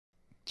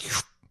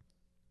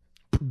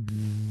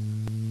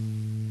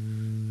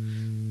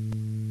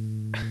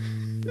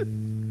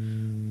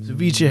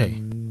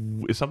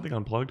Ceviche. Is something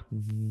unplugged?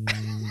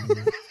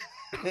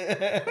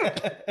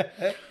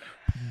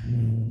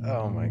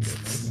 Oh my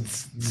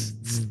goodness.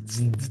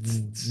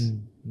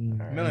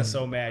 Millen's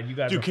so mad. You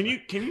guys Dude, are can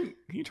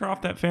you turn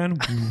off that fan?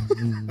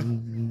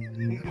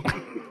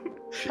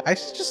 I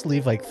should just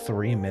leave like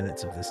 3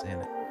 minutes of this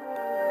in.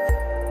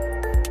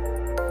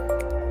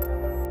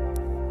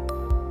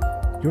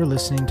 You're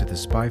listening to the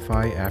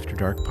SpyFy After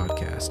Dark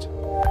podcast.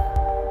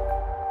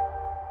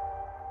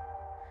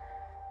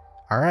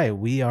 All right,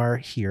 we are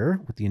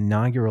here with the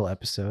inaugural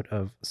episode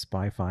of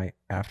SpyFy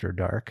After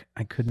Dark.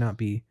 I could not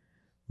be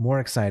more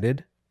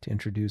excited to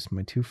introduce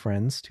my two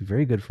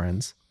very good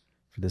friends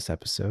for this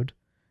episode.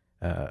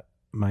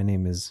 My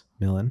name is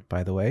Millen,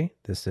 by the way.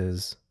 This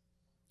is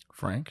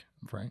Frank.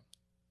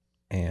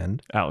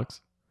 and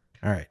Alex.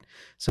 all right.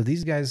 So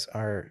these guys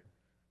are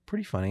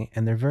pretty funny,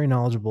 and they're very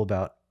knowledgeable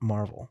about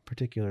Marvel,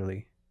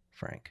 particularly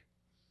Frank.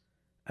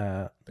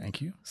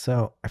 Thank you.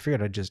 So I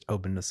figured I'd just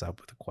open this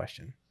up with a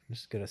question.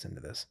 Just get us into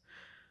this.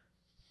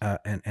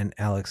 And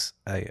Alex,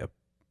 I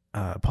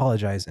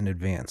apologize in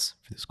advance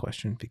for this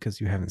question because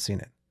you haven't seen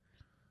it.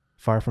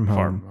 Far From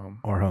Home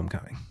or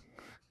Homecoming?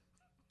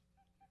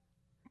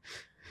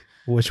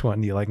 Which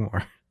one do you like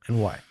more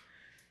and why?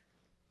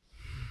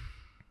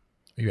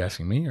 Are you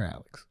asking me or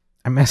Alex?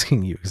 I'm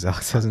asking you because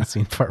Alex hasn't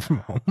seen Far From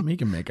Home. He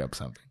can make up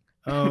something.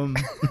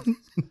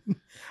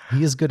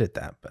 He is good at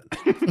that, but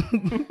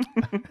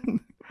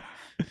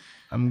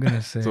I'm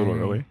gonna say It's a little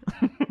early.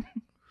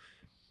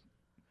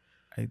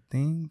 I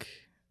think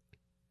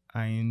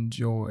I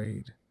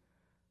enjoyed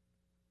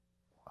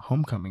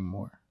Homecoming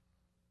more.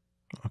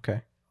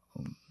 okay.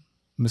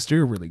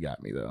 Mysterio really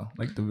got me though.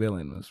 Like the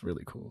villain was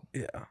really cool.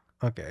 Yeah.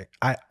 Okay.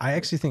 I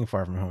actually think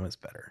Far From Home is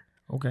better.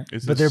 Okay.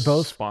 But they're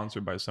both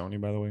sponsored by Sony,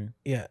 by the way.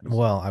 Yeah.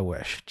 Well, I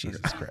wish.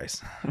 Jesus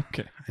Christ.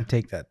 Okay. I'd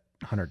take that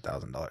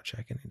 $100,000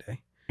 check any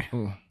day.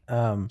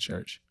 Ooh,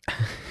 church.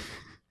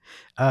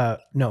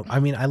 No, I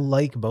mean, I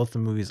like both the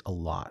movies a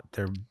lot.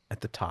 They're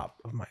at the top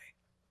of my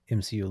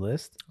MCU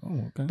list.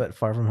 Oh, okay. But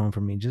Far From Home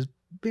for me just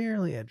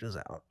barely edges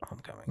out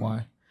Homecoming.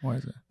 Why? Why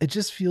is it? It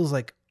just feels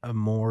like a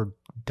more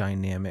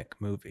dynamic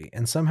movie.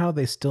 And somehow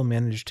they still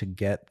managed to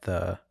get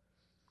the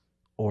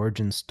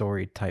origin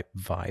story type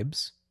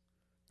vibes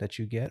that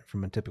you get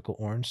from a typical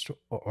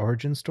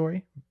origin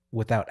story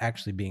without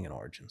actually being an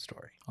origin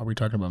story. Are we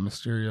talking about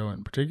Mysterio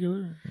in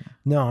particular?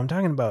 No, I'm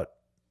talking about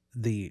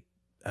the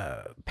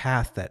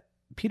path that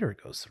Peter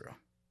goes through.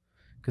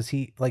 Because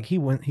he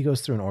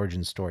goes through an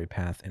origin story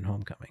path in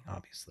Homecoming,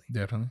 obviously.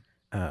 Definitely.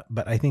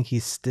 But I think they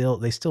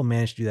still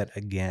managed to do that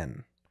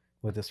again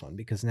with this one,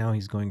 because now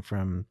he's going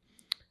from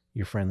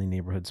your friendly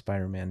neighborhood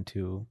Spider-Man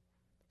to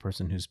the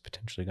person who's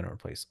potentially going to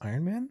replace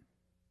Iron Man.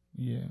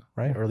 Yeah.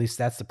 Right? Or at least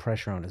that's the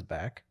pressure on his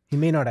back. He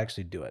may not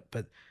actually do it,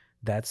 but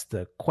that's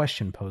the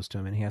question posed to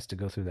him, and he has to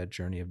go through that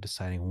journey of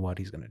deciding what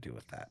he's going to do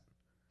with that.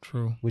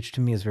 True. Which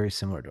to me is very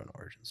similar to an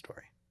origin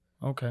story.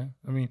 Okay.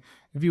 I mean,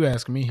 if you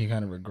ask me, he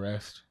kind of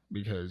regressed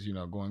because,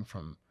 going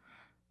from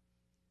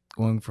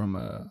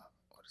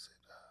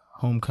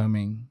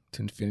Homecoming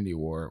to Infinity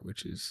War,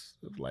 which is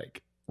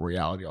like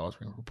reality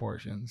altering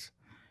proportions,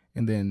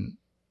 and then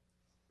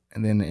the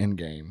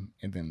Endgame,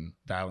 and then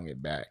dialing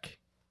it back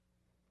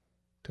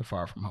to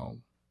Far From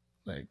Home.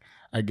 Like,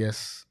 I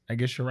guess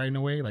you're right in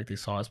a way. Like, they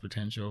saw his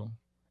potential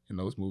in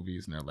those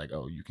movies, and they're like,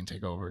 "Oh, you can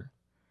take over."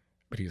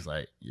 But he's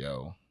like,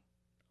 "Yo,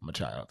 I'm a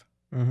child."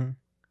 Mm-hmm.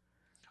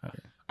 Okay.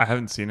 I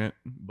haven't seen it,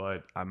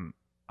 but I'm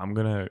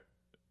gonna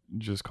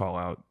just call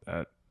out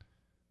that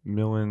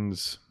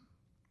Millen's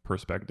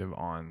perspective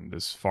on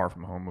this Far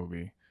From Home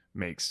movie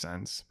makes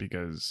sense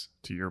because,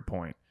 to your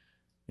point,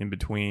 in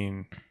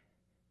between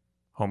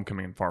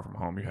Homecoming and Far From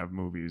Home, you have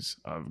movies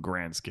of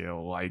grand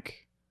scale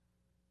like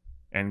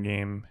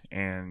Endgame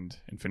and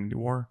Infinity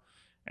War,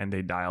 and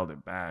they dialed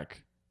it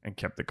back and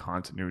kept the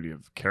continuity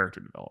of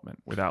character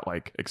development without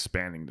like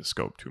expanding the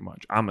scope too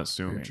much, I'm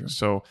assuming.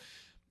 So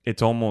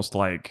it's almost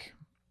like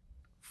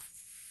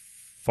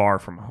Far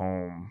From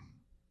Home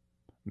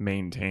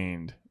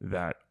maintained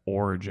that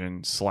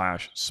origin /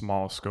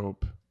 small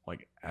scope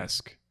like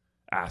esque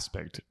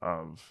aspect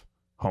of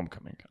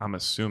Homecoming. I'm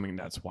assuming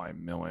that's why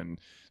Millen.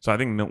 So I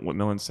think what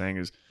Millen's saying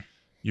is,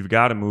 you've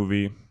got a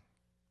movie,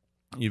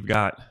 you've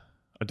got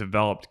a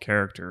developed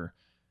character,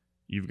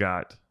 you've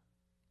got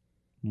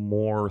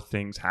more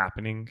things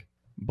happening,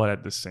 but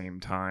at the same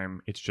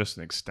time, it's just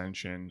an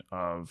extension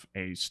of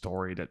a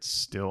story that's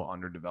still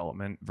under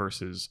development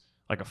versus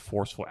like a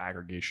forceful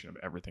aggregation of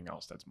everything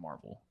else that's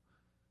Marvel.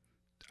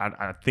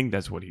 I think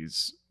that's what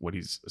he's.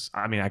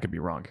 I mean, I could be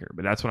wrong here,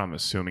 but that's what I'm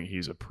assuming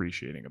he's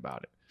appreciating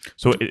about it.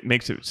 So it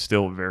makes it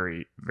still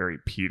very, very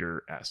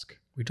Peter-esque.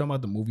 We talking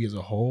about the movie as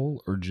a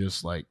whole, or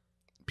just like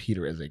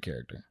Peter as a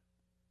character?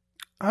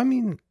 I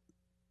mean,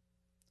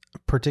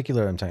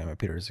 particularly I'm talking about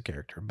Peter as a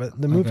character,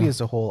 but the movie as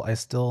a whole, I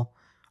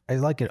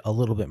like it a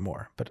little bit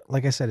more. But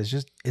like I said, it's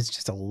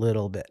just a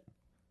little bit.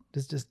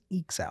 It just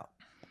ekes out.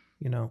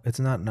 It's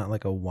not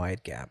like a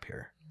wide gap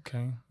here.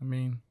 Okay, I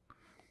mean,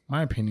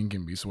 My opinion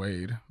can be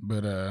swayed,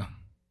 but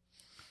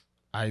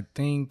I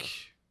think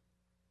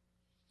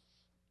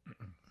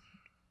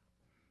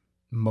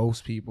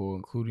most people,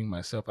 including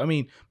myself, I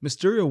mean,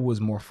 Mysterio was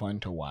more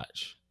fun to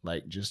watch,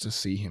 like just to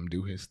see him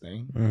do his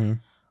thing. Mm-hmm.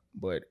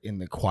 But in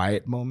the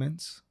quiet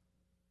moments,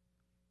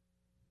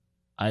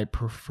 I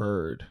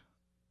preferred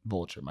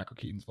Vulture, Michael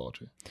Keaton's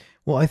Vulture.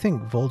 Well, I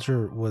think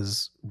Vulture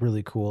was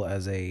really cool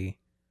as a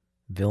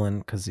villain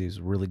because he was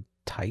really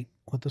tight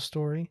with the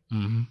story.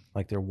 Mm-hmm.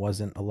 Like there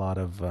wasn't a lot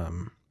of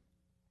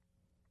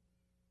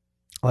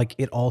like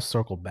it all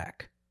circled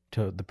back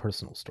to the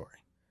personal story.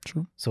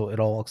 True. So it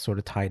all sort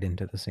of tied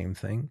into the same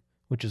thing,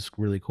 which is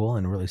really cool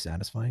and really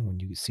satisfying when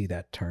you see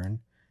that turn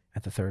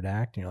at the third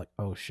act and you're like,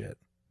 oh shit,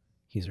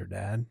 he's her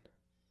dad.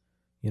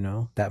 You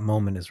know, that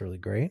moment is really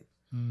great.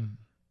 Mm.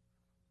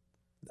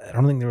 I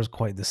don't think there was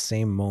quite the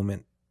same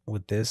moment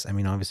with this. I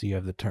mean, obviously you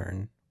have the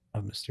turn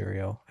of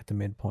Mysterio at the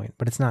midpoint,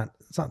 but it's not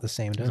the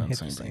same. It doesn't hit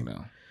the same.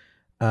 No.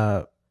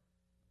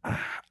 I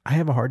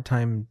have a hard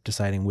time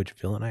deciding which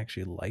villain I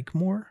actually like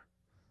more.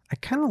 I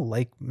kind of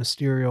like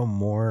Mysterio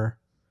more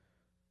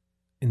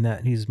in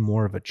that he's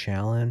more of a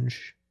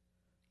challenge.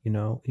 You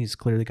know, he's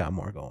clearly got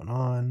more going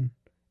on.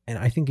 And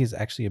I think he's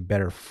actually a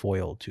better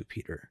foil to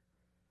Peter.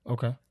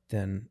 Okay.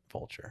 Than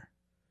Vulture.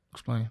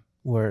 Explain.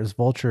 Whereas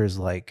Vulture is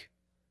like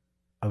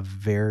a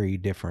very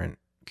different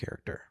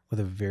character with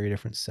a very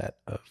different set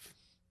of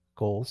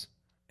goals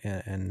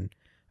and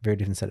a very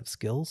different set of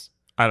skills.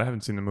 I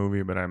haven't seen the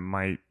movie, but I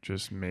might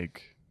just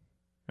make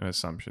an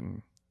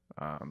assumption.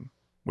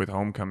 With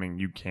Homecoming,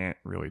 you can't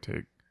really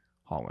take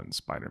Holland's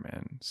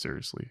Spider-Man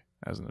seriously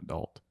as an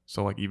adult.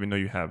 So, like, even though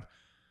you have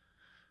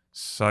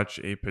such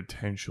a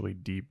potentially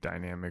deep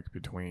dynamic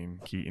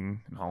between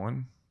Keaton and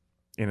Holland,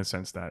 in a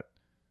sense that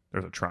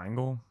there's a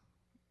triangle,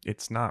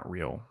 it's not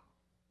real.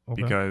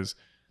 Okay. Because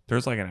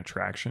there's like an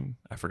attraction.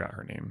 I forgot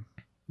her name.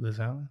 Liz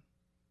Allen?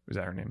 Was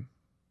that her name?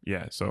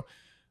 Yeah. So,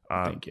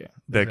 I think,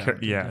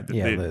 yeah.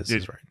 Liz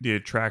is right. The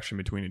attraction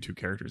between the two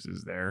characters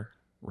is there,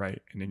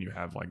 right? And then you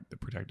have like the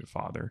protective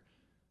father.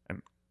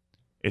 And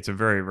it's a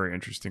very, very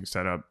interesting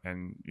setup.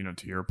 And, you know,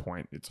 to your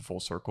point, it's a full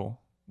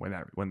circle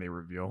when they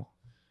reveal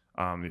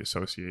the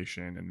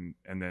association.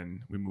 And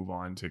then we move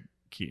on to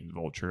Keaton's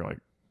Vulture, like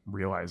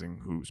realizing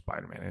who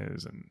Spider-Man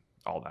is and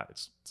all that.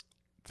 It's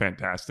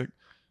fantastic.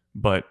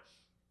 But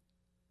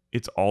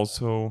it's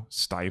also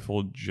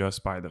stifled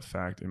just by the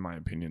fact, in my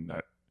opinion,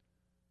 that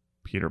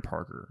Peter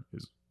Parker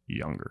is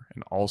younger.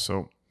 And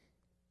also,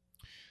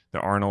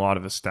 there aren't a lot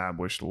of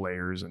established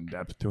layers and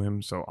depth to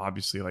him. So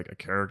obviously, like a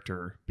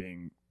character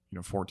being,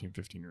 14,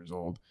 15 years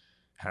old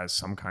has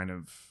some kind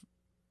of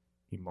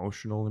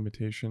emotional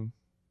limitation.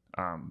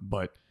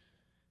 But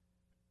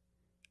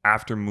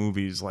after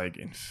movies like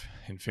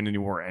Infinity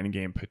War,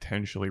 Endgame,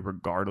 potentially,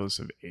 regardless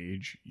of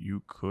age,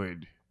 you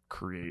could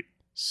create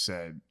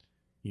said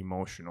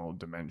emotional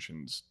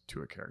dimensions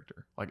to a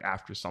character. Like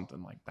after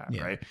something like that,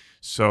 right?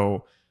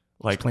 So,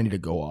 like, there's plenty to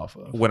go off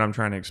of. What I'm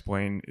trying to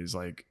explain is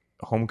like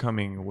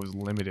Homecoming was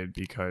limited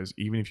because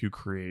even if you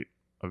create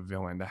a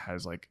villain that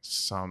has like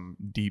some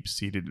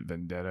deep-seated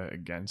vendetta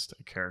against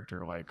a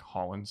character like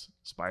Holland's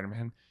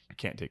Spider-Man, you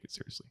can't take it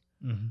seriously.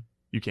 Mm-hmm.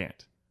 You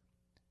can't.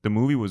 The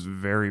movie was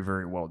very,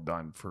 very well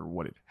done for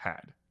what it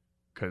had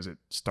because it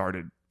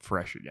started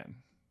fresh again.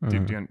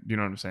 Mm-hmm. Do you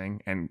know what I'm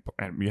saying? And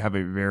you have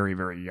a very,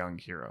 very young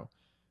hero.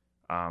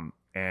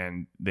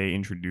 And they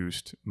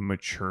introduced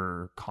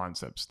mature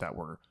concepts that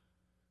were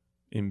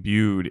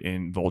imbued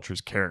in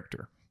Vulture's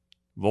character.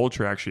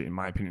 Vulture actually, in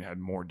my opinion, had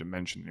more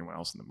dimension than anyone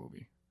else in the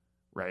movie,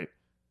 right?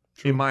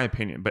 True. In my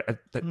opinion. But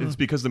it's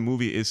because the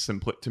movie is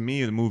to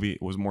me, the movie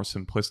was more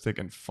simplistic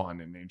and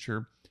fun in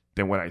nature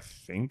than what I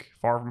think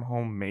Far From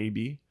Home may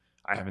be.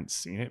 I haven't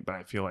seen it, but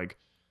I feel like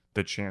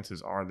the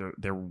chances are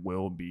there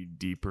will be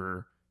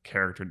deeper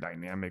character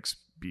dynamics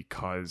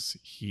because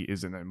he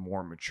is in a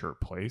more mature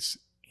place.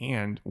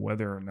 And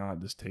whether or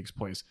not this takes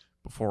place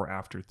before or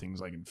after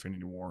things like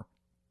Infinity War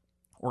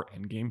or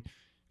Endgame,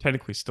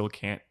 technically still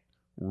can't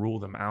rule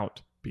them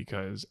out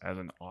because as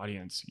an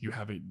audience, you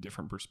have a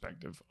different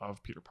perspective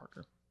of Peter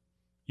Parker.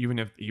 Even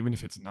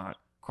if it's not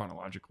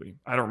chronologically.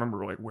 I don't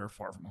remember like where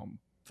Far From Home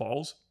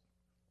falls,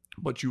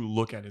 but you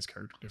look at his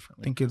character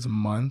differently. I think it's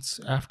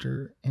months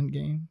after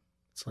Endgame.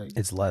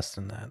 It's less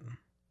than that.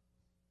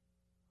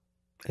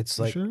 It's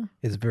like sure?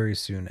 It's very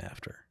soon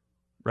after.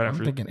 Right I'm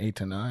after. thinking 8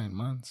 to 9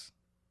 months.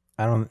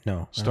 I don't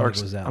know.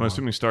 I'm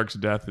assuming Stark's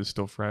death is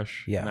still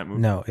fresh. Yeah. In that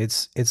movie. No,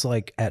 it's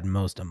like at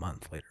most a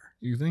month later.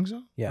 You think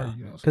so? Yeah.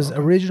 Because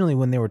originally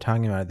when they were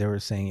talking about it, they were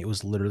saying it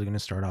was literally going to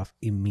start off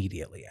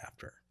immediately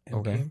after Endgame.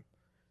 Okay.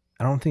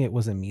 I don't think it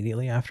was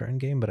immediately after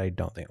Endgame, but I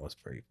don't think it was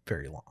very,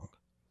 very long.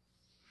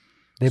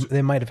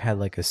 They might have had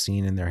like a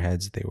scene in their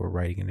heads they were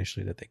writing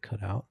initially that they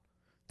cut out.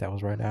 That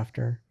was right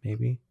after,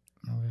 maybe.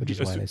 Okay. Which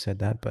is why they said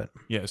that, but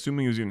yeah,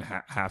 assuming it was even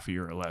half a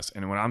year or less.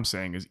 And what I'm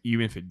saying is,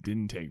 even if it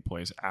didn't take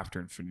place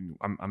after Infinity,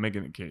 I'm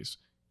making the case.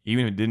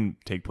 Even if it didn't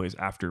take place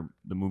after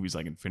the movies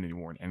like Infinity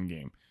War and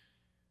Endgame,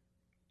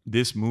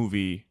 this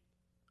movie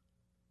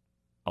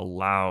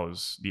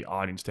allows the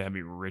audience to have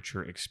a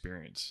richer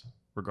experience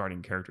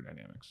regarding character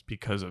dynamics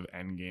because of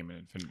Endgame and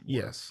Infinity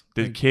War. Yes.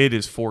 The kid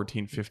is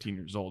 14, 15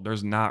 years old.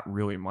 There's not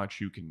really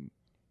much you can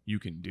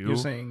do. You're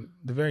saying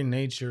the very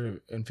nature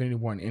of Infinity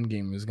War and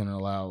Endgame is going to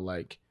allow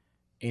like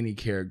any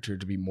character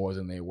to be more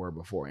than they were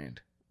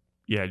beforehand.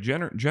 Yeah,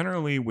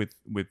 generally with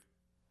and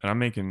I'm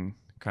making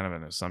kind of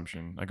an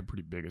assumption, like a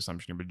pretty big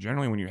assumption here, but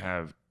generally when you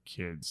have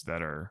kids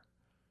that are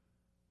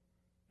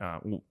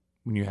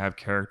when you have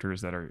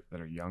characters that are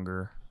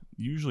younger,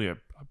 usually a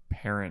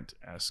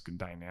parent-esque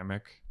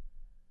dynamic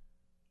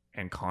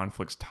and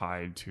conflicts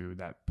tied to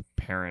that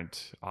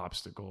parent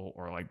obstacle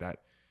or like that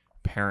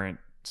parent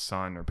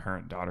son or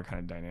parent daughter kind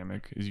of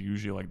dynamic is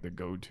usually like the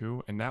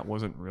go-to, and that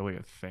wasn't really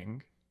a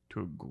thing to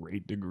a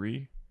great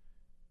degree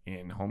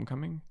in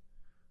Homecoming.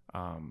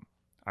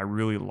 I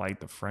really like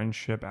the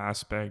friendship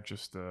aspect,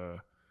 just the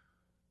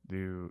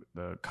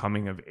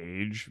coming of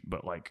age,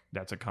 but like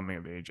that's a coming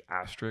of age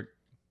asterisk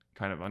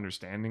kind of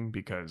understanding,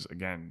 because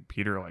again,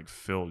 Peter like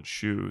filled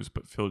shoes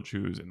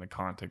in the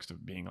context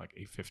of being like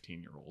a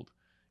 15-year-old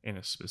in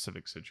a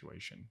specific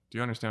situation. Do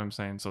you understand what I'm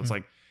saying? So it's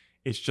like,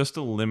 it's just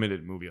a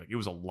limited movie. Like, it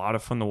was a lot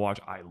of fun to watch.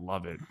 I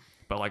love it.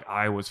 But like,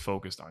 I was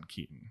focused on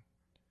Keaton.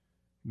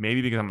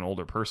 Maybe because I'm an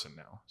older person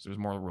now. So there's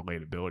more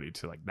relatability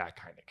to like that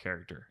kind of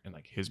character and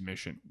like his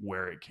mission,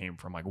 where it came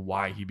from, like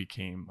why he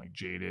became like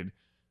jaded,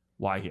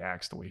 why he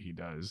acts the way he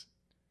does.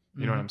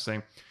 You know what I'm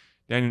saying?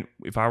 Then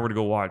if I were to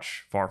go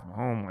watch Far From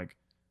Home, like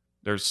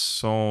there's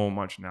so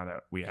much now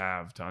that we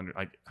have to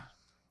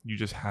you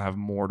just have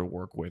more to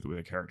work with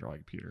a character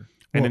like Peter.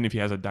 And then if he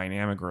has a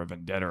dynamic or a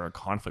vendetta or a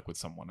conflict with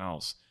someone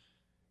else,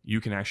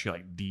 you can actually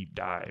like deep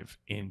dive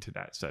into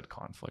that said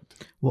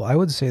conflict. Well, I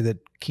would say that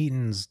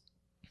Keaton's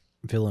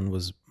villain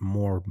was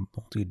more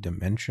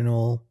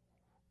multi-dimensional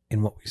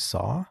in what we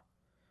saw,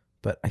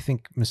 but I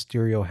think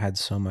Mysterio had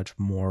so much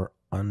more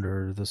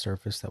under the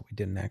surface that we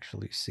didn't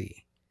actually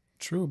see.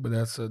 True, but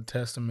that's a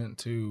testament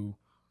to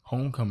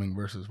Homecoming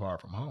versus Far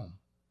From Home.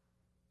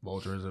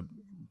 Vulture is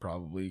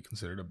probably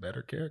considered a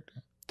better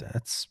character.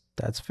 That's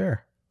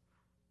fair.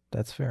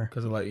 That's fair.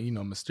 Because like,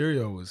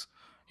 Mysterio was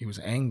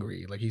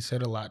angry. Like, he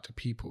said a lot to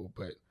people,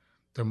 but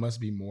there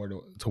must be more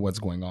to what's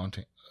going on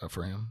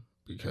for him,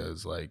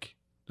 because like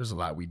there's a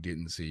lot we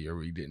didn't see or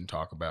we didn't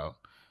talk about.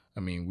 I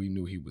mean, we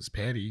knew he was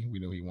petty. We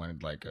knew he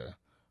wanted like a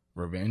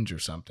revenge or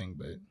something,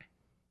 but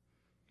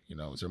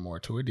is there more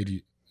to it?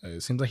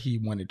 It seems like he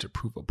wanted to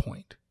prove a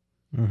point.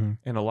 Mm-hmm.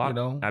 And a lot,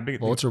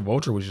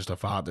 Vulture was just a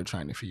father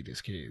trying to feed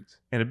his kids.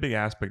 And a big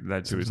aspect of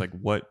that too is like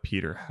what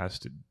Peter has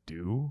to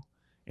do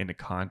in the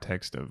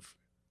context of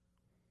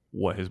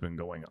what has been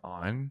going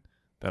on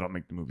that'll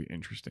make the movie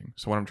interesting.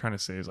 So what I'm trying to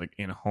say is, like,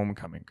 in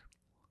Homecoming,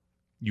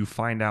 you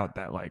find out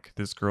that like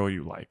this girl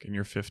you like, and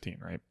you're 15,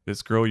 right?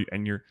 This girl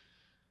you're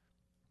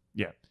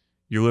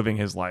living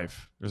his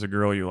life. There's a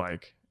girl you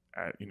like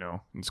at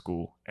in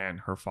school,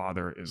 and her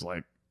father is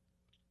like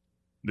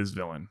this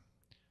villain.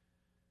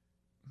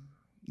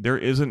 There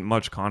isn't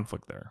much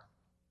conflict there.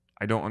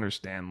 I don't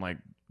understand like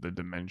the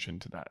dimension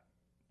to that.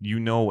 You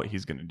know what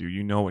he's gonna do.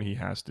 You know what he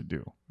has to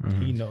do.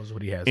 Mm-hmm. He knows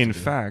what he has to do.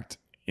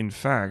 In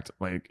fact,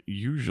 like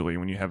usually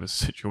when you have a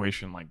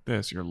situation like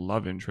this, your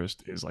love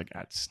interest is like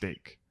at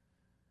stake.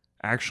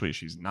 Actually,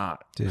 she's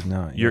not. She's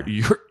not.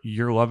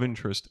 Your love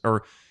interest,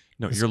 or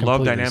no, it's your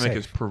love dynamic safe.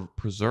 is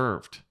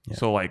preserved. Yeah.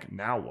 So like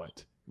now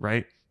what,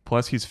 right?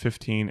 Plus he's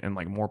 15 and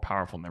like more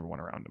powerful than everyone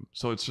around him.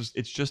 So it's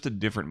just a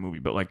different movie.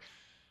 But like,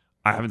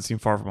 I haven't seen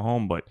Far From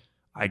Home, but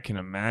I can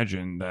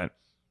imagine that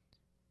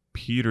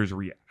Peter's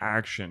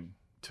reaction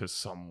to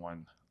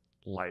someone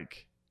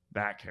like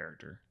that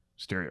character,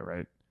 Stereo,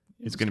 right?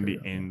 It's going to be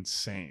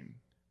insane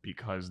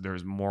because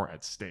there's more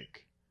at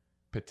stake,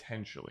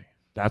 potentially.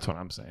 That's what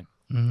I'm saying.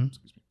 Mm-hmm.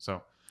 Excuse me.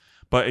 So,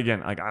 but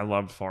again, like I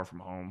loved Far From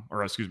Home,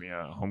 or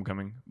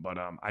Homecoming, but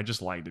I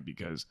just liked it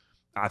because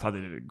I thought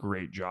they did a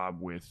great job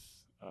with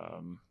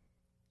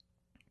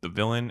the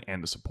villain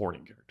and the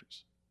supporting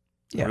characters.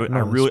 Yeah,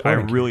 I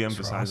really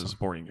emphasize the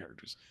supporting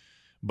characters.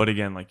 But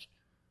again, like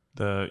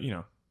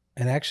and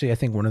actually, I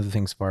think one of the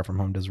things Far From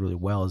Home does really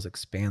well is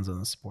expands on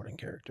the supporting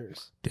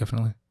characters.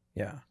 Definitely.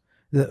 Yeah.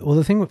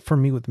 The thing for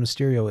me with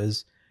Mysterio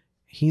is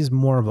he's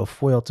more of a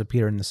foil to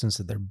Peter in the sense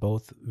that they're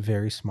both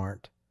very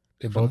smart.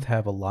 They both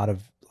have a lot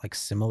of like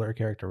similar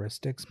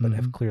characteristics, but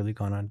have clearly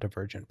gone on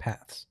divergent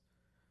paths.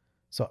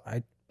 So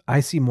I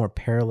see more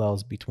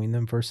parallels between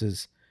them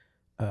versus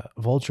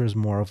Vulture is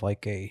more of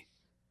like a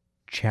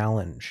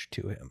challenge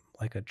to him,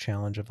 like a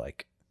challenge of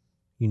like,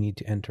 you need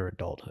to enter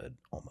adulthood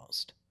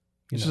almost.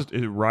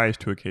 It rise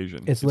to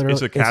occasion. It's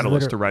a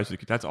catalyst to rise to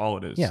occasion. That's all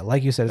it is. Yeah,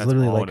 like you said, it's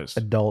literally like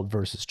adult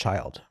versus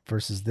child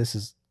versus this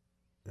is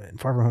in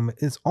Far From Home.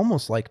 It's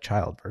almost like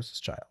child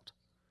versus child.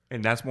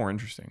 And that's more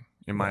interesting,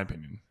 in my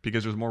opinion,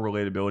 because there's more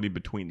relatability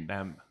between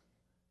them.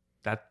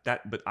 But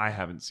I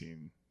haven't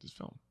seen this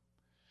film.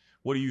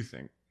 What do you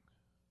think,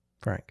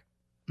 Frank?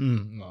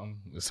 No,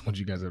 listen what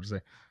you guys have to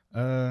say.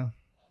 I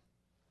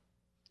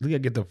think I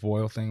get the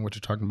foil thing, what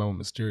you're talking about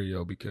with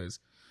Mysterio, because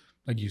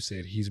like you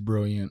said, he's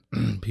brilliant.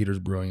 Peter's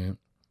brilliant.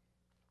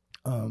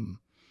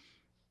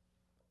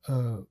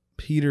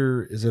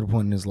 Peter is at a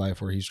point in his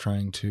life where he's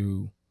trying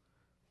to,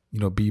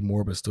 be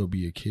more but still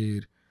be a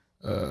kid,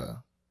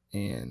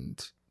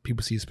 and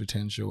people see his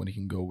potential and he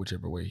can go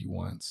whichever way he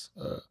wants.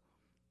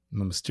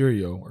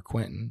 Mysterio or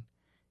Quentin,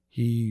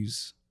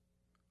 he's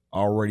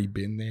already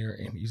been there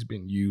and he's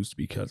been used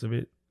because of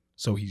it,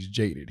 so he's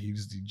jaded.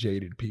 He's the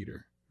jaded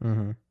Peter.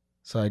 Mm-hmm.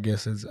 So I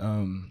guess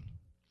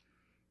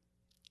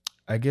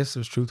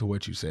there's truth to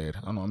what you said.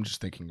 I don't know. I'm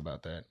just thinking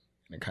about that,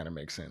 and it kind of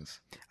makes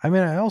sense. I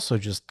mean, I also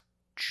just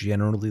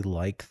generally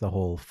like the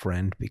whole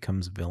friend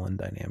becomes villain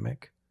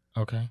dynamic.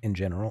 Okay. In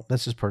general,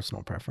 that's just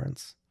personal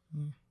preference.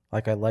 Mm.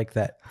 Like I like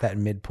that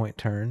midpoint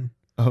turn.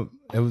 Oh,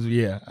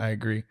 I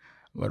agree.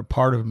 But a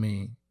part of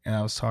me, and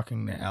I was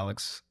talking to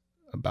Alex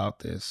about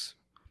this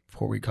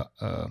before we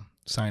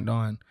signed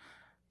on.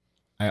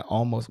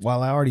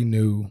 While I already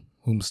knew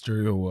who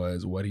Mysterio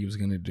was, what he was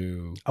going to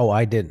do. Oh,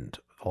 I didn't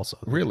also.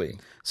 Really?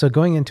 So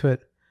going into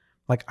it,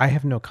 like I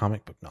have no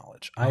comic book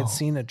knowledge. I had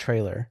seen a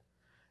trailer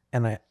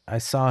and I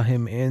saw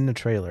him in the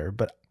trailer,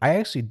 but I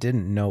actually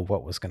didn't know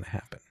what was going to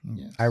happen.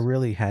 Yes. I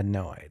really had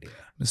no idea.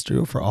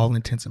 Mysterio, for all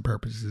intents and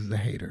purposes, is a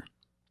hater.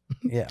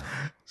 Yeah.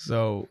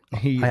 So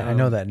he... I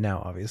know that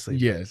now, obviously.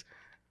 Yes.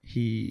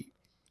 He...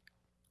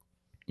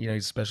 he's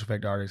a special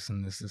effect artist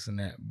and this and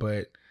that,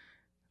 but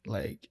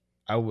like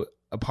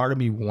a part of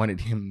me wanted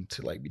him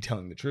to like be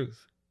telling the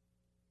truth.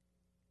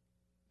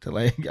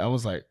 I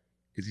was like,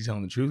 is he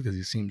telling the truth? Because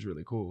he seems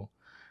really cool.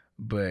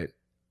 But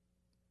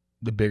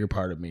the bigger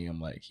part of me, I'm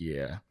like,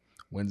 yeah,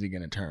 when's he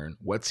gonna turn?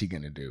 What's he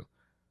gonna do?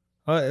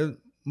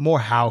 More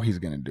how he's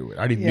gonna do it. I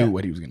already knew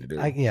what he was gonna do.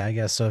 I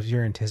guess so. If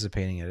you're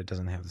anticipating it, it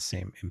doesn't have the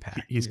same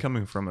impact. He's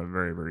coming from a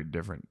very, very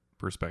different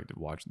perspective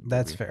watching the movie.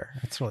 That's fair.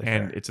 That's really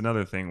fair. And it's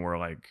another thing where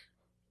like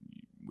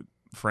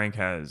Frank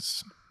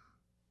has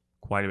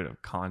quite a bit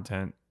of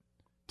content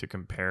to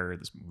compare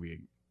this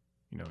movie,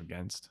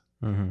 against.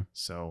 Mm-hmm.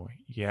 So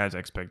he has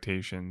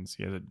expectations.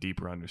 He has a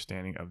deeper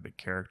understanding of the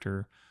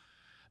character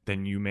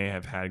than you may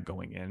have had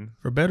going in.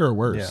 For better or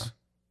worse. Yeah.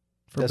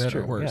 For That's better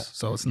true. or worse. Yeah.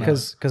 So it's not...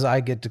 Because I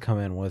get to come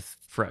in with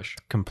Fresh.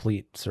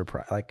 complete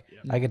surprise. Like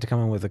Yeah. I get to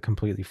come in with a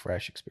completely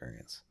fresh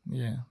experience.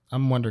 Yeah.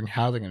 I'm wondering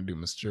how they're going to do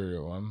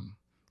Mysterio.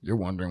 You're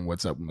wondering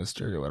what's up with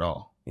Mysterio at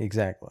all.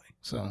 Exactly.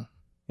 So...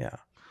 yeah.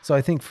 So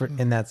I think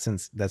in that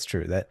sense, that's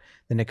true. That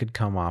then it could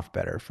come off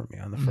better for me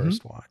on the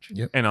first watch.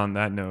 Yep. And on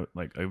that note,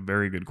 like a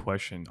very good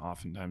question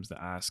oftentimes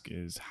to ask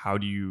is, how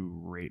do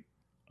you rate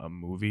a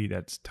movie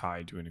that's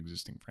tied to an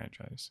existing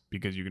franchise?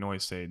 Because you can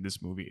always say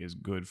this movie is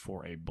good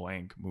for a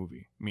blank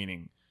movie,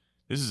 meaning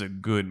this is a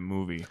good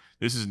movie.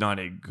 This is not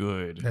a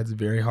good. That's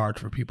very hard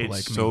for people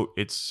like me.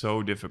 It's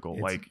so difficult.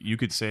 Like you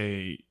could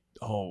say,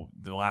 oh,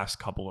 the last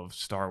couple of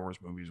Star Wars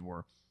movies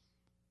were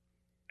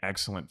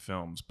excellent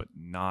films, but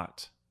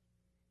not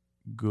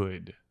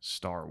good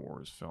Star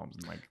Wars films.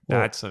 And like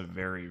that's a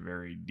very,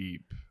 very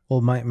deep. Well,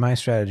 my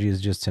strategy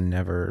is just to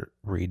never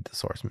read the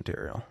source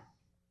material.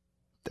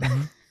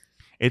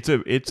 It's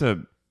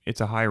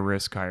a high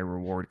risk, high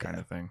reward kind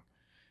of thing.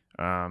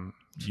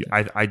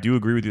 I do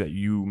agree with you that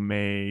you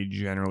may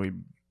generally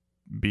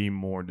be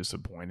more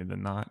disappointed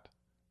than not,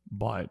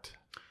 but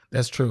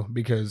that's true,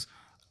 because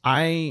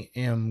I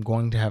am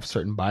going to have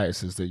certain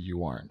biases that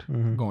you aren't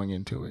going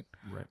into it.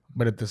 Right.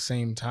 But at the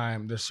same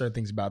time, there's certain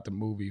things about the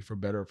movie, for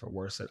better or for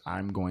worse, that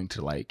I'm going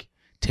to like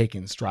take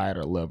in stride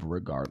or love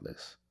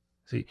regardless.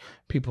 See,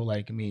 people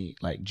like me,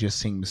 like just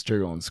seeing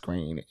Mysterio on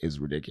screen is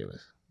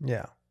ridiculous.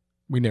 Yeah.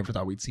 We never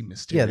thought we'd see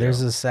Mysterio. Yeah,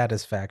 there's a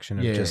satisfaction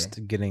of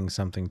just getting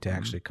something to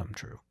actually come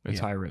true.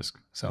 It's high risk,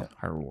 so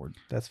high reward.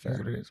 That's fair.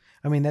 That's what it is.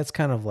 I mean, that's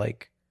kind of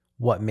like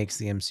what makes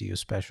the MCU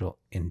special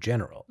in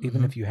general.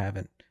 Even if you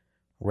haven't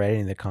read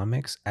any of the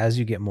comics, as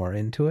you get more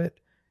into it,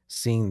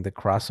 seeing the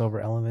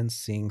crossover elements,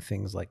 seeing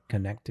things like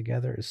connect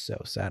together is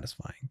so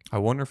satisfying. I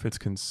wonder if it's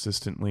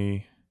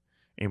consistently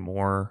a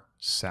more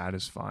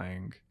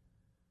satisfying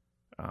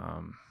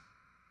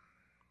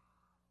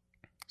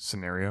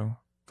scenario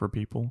for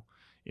people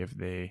if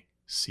they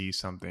see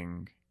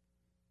something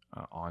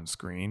on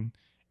screen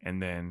and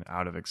then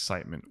out of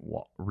excitement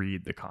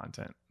read the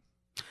content.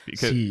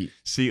 Because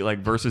see, like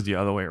versus the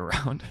other way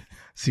around.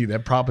 See,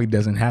 that probably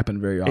doesn't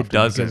happen very often. It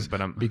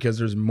doesn't, because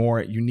there's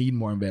more. You need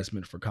more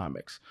investment for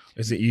comics.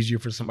 Is it easier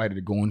for somebody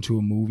to go into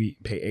a movie,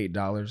 pay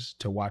 $8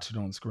 to watch it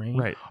on screen,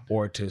 right,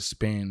 or to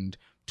spend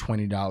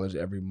 $20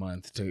 every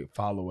month to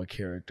follow a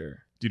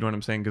character? Do you know what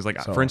I'm saying? Because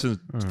like for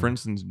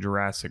instance,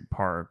 Jurassic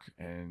Park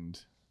and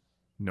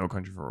No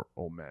Country for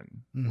Old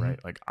Men, right?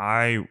 Like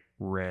I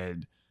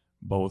read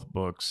both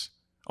books,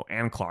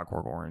 and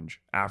Clockwork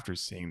Orange after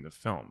seeing the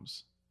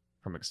films.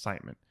 From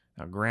excitement.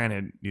 Now,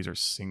 granted, these are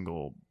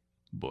single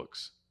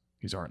books.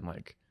 These aren't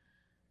like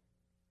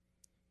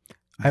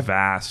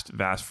vast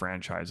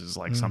franchises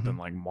like something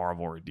like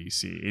Marvel or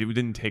DC. It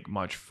didn't take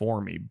much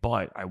for me,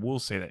 but I will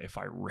say that if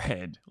I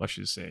read, let's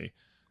just say,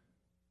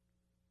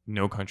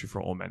 No Country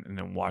for Old Men and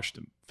then watched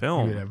the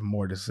film, you'd have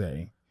more to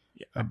say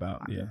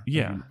about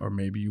or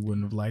maybe you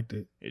wouldn't have liked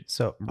it.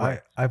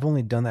 I've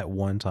only done that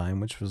one time,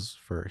 which was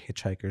for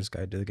Hitchhiker's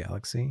Guide to the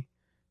Galaxy,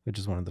 which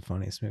is one of the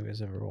funniest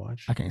movies I've ever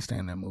watched. I can't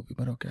stand that movie,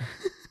 but okay.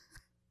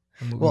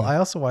 That movie- Well, I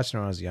also watched it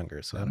when I was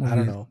younger, so that I movie don't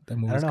is- know. that I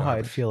movie's don't know how I'd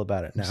garbage. feel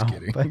about it I'm just now,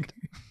 kidding.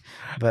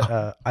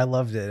 but I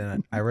loved it,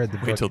 and I read the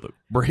Wait book, till the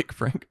break,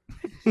 Frank.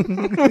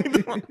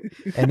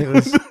 and it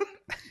was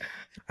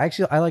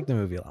actually I like the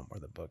movie a lot more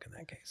than the book in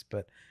that case.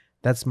 But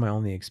that's my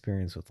only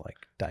experience with like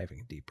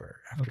diving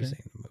deeper after Okay.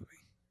 seeing the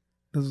movie.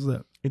 This is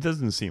that. It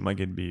doesn't seem like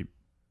it'd be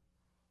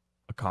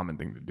a common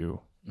thing to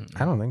do.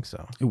 I don't think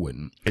so. It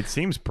wouldn't. It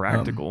seems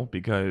practical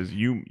because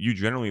you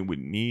generally would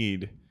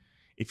need,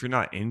 if you're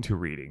not into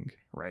reading,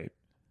 right?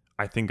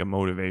 I think a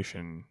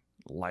motivation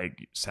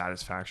like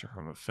satisfaction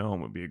from a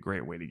film would be a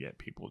great way to get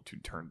people to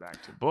turn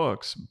back to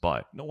books.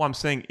 But no, I'm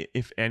saying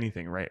if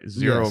anything, right?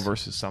 Zero Yes.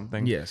 versus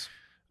something. Yes.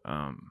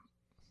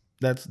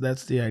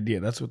 That's the idea.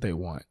 That's what they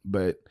want.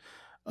 But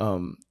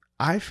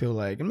I feel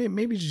like,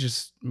 maybe it's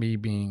just me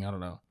being, I don't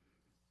know,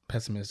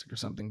 pessimistic or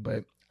something,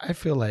 but I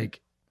feel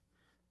like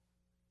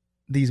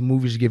these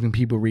movies are giving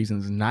people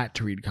reasons not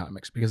to read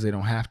comics because they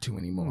don't have to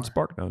anymore.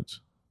 Spark Notes.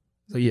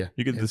 So yeah,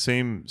 You get the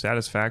same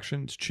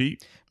satisfaction. It's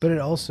cheap. But it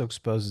also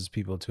exposes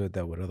people to it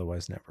that would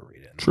otherwise never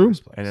read it. In True. The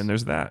first place. And then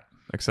there's that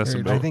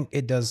accessibility. I think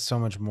it does so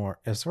much more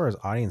as far as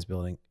audience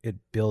building. It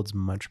builds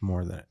much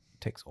more than it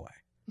takes away.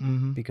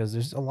 Mm-hmm. Because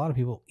there's a lot of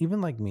people, even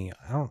like me,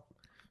 I don't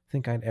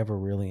think I'd ever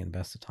really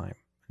invest the time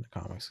in the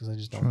comics because I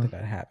just don't Sure. think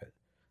I'd have it.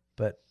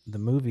 But the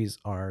movies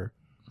are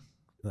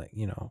like,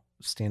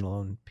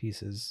 standalone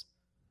pieces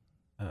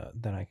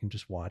that I can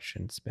just watch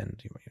and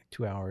spend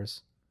 2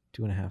 hours,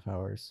 2.5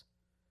 hours,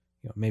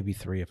 maybe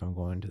 3 if I'm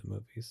going to the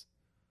movies.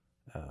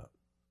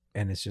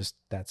 And it's just,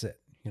 that's it,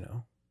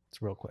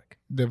 it's real quick.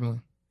 Definitely.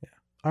 Yeah.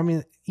 I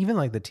mean, even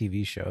like the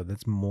TV show,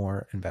 that's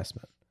more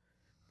investment,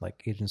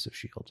 like Agents of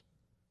S.H.I.E.L.D.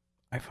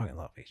 I fucking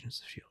love Agents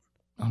of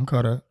S.H.I.E.L.D. I'm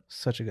caught up.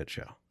 Such a good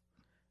show.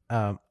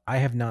 I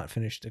have not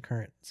finished the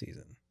current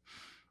season.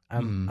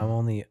 I'm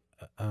only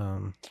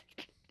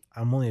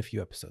a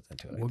few episodes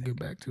into it. We'll get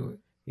back to it.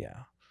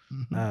 Yeah.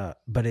 Mhm.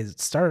 But it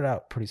started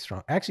out pretty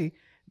strong. Actually,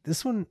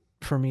 this one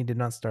for me did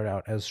not start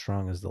out as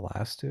strong as the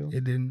last two.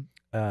 It didn't.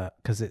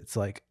 Because it's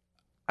like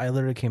I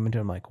literally came into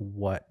it, I'm like,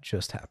 what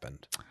just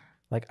happened?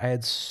 Like I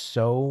had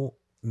so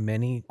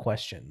many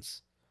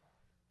questions.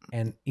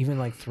 And even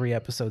like 3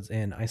 episodes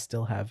in, I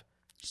still have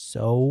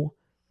so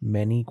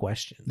many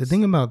questions. The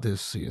thing about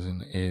this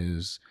season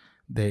is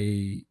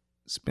they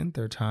spent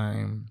their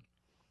time.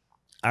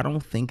 I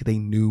don't think they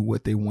knew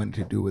what they wanted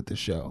to do with the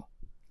show.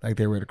 Like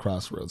they were at a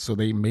crossroads. So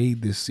they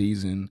made this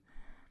season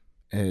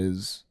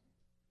as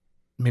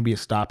maybe a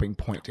stopping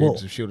point to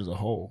Agents of S.H.I.E.L.D. as a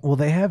whole. Well,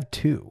 they have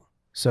 2.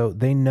 So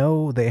they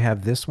know they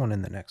have this one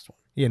and the next one.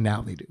 Yeah,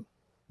 now they do.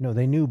 No,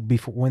 they knew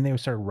before when they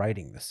started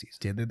writing this season.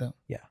 Did they though?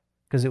 Yeah.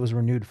 Because it was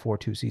renewed for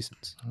 2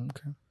 seasons.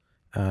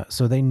 Okay.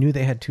 So they knew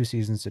they had 2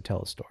 seasons to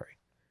tell a story.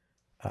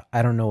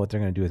 I don't know what they're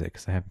going to do with it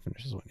because I haven't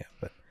finished this one yet.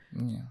 But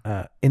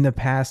Yeah. in the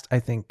past, I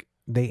think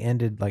they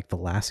ended like the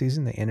last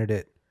season. They ended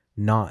it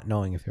not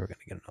knowing if they were going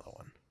to get another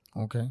one.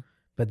 Okay.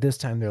 But this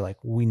time they're like,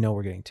 we know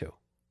we're getting 2.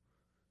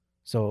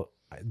 So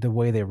the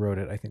way they wrote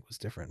it, I think, was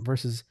different.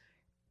 Versus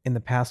in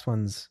the past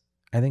ones,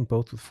 I think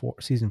both with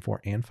season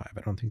 4 and 5,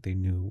 I don't think they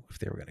knew if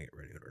they were going to get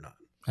renewed or not.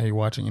 Are you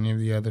watching any of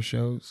the other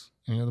shows?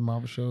 Any other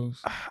Marvel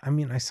shows? I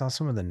mean, I saw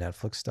some of the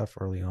Netflix stuff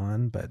early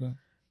on, but Okay.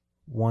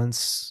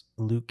 once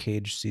Luke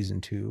Cage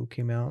season 2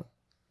 came out,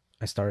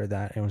 I started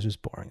that and it was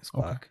just boring as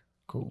fuck. Okay.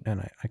 Cool.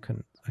 And I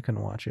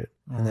couldn't watch it.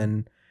 All and right.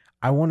 then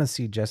I want to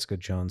see Jessica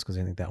Jones because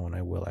I think that one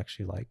I will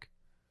actually like.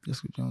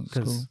 Jessica Jones is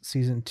Because cool.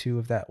 season 2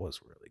 of that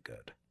was really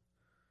good.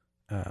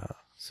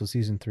 So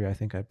season 3 I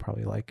think I'd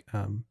probably like.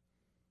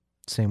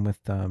 Same with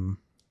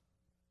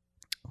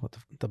what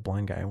the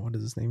blind guy, what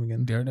is his name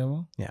again?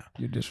 Daredevil? Yeah.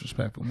 You're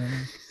disrespectful, man.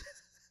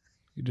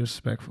 You're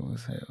disrespectful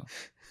as hell.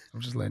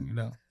 I'm just letting you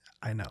know.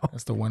 I know.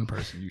 That's the one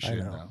person you I should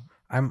know. know.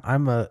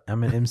 I'm an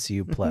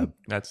MCU pleb.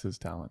 That's his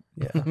talent.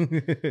 Yeah.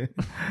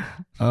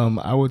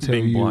 I will tell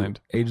Being you, blind.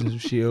 Agents of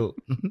S.H.I.E.L.D.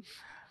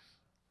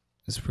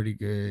 is pretty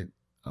good.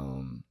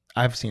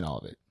 I've seen all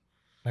of it.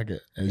 Like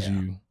as Yeah.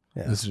 you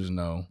Yeah. listeners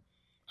know,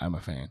 I'm a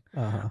fan,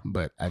 Uh-huh.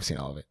 but I've seen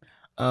all of it.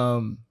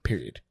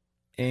 Period.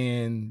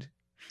 And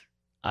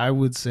I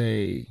would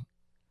say,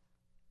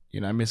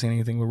 you're not missing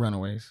anything with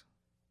Runaways.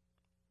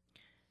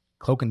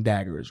 Cloak and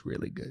Dagger is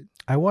really good.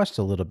 I watched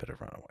a little bit of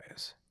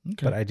Runaways,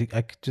 Okay. but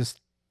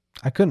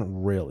I couldn't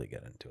really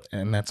get into it.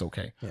 And that's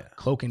okay. Yeah.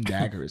 Cloak and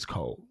Dagger is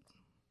cold.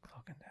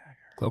 Cloak and Dagger.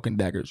 Cloak and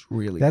Dagger is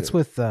really That's good.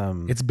 with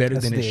It's better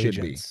that's than the it should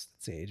agents.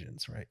 It's the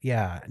agents, right?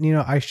 Yeah.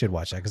 I should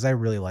watch that because I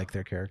really like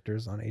their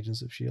characters on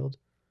Agents of S.H.I.E.L.D.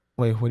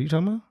 Wait, what are you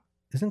talking about?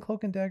 Isn't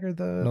Cloak and Dagger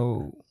the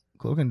No,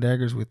 Cloak and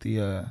Dagger's with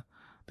the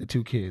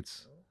 2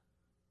 kids.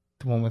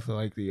 The one with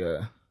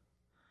the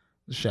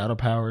shadow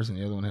powers, and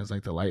the other one has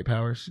like the light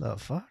powers. the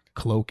fuck?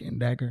 Cloak and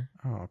Dagger.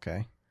 Oh,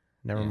 okay.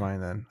 Never Yeah.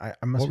 mind then. I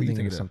must What were be you thinking of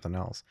thinking of? something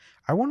else.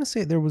 I want to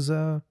say there was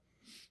a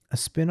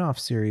spin-off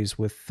series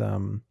with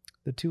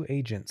the 2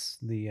 agents,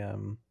 the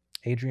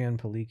Adrian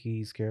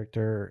Paliki's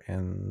character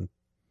and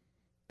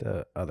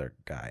the other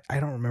guy. I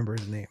don't remember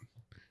his name.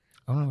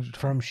 I don't know what you're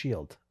From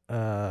S.H.I.E.L.D.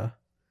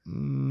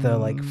 The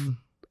like Mm,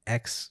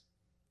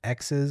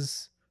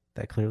 exes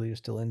that clearly are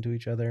still into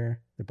each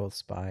other. They're both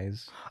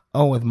spies.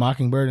 Oh, with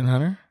Mockingbird and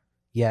Hunter?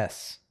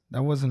 Yes.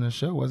 That wasn't a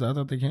show, was it? I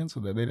thought they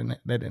canceled that.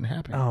 That didn't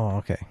happen. Oh,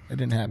 okay. It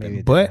didn't happen. Maybe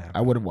it But didn't happen.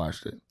 I would have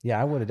watched it.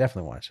 Yeah, I would have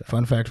definitely watched it.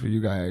 Fun fact for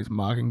you guys,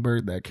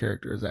 Mockingbird, that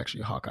character is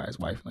actually Hawkeye's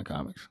wife in the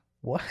comics.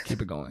 What?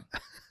 Keep it going.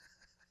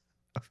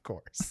 Of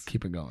course.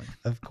 Keep it going.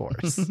 Of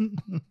course.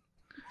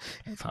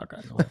 That's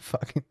Hawkeye's The wife.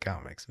 fucking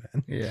comics,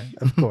 man. Yeah.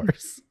 Of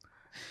course.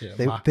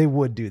 Yeah, They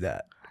would do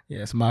that.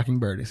 yes,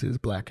 Mockingbird is his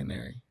Black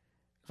Canary.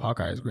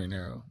 Hawkeye is Green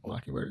Arrow.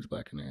 Mockingbird is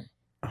Black Canary.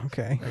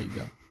 Okay. There you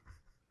go.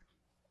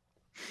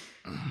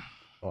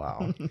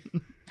 Wow.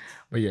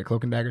 But yeah,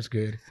 Cloak and Dagger's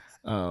good.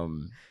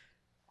 Some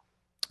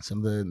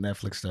of the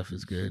Netflix stuff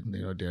is good.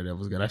 You know,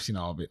 Daredevil's good. I've seen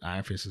all of it.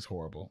 Iron Fist is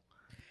horrible.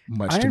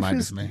 Much to my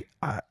dismay.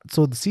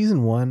 So the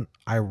season 1,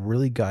 I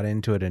really got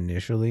into it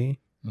initially.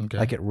 Okay.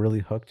 Like it really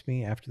hooked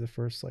me after the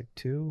first like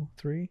 2,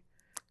 3.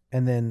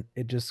 And then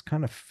it just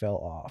kind of fell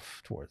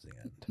off towards the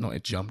end. No,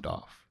 it jumped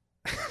off.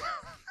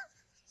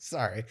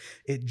 Sorry.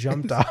 It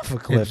jumped off a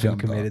cliff and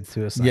jumped committed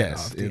suicide.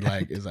 Yes, off the it's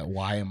end. like,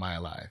 why am I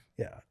alive?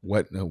 Yeah.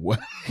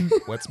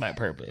 What's my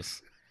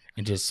purpose?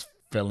 And just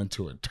fell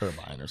into a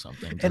turbine or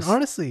something. And Just-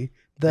 honestly,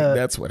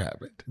 that's what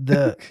happened.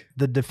 the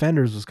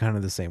Defenders was kind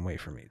of the same way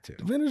for me too.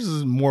 Defenders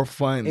is more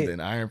fun It- than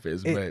Iron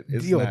Fist, It, but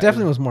it's it not,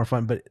 definitely was more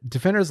fun, but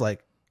Defenders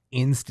like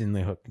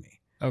instantly hooked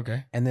me.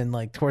 okay. And then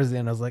like towards the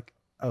end, I was like,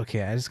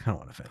 okay, I just kind of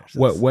want to finish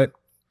this.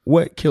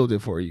 What killed it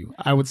for you?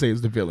 I would say it's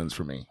the villains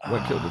for me.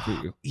 What killed it for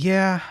you?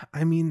 Yeah,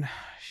 I mean,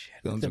 shit.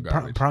 Villains The are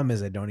garbage. problem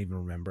is I don't even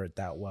remember it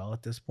that well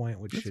at this point,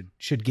 which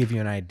should give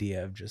you an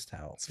idea of just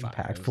how It's fine.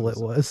 impactful it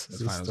was. It's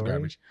as a fine. It was story.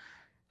 garbage.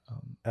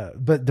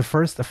 But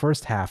the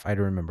first half, I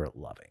do remember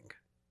loving.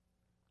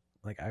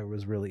 Like I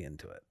was really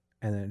into it,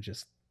 and then it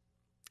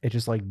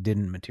just like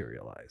didn't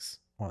materialize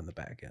on the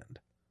back end.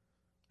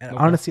 And Okay.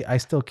 honestly, I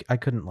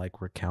couldn't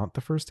like recount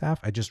the first half.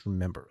 I just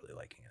remember really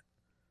liking it.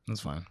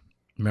 That's fine.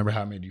 Remember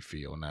how it made you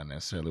feel, not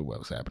necessarily what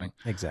was happening.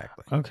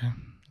 Exactly. Okay.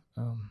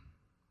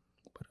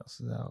 What else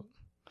is out?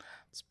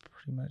 That's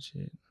pretty much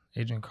it.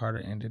 Agent Carter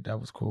ended. That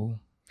was cool.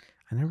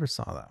 I never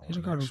saw that one.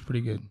 Agent Carter was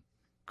pretty good.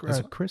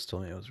 Chris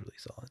told me it was really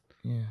solid.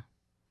 Yeah.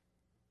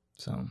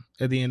 So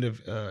at the end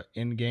of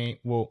Endgame,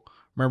 well,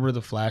 remember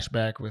the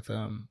flashback with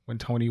when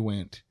Tony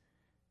went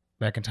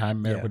back in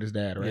time, met up with his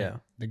dad, right? Yeah.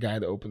 The guy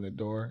that opened the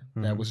door,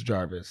 that Mhm. was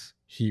Jarvis.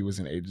 He was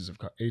in Agent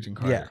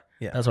Carter. Yeah,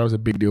 yeah. That's why it was a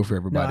big deal for No,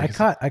 everybody.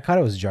 I caught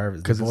it was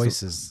Jarvis. The 'cause it's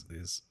voice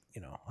is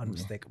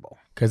unmistakable.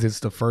 Because it's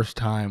the first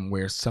time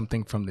where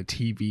something from the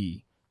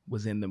TV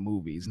was in the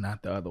movies,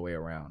 not the other way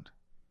around.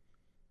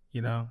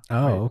 You know?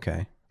 Oh, Like-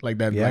 okay. Like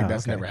that. Yeah, Like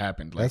that's okay. never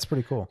happened. Like That's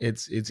pretty cool.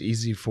 it's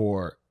easy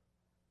for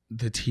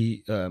the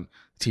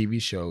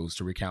TV shows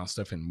to recount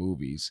stuff in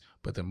movies,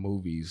 but the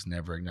movies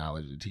never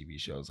acknowledge the TV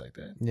shows like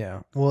that.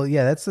 Yeah. Well,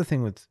 yeah, that's the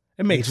thing with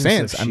It makes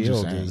Agents sense. of I'm just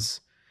S.H.I.E.L.D. saying.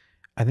 is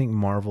I think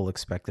Marvel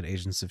expected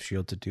Agents of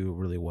S.H.I.E.L.D. to do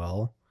really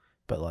well,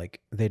 but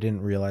like they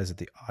didn't realize that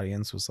the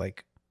audience was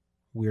like,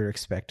 we're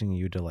expecting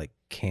you to like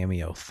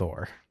cameo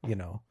Thor, you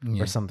know,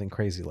 Yeah. or something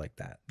crazy like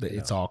that. you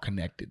It's know? all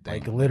connected.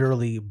 like thing.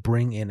 literally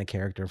bring in a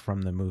character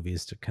from the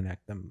movies to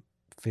connect them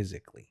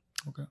physically.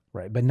 Okay.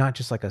 Right. But not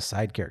just like a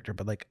side character,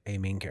 but like a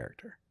main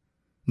character.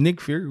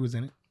 Nick Fury was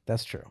in it.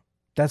 That's true.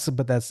 That's it.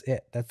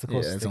 That's the Yeah,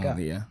 closest it's they got.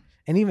 only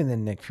And even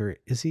then, Nick Fury,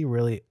 is he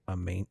really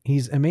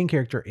he's a main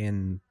character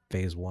in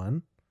phase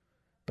 1,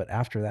 but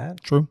after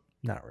that, true.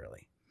 not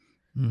really.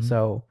 Mhm.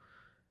 So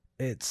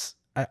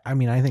I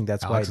mean, I think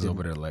that's Alex why is I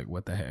over there like,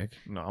 what the heck?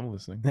 No, I'm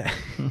listening.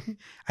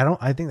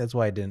 I think that's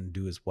why it didn't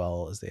do as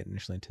well as they had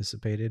initially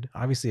anticipated.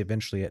 Obviously,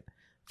 eventually it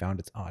found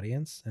its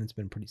audience and it's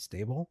been pretty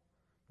stable,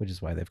 which is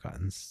why they've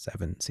gotten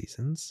 7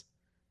 seasons,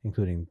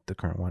 including the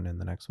current one and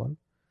the next one.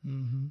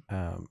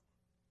 Mm-hmm.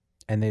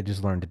 And they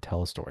just learned to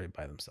tell a story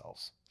by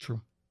themselves,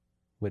 True.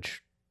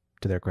 which,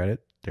 to their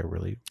credit, they're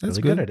really That's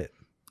good good. at it.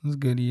 It's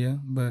good, yeah.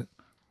 But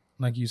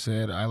like you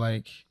said, I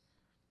like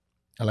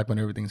when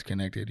everything's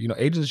connected. You know,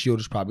 Agents of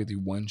S.H.I.E.L.D. is probably the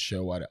one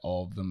show out of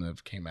all of them that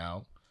have came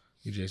out,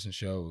 the adjacent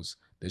shows,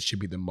 that should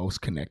be the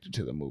most connected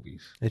to the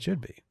movies. It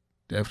should be.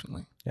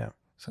 Definitely. Yeah.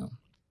 So,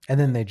 And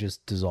then they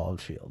just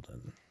dissolved S.H.I.E.L.D.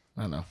 And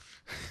I don't know.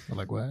 I'm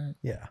like, what?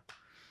 yeah.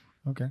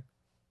 Okay.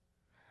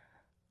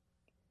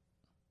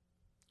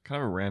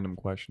 Kind of a random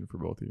question for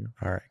both of you.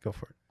 All right, go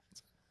for it.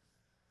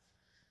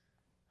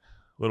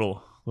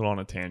 Little on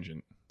a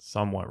tangent,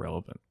 somewhat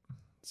relevant.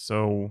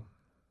 So,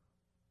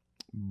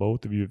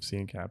 both of you have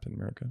seen Captain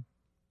America,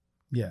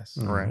 Yes.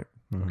 Mhm. right?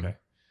 Mhm. Okay.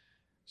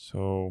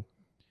 So,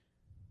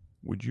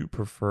 would you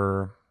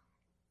prefer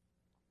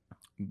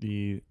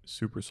the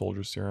super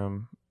soldier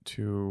serum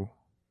to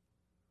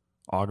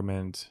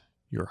augment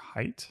your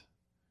height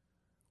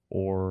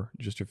or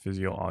just your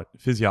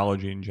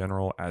physiology in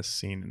general as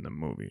seen in the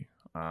movie?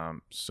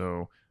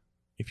 So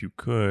if you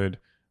could,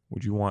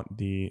 would you want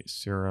the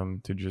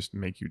serum to just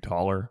make you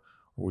taller,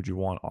 or would you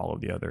want all of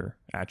the other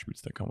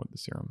attributes that come with the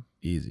serum?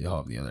 Easy. All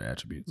of the other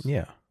attributes.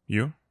 Yeah.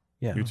 You?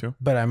 Yeah. You too?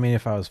 But I mean,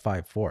 if I was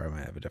 5'4", I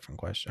might have a different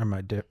question or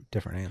my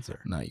different answer.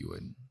 No, you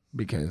wouldn't.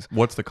 Because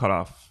What's the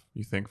cutoff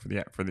you think for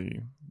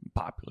the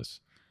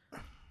populace?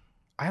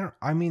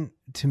 I mean,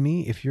 to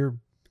me, if you're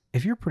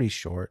pretty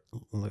short,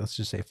 let's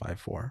just say 5'4"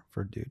 for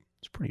a dude,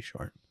 it's pretty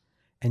short,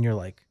 and you're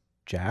like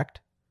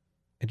jacked,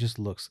 it just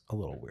looks a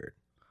little weird.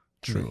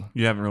 to True. me.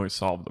 You haven't really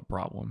solved the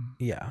problem.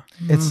 Yeah.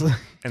 It's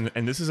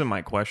And this isn't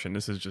my question.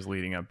 This is just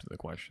leading up to the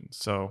question.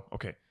 So,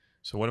 okay.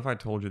 So what if I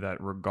told you that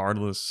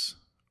regardless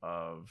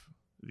of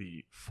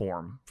the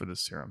form for the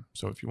serum,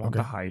 so if you want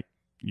the height,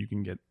 you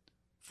can get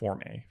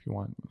form A if you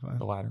want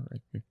the latter,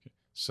 right? Okay.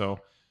 So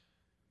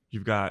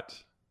you've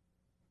got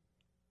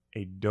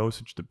a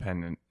dosage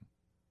dependent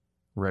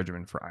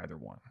regimen for either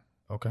one.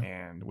 Okay.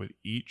 And with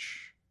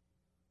each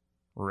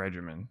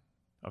regimen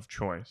of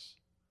choice,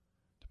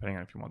 depending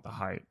on if you want the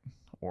height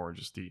or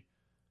just the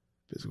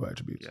Physical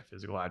attributes. yeah,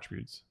 physical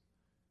attributes,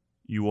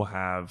 you will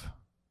have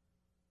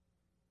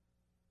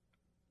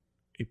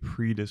a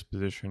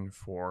predisposition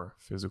for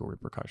physical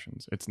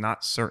repercussions. It's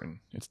not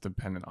certain. It's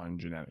dependent on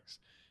genetics,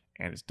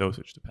 and it's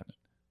dosage dependent.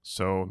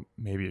 So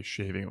maybe a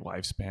shaving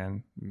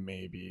lifespan,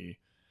 maybe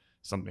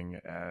something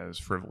as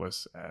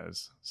frivolous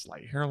as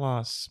slight hair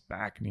loss,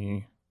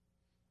 acne,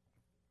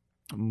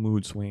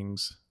 mood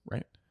swings,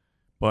 right?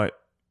 But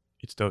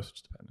it's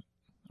dosage dependent,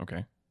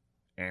 okay?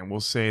 And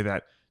we'll say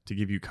that to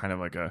give you kind of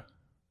like a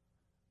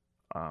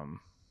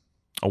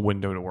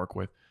window to work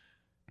with.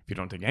 If you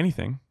don't take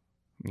anything,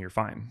 you're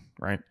fine,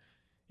 right?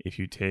 If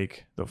you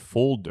take the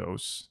full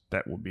dose,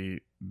 that will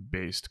be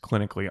based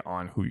clinically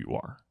on who you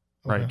are,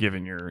 right?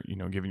 Given your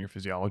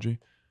physiology,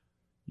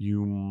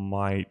 you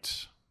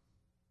might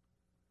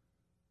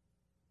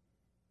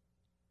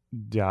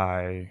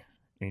die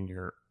in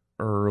your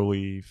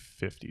early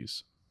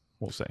 50s,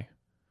 we'll say.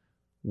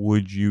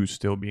 Would you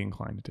still be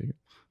inclined to take it?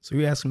 So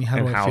you're asking me how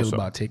do I feel so?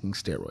 about taking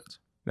steroids?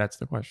 That's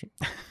the question.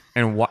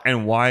 And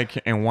why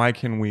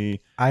can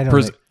we? I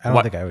don't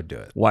think I would do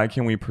it. Why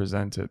can we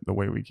present it the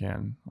way we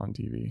can on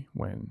TV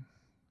when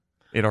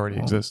it already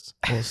exists?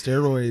 Well,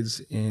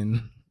 steroids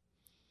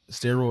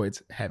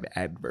have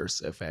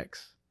adverse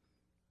effects.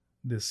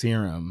 The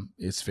serum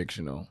is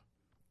fictional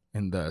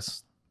and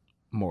thus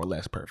more or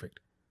less perfect.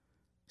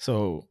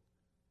 So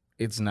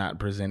it's not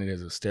presented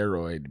as a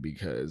steroid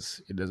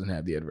because it doesn't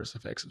have the adverse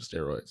effects of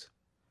steroids.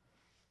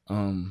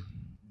 Do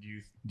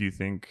you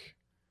think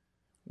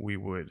we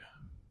would?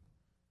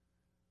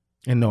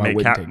 And no, I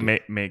wouldn't take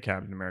it. Make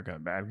Captain America a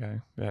bad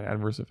guy? Bad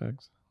adverse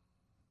effects?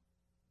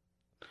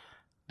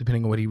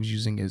 Depending on what he was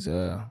using as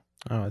Oh,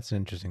 that's an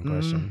interesting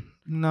question.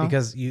 No,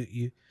 Because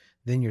you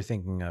then you're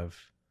thinking of,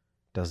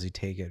 does he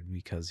take it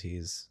because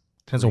he's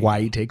depends on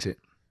why he takes it.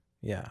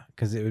 Yeah,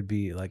 because it would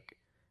be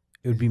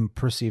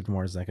perceived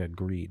more as like a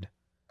greed,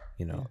 if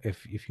you know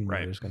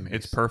there's going to be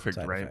it's perfect,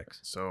 side right? effects.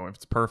 So if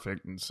it's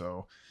perfect, and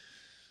so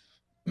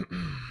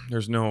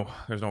there's no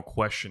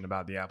question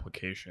about the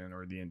application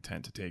or the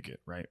intent to take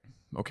it, right?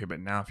 Okay, but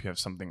now if you have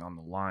something on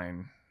the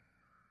line,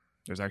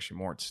 there's actually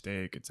more at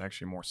stake. It's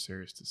actually a more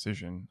serious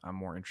decision. I'm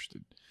more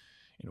interested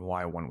in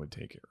why one would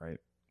take it, right?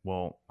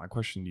 Well, my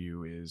question to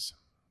you is,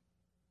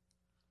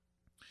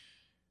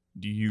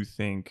 do you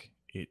think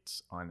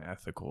it's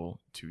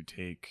unethical to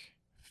take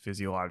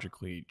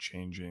physiologically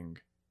changing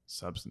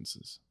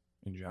substances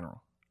in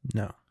general?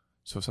 No.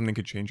 So if something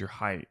could change your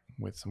height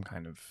with some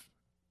kind of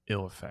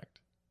ill effect.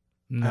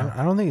 No.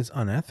 I don't think it's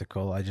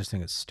unethical. I just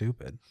think it's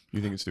stupid.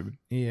 You think it's stupid?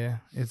 Yeah,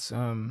 it's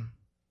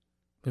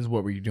depends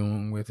what were you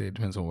doing with it.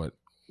 Depends on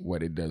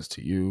what it does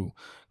to you.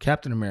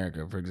 Captain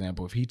America, for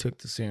example, if he took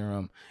the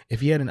serum,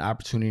 if he had an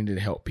opportunity to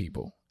help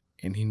people,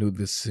 and he knew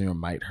this serum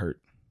might hurt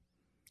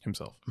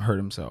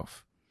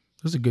himself,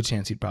 there's a good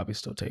chance he'd probably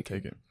still take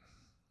it.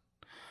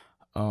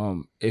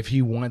 If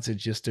he wants it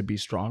just to be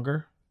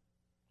stronger.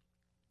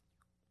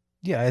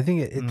 Yeah, I think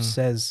it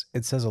says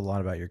a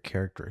lot about your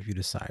character if you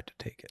decide to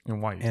take it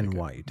and why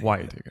you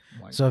take it.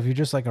 So if you're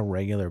just like a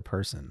regular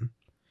person,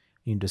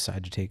 you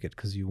decide to take it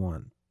because you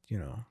want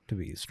to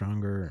be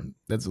stronger, and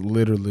that's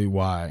literally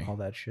why all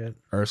that shit.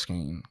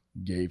 Erskine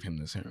gave him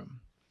the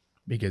serum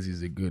because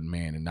he's a good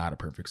man and not a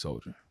perfect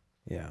soldier.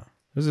 Yeah.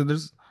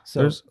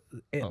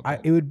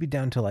 It would be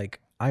down to like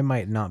I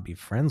might not be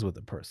friends with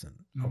the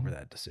person over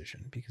that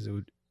decision because it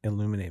would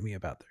illuminate me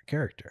about their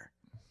character.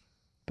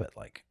 But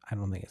like, I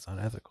don't think it's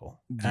unethical.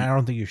 I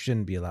don't think you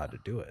shouldn't be allowed to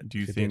do it. Do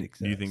you think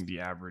the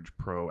average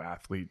pro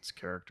athlete's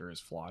character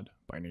is flawed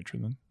by nature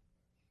then?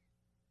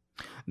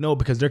 No,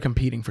 because they're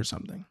competing for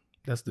something.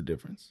 That's the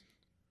difference.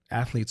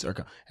 Athletes are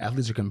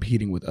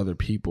competing with other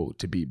people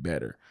to be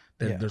better.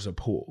 There's a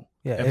pool.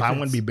 Yeah, if I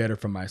want to be better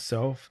for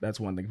myself, that's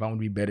one thing. If I want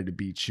to be better to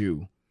beat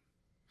you,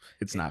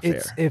 it's not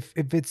fair. If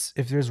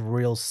there's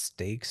real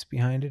stakes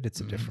behind it, it's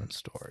a different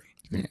story.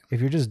 Yeah.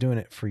 If you're just doing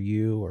it for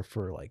you or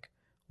for like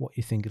what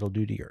you think it'll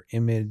do to your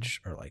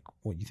image or like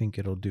what you think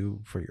it'll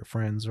do for your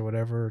friends or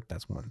whatever,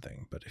 that's one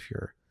thing. But if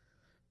you're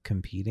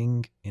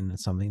competing in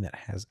something that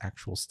has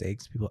actual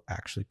stakes, people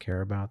actually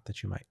care about,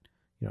 that you might,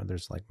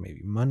 there's like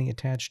maybe money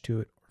attached to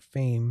it or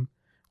fame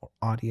or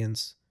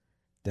audience,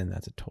 then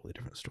that's a totally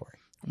different story.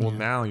 Well,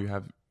 now you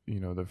have,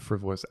 the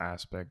frivolous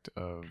aspect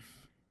of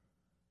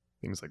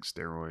things like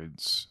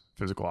steroids,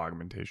 physical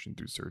augmentation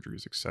through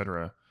surgeries,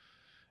 etc.,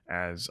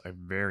 as a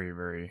very,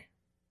 very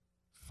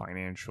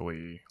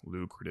financially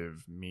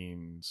lucrative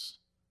means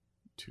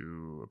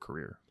to a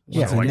career.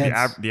 Yeah, So and like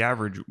that's- the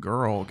average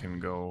girl can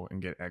go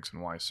and get X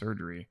and Y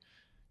surgery,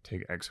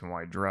 take X and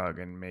Y drug,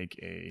 and make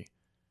a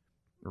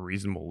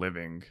reasonable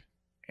living.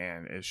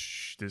 And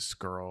is this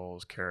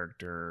girl's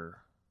character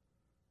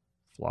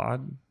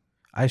flawed?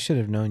 I should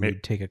have known May-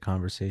 you'd take a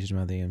conversation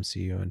about the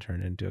MCU and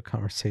turn it into a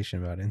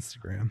conversation about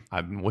Instagram.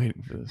 I've been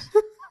waiting for this.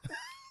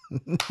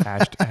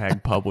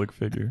 Hashtag public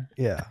figure.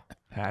 Yeah.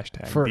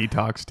 Hashtag For-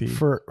 detox tea.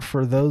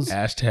 For those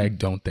Hashtag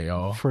don't they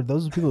all? for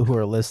those people who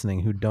are listening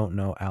who don't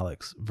know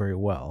Alex very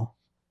well,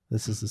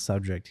 this is a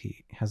subject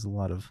he has a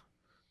lot of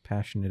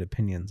passionate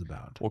opinions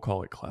about. We'll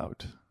call it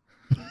clout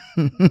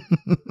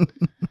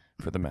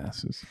for the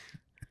masses.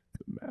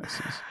 The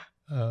masses.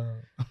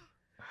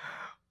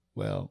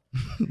 Well,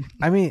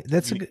 I mean,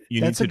 that's a good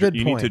point.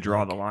 You need to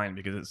draw Like, the line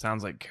because it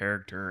sounds like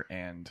character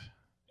and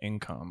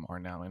income are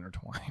now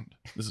intertwined.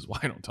 This is why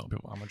I don't tell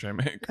people how much I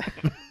make.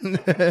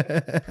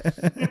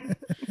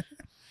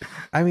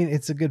 I mean,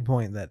 it's a good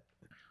point that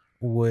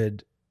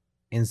would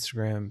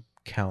Instagram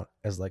count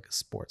as like a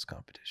sports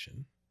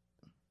competition?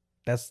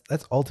 That's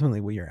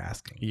ultimately what you're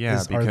asking.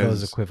 Yeah, are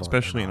those because equivalent or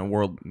especially in a not?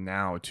 world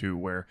now too,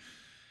 where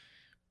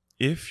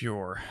if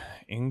your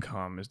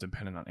income is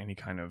dependent on any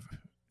kind of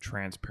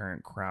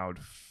transparent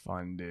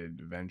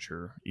crowd-funded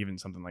venture, even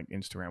something like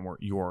Instagram, where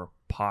your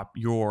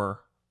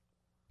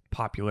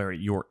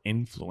popularity, your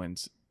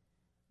influence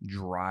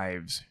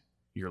drives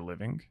your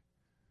living,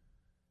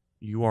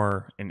 you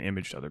are an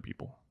image to other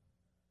people.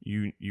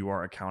 You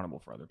are accountable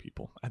for other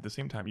people. At the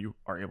same time, you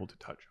are able to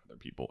touch other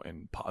people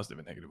in positive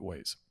and negative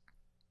ways.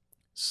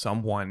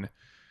 Someone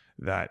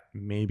that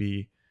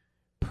maybe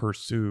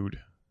pursued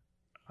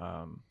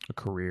a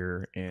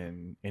career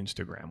in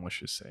Instagram, let's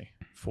just say,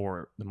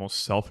 for the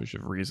most selfish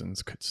of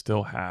reasons, could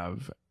still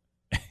have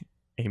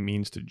a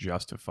means to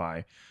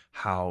justify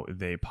how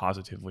they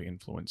positively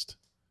influenced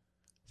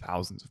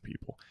thousands of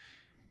people.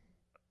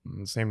 On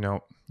the same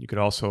note, you could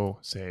also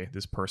say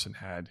this person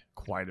had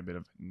quite a bit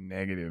of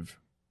negative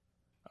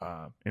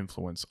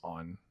influence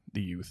on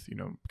the youth,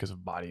 because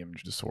of body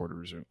image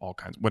disorders or all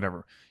kinds,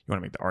 whatever you want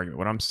to make the argument.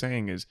 What I'm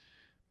saying is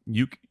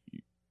you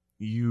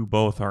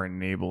both are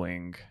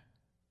enabling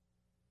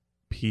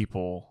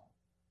people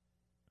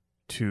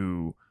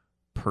to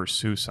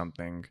pursue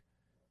something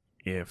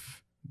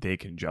if they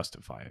can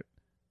justify it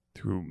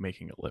through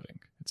making a living,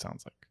 it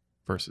sounds like,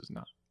 versus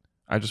not.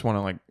 I just want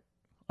to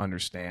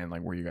understand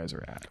where you guys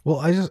are at.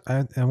 Well,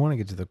 I want to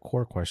get to the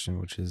core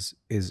question, which is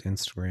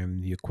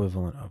Instagram the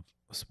equivalent of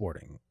a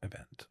sporting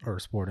event or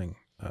a sporting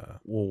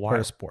or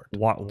a sport?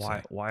 Why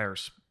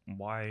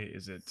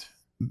is it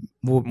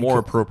well, more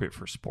appropriate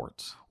for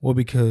sports? Well,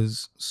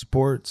 because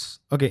sports,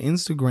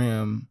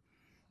 Instagram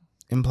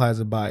implies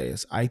a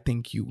bias. I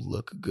think you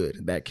look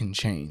good. That can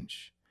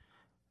change.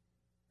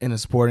 In a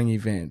sporting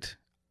event,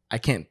 I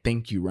can't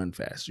think you run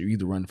faster. You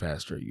either run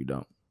faster or you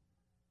don't.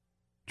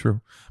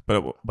 True.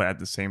 But at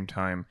the same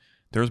time,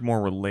 there's more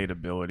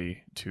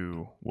relatability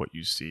to what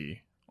you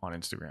see on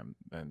Instagram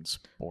than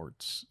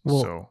sports.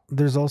 Well, so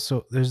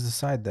there's the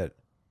side that,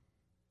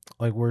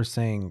 like we're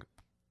saying,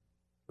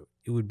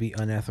 it would be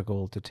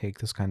unethical to take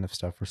this kind of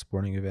stuff for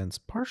sporting events,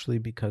 partially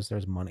because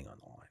there's money on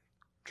the line.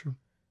 True.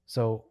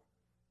 So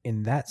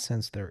in that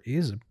sense, there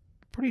is a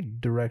pretty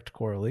direct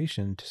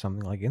correlation to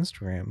something like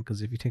Instagram,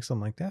 because if you take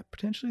something like that,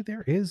 potentially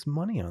there is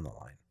money on the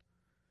line.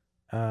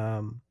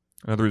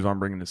 Another reason I'm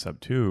bringing this up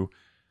too.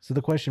 So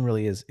the question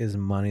really is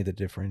money the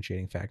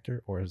differentiating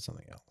factor, or is it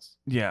something else?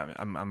 Yeah,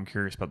 I'm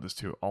curious about this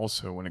too.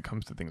 Also, when it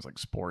comes to things like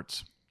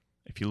sports,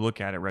 if you look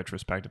at it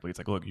retrospectively, it's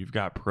like, look, you've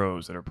got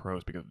pros that are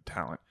pros because of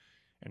talent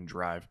and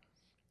drive,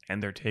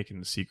 and they're taking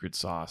the secret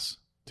sauce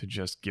to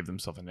just give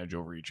themselves an edge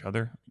over each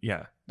other.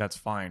 Yeah, that's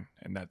fine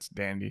and that's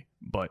dandy.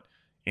 But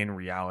in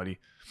reality,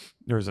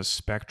 there's a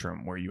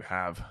spectrum where you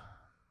have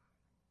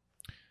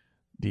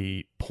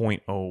the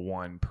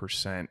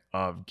 0.01%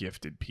 of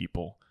gifted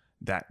people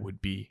that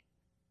would be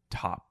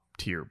top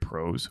tier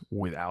pros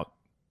without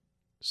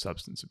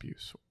substance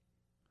abuse.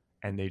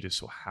 And they just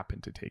so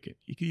happen to take it.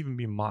 You can even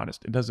be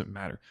modest. It doesn't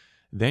matter.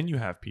 Then you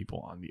have people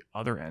on the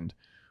other end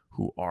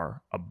who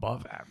are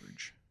above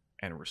average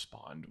and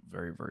respond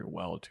very, very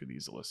well to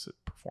these illicit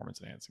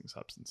performance enhancing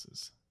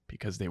substances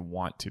because they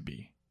want to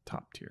be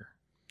top tier.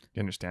 You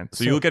understand?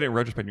 So you look at it in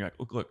retrospect and you're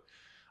like, look,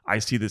 I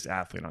see this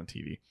athlete on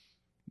TV.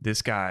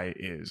 This guy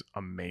is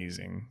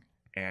amazing.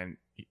 And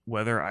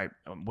whether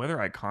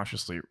I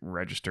consciously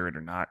register it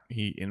or not,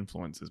 he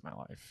influences my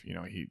life.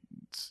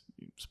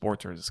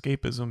 Sports are his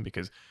escapism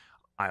because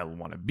I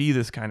want to be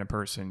this kind of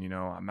person.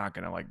 I'm not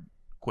going to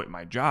quit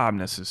my job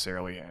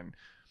necessarily and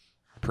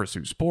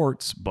pursue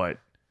sports, but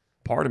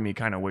part of me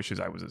kind of wishes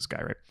I was this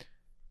guy, right?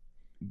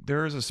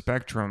 There's a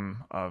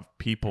spectrum of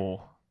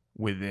people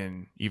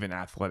within even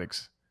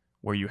athletics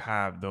where you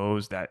have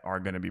those that are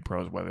going to be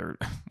pros, whether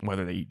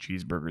they eat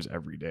cheeseburgers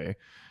every day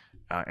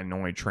and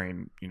only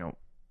train,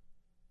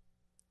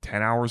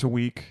 10 hours a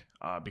week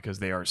because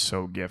they are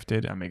so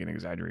gifted. I'm making an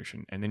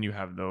exaggeration. And then you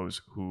have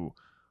those who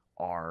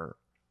are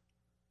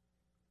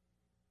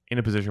in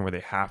a position where they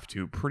have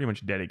to pretty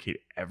much dedicate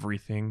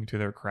everything to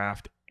their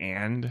craft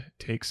and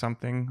take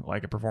something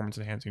like a performance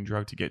enhancing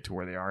drug to get to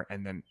where they are.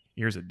 And then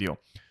here's the deal.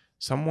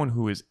 Someone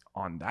who is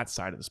on that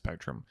side of the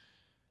spectrum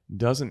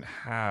doesn't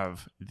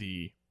have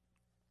the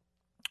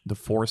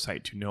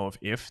foresight to know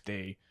if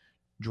they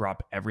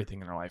drop everything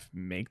in their life,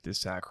 make the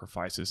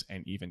sacrifices,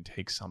 and even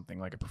take something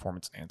like a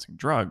performance enhancing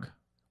drug,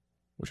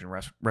 which in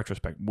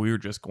retrospect, we're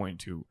just going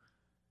to,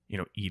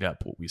 eat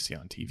up what we see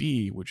on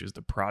TV, which is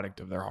the product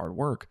of their hard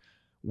work.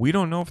 We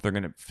don't know if they're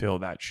going to fill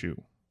that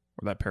shoe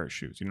or that pair of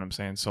shoes. You know what I'm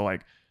saying? So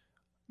like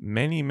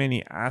many,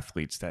 many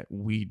athletes that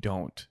we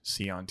don't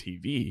see on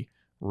TV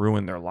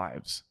ruin their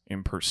lives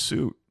in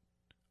pursuit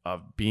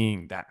of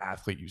being that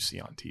athlete you see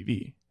on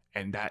TV.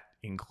 And that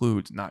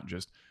includes not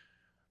just,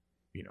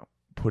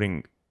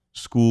 putting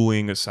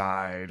schooling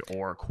aside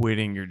or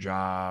quitting your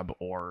job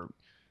or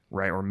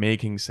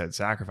making said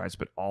sacrifice,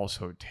 but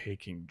also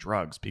taking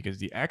drugs, because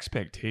the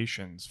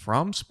expectations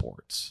from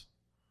sports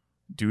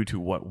due to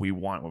what we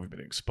want, what we've been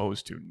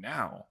exposed to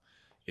now,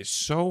 is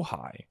so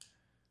high.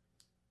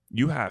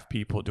 You have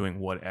people doing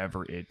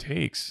whatever it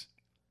takes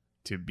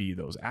to be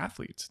those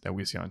athletes that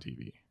we see on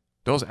TV.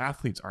 Those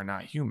athletes are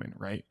not human,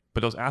 right?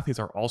 But those athletes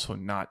are also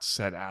not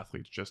said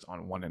athletes just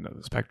on one end of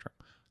the spectrum.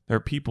 There are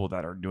people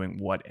that are doing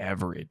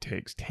whatever it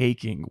takes,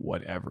 taking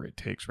whatever it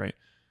takes, right?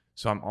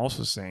 So I'm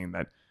also saying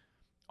that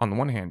on the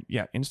one hand,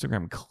 yeah,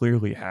 Instagram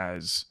clearly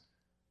has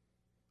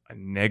a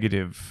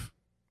negative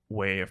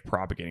way of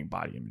propagating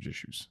body image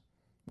issues.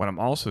 What I'm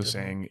also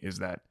saying is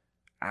that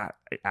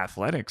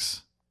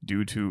athletics,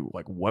 due to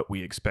like what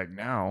we expect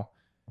now,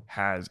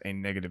 has a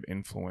negative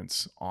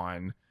influence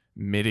on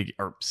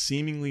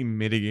seemingly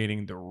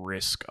mitigating the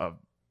risk of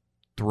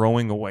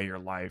throwing away your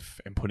life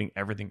and putting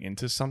everything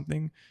into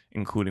something,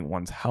 including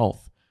one's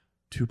health,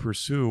 to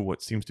pursue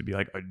what seems to be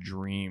like a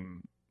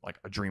dream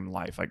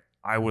life. Like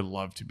I would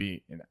love to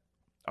be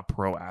a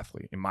pro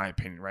athlete, in my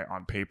opinion, right?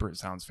 On paper, it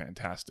sounds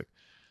fantastic.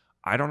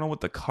 I don't know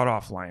what the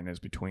cutoff line is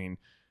between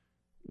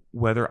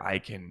whether I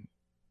can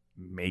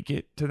make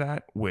it to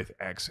that with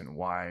X and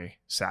Y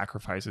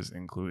sacrifices,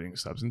 including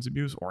substance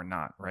abuse, or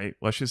not, right?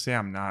 Let's just say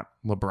I'm not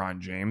LeBron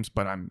James,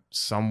 but I'm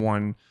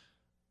someone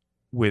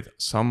with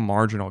some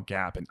marginal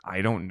gap, and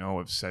I don't know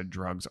if said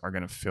drugs are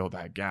going to fill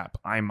that gap.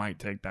 I might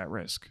take that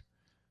risk.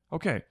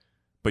 Okay,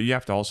 but you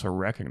have to also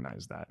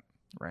recognize that,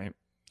 right?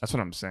 That's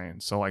what I'm saying.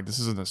 So like this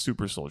isn't a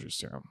super soldier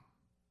serum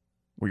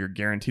where you're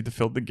guaranteed to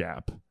fill the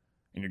gap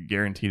and you're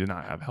guaranteed to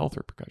not have health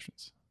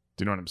repercussions.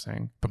 Do you know what I'm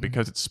saying? But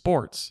because it's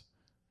sports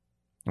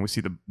and we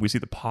see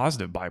the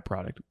positive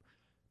byproduct,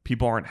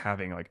 people aren't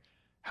having like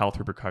health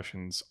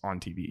repercussions on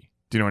TV.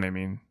 Do you know what I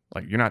mean?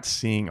 Like you're not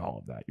seeing all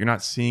of that. You're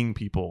not seeing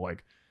people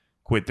like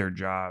quit their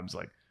jobs,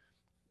 like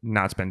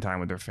not spend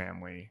time with their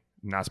family,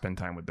 not spend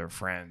time with their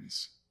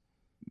friends,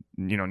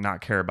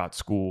 not care about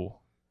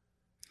school,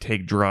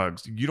 take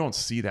drugs. You don't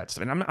see that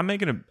stuff. And I'm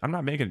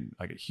not making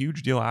like a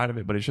huge deal out of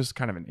it, but it's just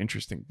kind of an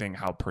interesting thing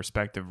how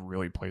perspective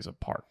really plays a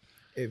part.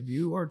 If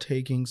you are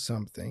taking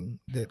something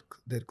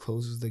that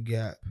closes the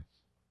gap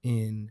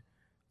in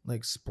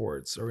like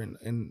sports or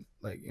in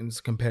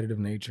its competitive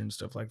nature and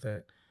stuff like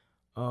that,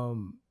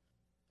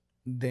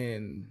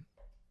 then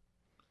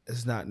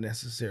it's not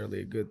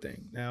necessarily a good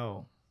thing.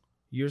 Now,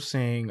 you're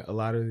saying a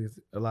lot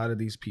of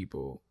these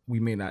people, we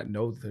may not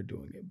know that they're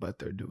doing it, but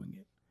they're doing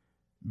it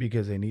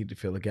because they need to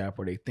fill a gap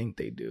or they think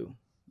they do,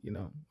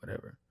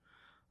 whatever.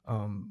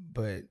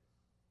 But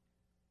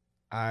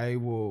I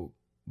will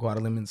go out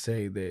on a limb and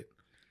say that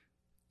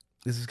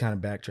this is kind of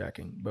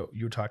backtracking, but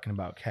you're talking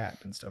about Cap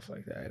and stuff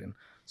like that and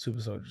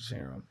Super Soldier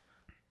Serum.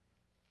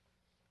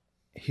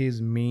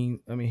 His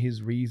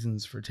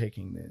reasons for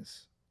taking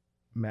this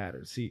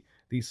matter. See,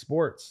 these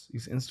sports,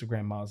 these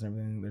Instagram models and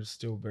everything, they're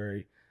still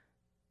very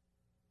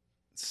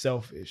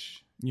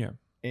selfish. Yeah.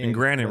 And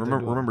granted,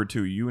 remember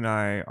too, you and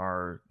I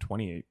are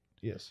 28.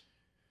 Yes.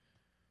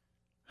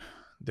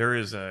 There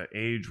is a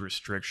age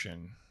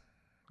restriction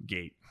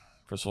gate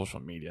for social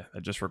media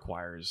that just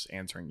requires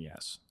answering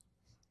yes,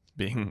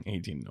 being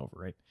 18 and over,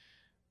 right?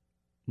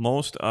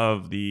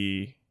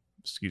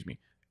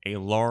 A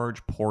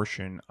large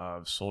portion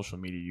of social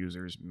media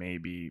users may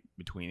be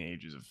between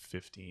ages of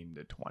 15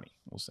 to 20,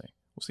 we'll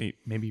say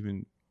maybe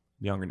even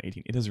younger than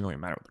 18. It doesn't really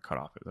matter what the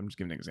cutoff is. I'm just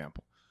giving an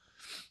example.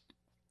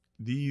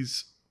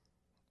 This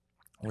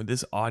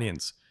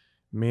audience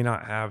may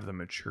not have the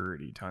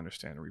maturity to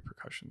understand the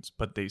repercussions,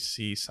 but they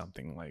see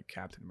something like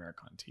Captain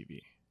America on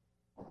TV.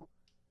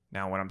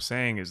 Now, what I'm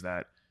saying is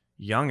that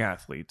young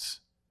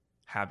athletes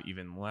have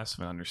even less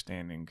of an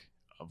understanding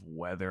of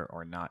whether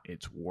or not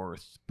it's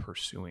worth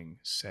pursuing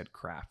said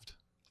craft.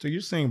 So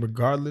you're saying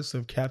regardless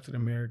of Captain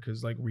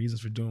America's like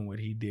reasons for doing what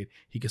he did,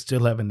 he could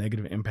still have a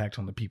negative impact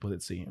on the people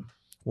that see him.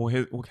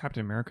 Well,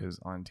 Captain America is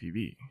on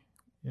TV.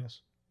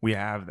 Yes. We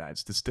have that.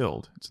 It's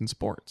distilled. It's in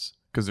sports.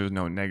 Because there's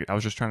no negative. I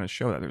was just trying to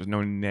show that there's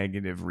no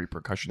negative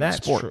repercussion in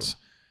sports.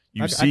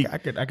 True. I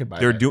could buy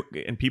they're that. doing,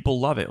 and people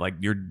love it. Like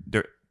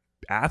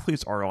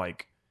athletes are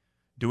like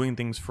doing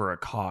things for a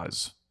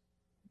cause.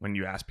 When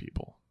you ask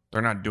people,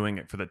 They're not doing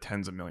it for the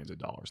tens of millions of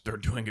dollars. They're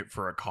doing it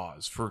for a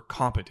cause, for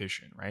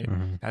competition, right?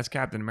 Mm-hmm. That's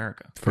Captain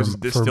America. For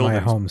my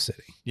home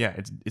city. Yeah,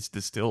 it's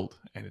distilled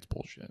and it's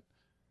bullshit.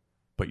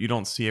 But you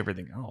don't see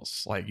everything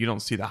else. Like, you don't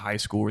see the high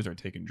schoolers are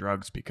taking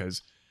drugs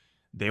because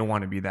they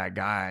want to be that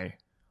guy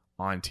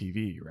on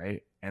TV,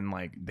 right? And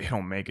like, they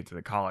don't make it to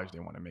the college they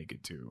want to make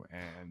it to,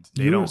 and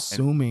they You're don't.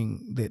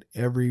 assuming that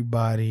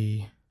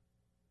everybody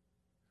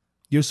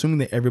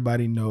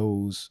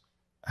knows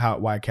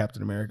why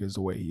Captain America is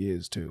the way he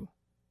is too.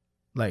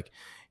 Like,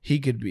 he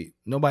could be,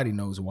 nobody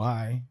knows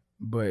why,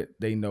 but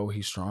they know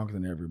he's stronger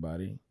than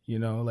everybody. You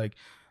know, like,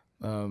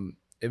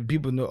 if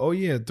people know, oh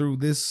yeah, through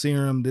this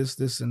serum,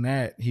 this and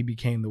that, he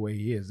became the way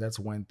he is. That's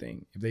one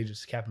thing.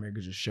 If Captain America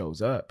just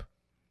shows up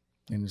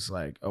and it's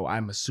like, oh,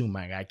 I'm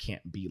assuming I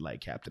can't be like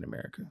Captain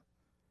America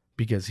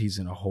because he's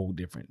in a whole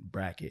different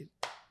bracket.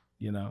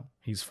 You know,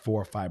 he's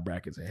 4 or 5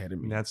 brackets ahead of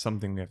me. And that's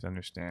something we have to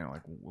understand.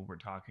 Like, when we're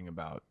talking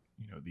about,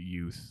 you know, the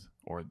youth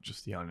or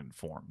just the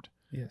uninformed.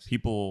 Yes.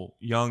 People,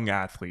 young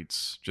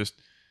athletes,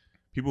 just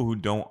people who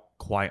don't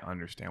quite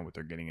understand what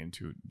they're getting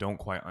into, don't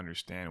quite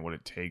understand what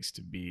it takes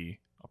to be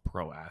a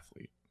pro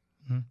athlete.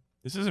 Mm-hmm.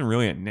 This isn't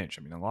really a niche.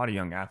 I mean, a lot of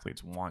young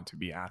athletes want to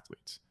be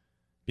athletes.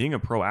 Being a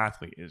pro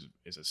athlete is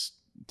a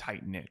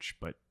tight niche,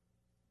 but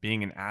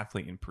being an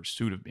athlete in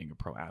pursuit of being a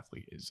pro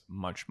athlete is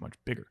much, much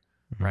bigger,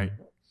 Mm-hmm. right?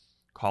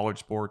 College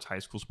sports, high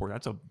school sport,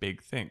 that's a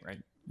big thing,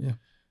 right? Yeah.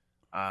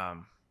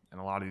 And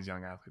a lot of these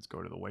young athletes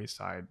go to the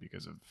wayside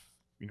because of,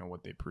 you know,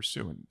 what they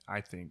pursue. And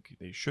I think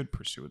they should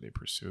pursue what they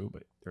pursue,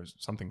 but there's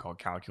something called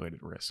calculated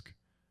risk,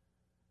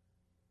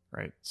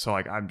 right? So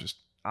like, I'm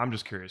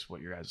just curious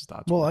what your guys'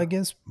 thoughts Well, were. I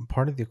guess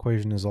part of the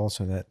equation is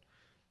also that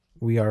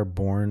we are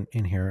born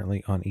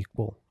inherently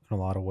unequal in a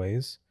lot of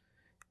ways.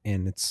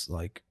 And it's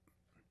like,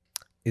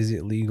 is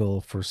it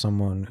legal for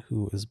someone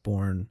who is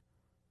born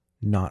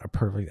not a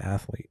perfect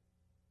athlete?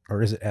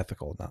 Or is it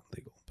ethical, not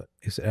legal, but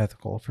is it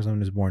ethical for someone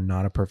who's born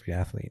not a perfect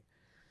athlete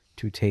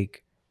to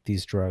take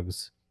these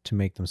drugs to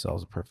make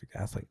themselves a perfect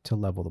athlete, to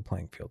level the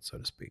playing field, so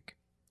to speak?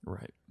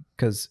 Right.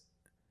 Because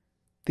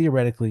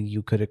theoretically,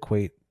 you could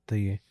equate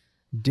the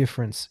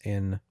difference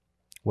in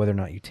whether or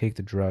not you take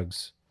the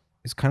drugs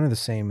is kind of the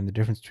same in the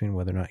difference between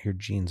whether or not your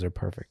genes are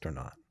perfect or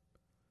not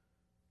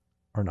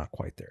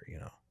quite there. You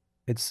know,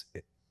 it's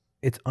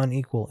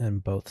unequal in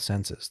both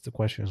senses. The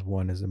question is,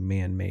 one is a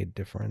man-made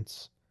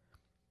difference,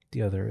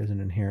 the other is an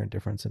inherent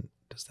difference, and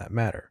does that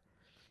matter?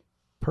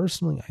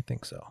 Personally, I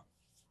think so.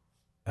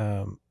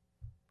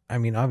 I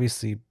mean,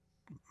 obviously,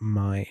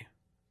 my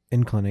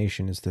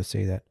inclination is to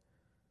say that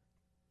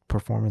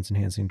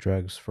performance-enhancing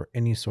drugs for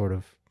any sort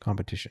of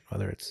competition,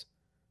 whether it's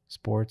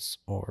sports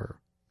or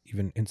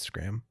even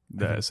Instagram,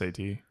 The SAT.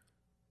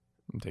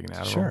 I'm taking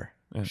Adderall. Sure,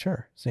 Yeah.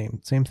 sure,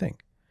 same thing.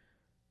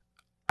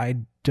 I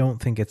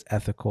don't think it's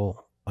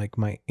ethical. Like,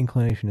 my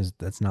inclination is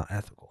that's not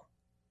ethical,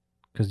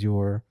 because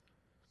you're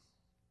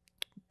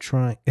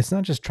trying. It's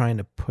not just trying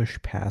to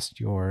push past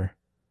your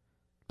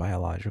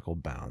biological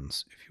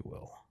bounds, if you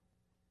will,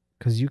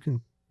 because you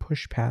can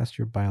push past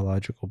your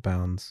biological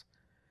bounds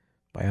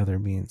by other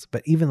means.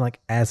 But even like,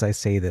 as I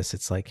say this,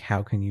 it's like,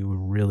 how can you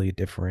really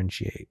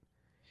differentiate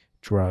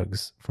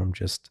drugs from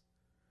just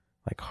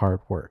like hard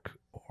work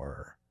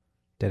or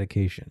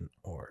dedication,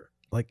 or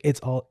like, it's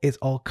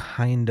all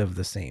kind of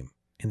the same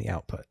in the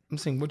output. I'm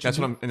saying what That's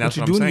you what do, I'm- and that's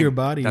what what you I'm do in your saying.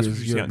 body That's what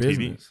is you see your on TV.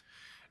 business.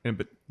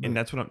 And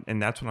that's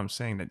what I'm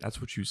saying. That's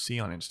what you see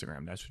on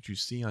Instagram. That's what you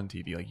see on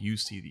TV. Like, you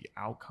see the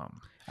outcome.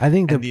 I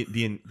think And that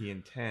the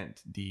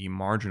intent, the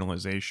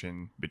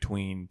marginalization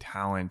between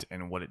talent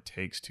and what it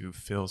takes to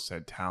fill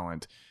said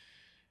talent.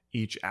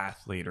 Each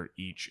athlete or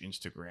each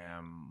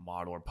Instagram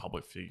model or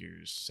public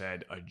figure's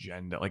said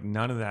agenda, like,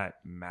 none of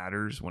that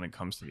matters when it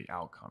comes to the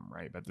outcome,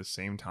 right? But at the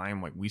same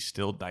time, like, we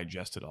still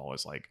digest it all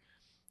as like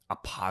a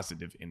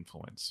positive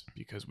influence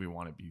because we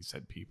want to be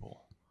said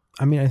people.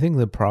 I mean, I think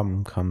the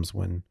problem comes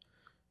when,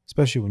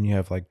 especially when you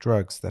have like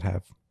drugs that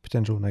have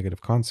potential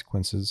negative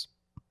consequences.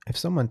 If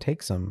someone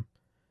takes them,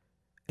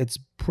 it's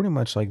pretty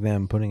much like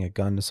them putting a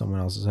gun to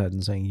someone else's head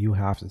and saying, you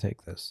have to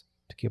take this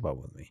to keep up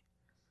with me.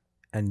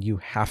 And you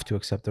have to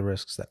accept the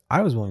risks that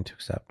I was willing to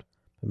accept,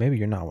 but maybe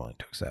you're not willing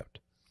to accept,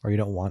 or you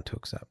don't want to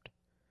accept,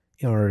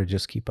 in order to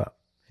just keep up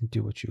and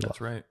do what you love.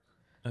 That's right.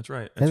 That's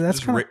right. And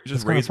that's It's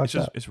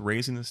just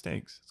raising the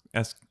stakes.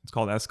 It's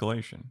called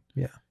escalation.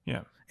 Yeah.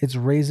 Yeah. It's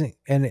raising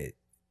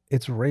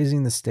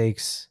the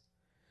stakes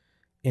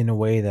in a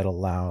way that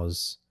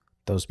allows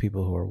those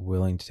people who are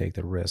willing to take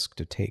the risk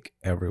to take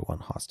everyone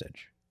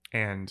hostage.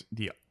 And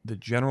the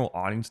general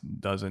audience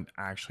doesn't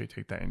actually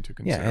take that into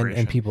Yeah, consideration.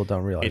 and people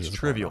don't realize it's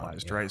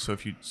trivialized, going on,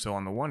 right? So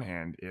on the one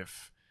hand,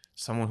 if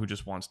someone who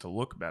just wants to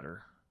look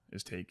better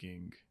is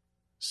taking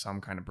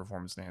some kind of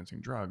performance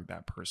enhancing drug,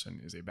 that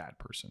person is a bad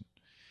person.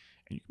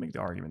 And you can make the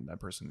argument that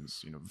person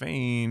is,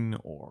 vain,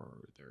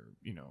 or they're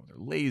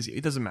lazy.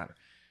 It doesn't matter.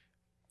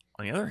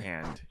 On the other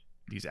hand,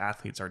 these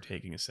athletes are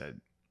taking a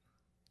said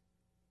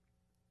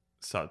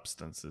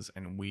substances,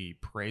 and we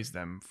praise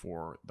them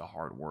for the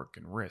hard work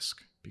and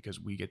risk because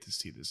we get to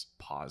see this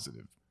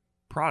positive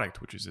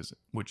product, which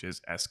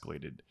is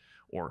escalated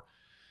or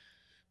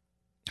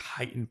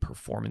heightened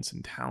performance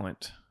and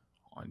talent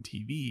on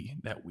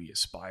TV that we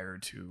aspire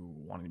to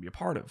wanting to be a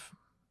part of.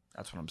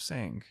 That's what I'm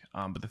saying.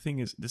 But the thing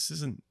is, this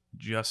isn't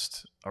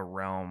just a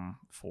realm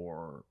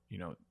for,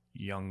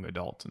 young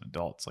adults and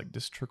adults. Like,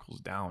 this trickles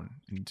down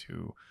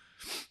into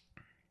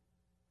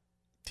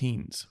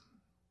teens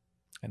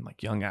and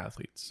like young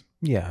athletes.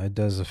 Yeah, it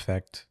does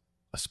affect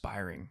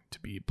Aspiring to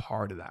be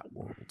part of that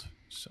world.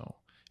 So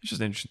it's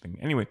just interesting.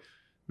 Anyway,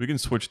 we can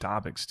switch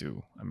topics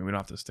too. I mean, we don't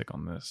have to stick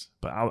on this,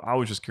 but I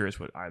was just curious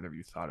what either of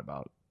you thought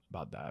about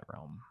that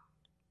realm.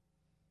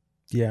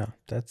 Yeah,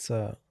 that's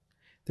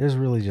there's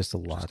really just a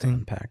lot to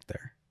unpack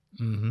there.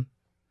 Mm-hmm.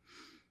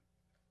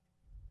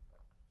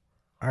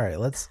 All right,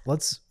 let's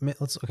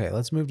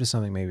move to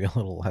something maybe a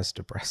little less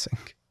depressing.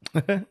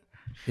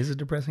 Is it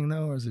depressing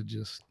though, or is it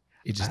just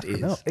is?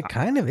 No, it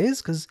kind of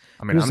is, because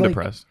I mean, I'm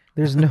depressed.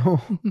 There's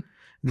no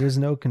there's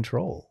no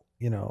control.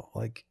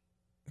 Like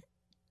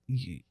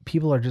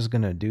people are just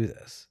gonna do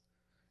this,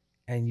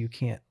 and you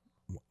can't.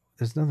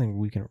 There's nothing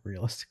we can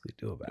realistically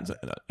do about it.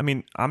 I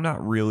mean, I'm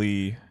not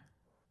really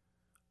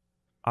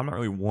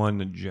one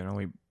to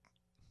generally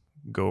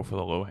go for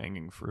the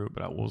low-hanging fruit,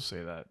 but I will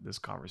say that this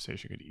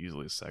conversation could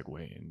easily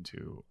segue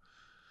into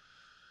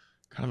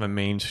kind of a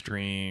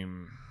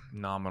mainstream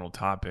nominal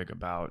topic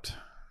about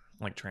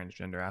like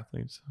transgender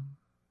athletes.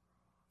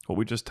 What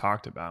we just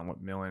talked about and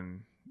what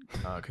Millen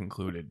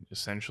concluded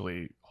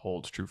essentially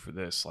holds true for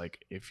this.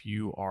 Like, if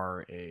you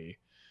are a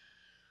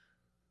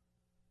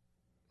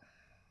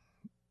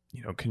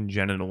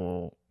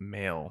congenital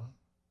male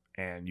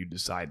and you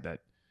decide that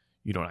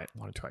you don't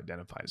want to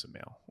identify as a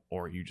male,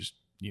 or you just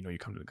you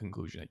come to the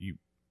conclusion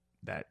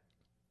that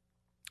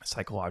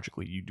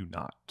psychologically you do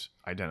not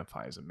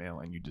identify as a male,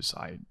 and you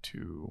decide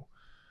to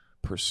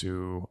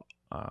pursue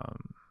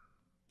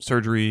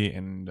surgery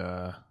and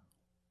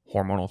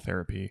hormonal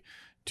therapy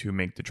to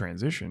make the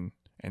transition,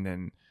 and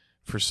then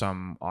for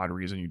some odd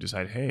reason you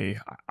decide, hey,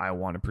 I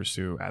want to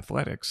pursue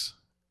athletics,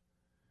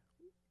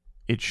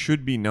 it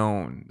should be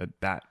known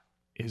that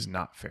is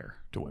not fair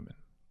to women.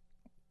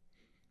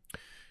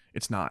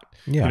 It's not.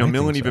 Yeah,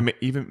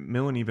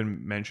 Millen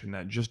even mentioned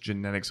that just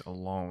genetics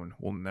alone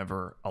will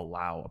never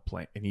allow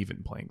an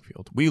even playing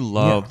field. We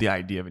love the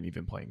idea of an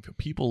even playing field.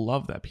 People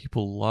love that.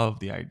 People love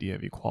the idea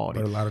of equality.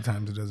 But a lot of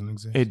times it doesn't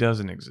exist. It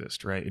doesn't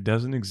exist, right? It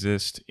doesn't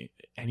exist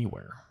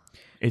anywhere.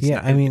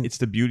 It's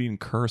the beauty and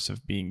curse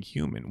of being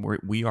human.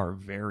 We are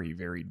very,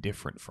 very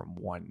different from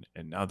one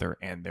another,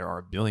 and there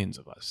are billions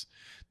of us.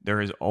 There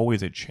is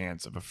always a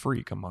chance of a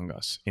freak among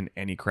us in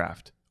any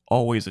craft.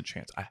 Always a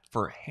chance.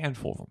 For a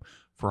handful of them.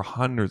 For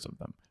hundreds of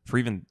them, for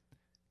even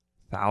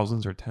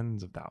thousands or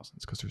tens of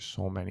thousands, because there's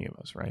so many of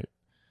us, right?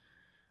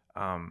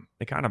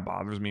 It kind of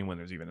bothers me when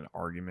there's even an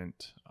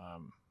argument.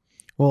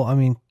 Well, I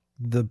mean,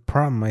 the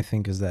problem, I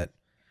think, is that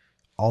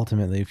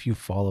ultimately, if you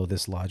follow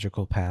this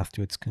logical path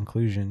to its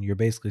conclusion, you're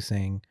basically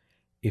saying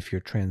if you're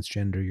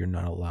transgender, you're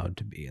not allowed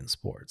to be in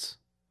sports.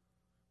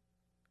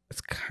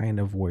 It's kind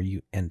of where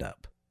you end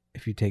up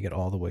if you take it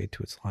all the way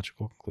to its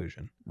logical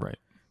conclusion. Right.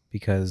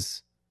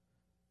 Because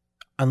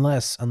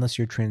unless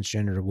you're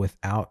transgender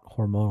without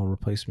hormonal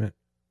replacement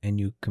and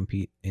you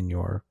compete in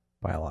your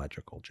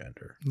biological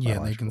gender,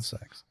 biological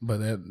sex.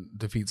 But that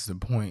defeats the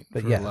point.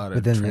 But for a lot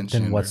of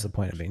then what's the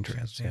point of being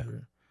trans? Yeah.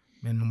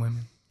 Men and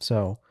women.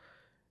 So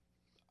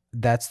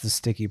that's the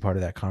sticky part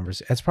of that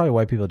conversation. That's probably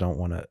why people don't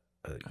want to,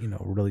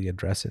 really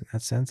address it in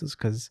that sense, is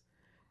because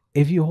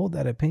if you hold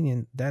that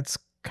opinion, that's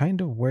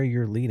kind of where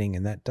you're leading,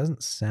 and that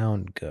doesn't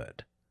sound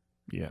good.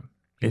 Yeah,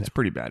 it's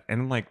pretty bad.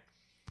 And like,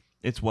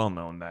 it's well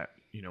known that,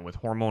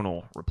 with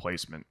hormonal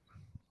replacement,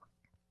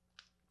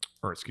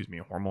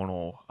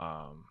 hormonal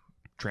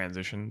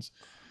transitions,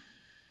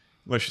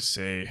 let's just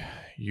say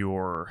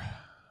you're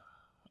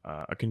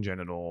a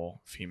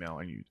congenital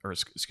female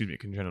a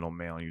congenital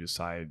male, and you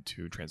decide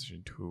to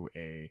transition to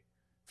a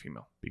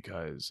female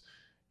because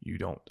you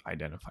don't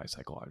identify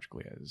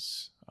psychologically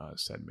as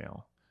said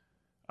male.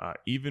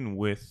 Even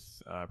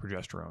with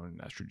progesterone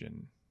and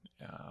estrogen,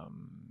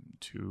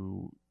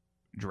 to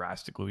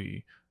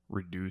drastically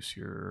reduce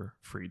your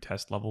free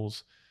test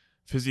levels,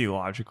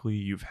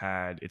 physiologically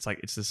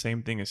it's the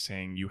same thing as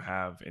saying you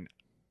have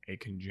a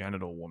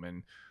congenital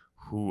woman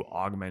who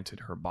augmented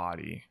her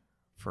body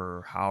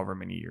for however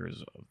many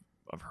years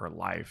of her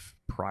life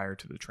prior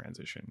to the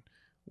transition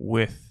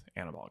with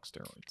anabolic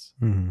steroids.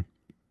 Mm-hmm.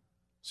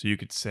 So you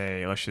could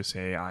say, let's just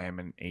say I am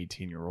an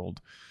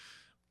 18-year-old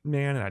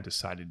man and I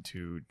decided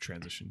to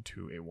transition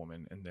to a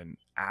woman, and then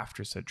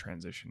after said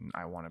transition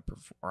I want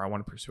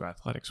to pursue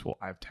athletics. Well,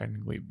 I've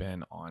technically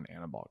been on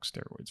anabolic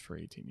steroids for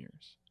 18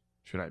 years.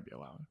 Should I be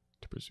allowed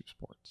to pursue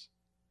sports?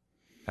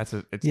 It's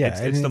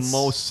the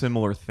most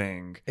similar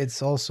thing.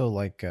 It's also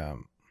like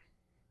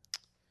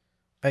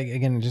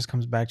again, it just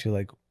comes back to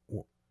like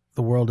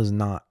the world is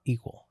not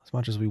equal as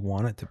much as we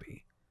want it to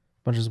be,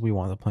 as much as we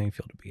want the playing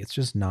field to be. It's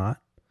just not.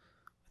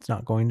 It's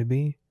not going to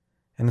be.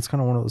 And it's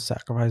kind of one of those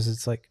sacrifices.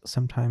 It's like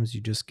sometimes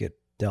you just get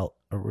dealt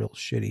a real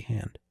shitty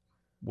hand.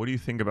 What do you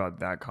think about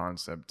that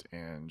concept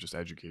and just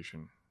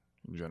education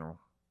in general,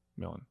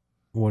 Millen?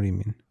 What do you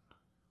mean?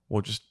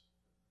 Well, just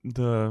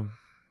the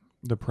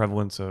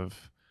prevalence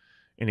of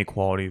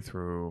inequality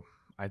through,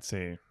 I'd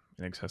say,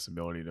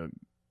 inaccessibility to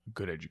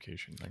good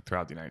education, like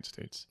throughout the United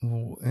States.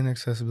 Well,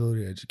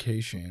 inaccessibility to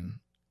education.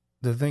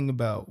 The thing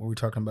about what we're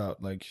talking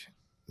about, like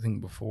the thing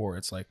before,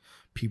 it's like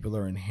people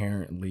are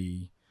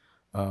inherently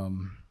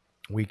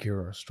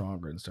weaker or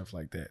stronger and stuff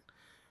like that.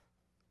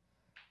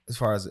 As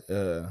far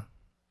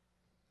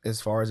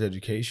as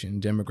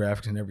education,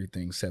 demographics and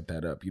everything set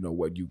that up. You know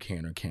what you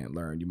can or can't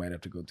learn. You might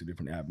have to go through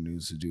different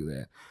avenues to do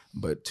that.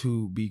 But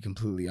to be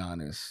completely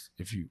honest,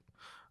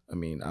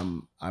 I'm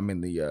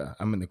in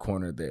the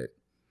corner that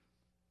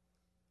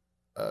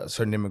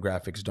certain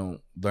demographics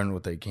don't learn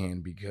what they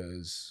can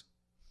because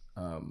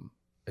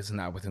it's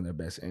not within their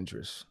best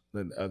interest.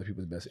 Other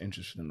people's best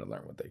interest for them to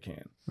learn what they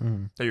can.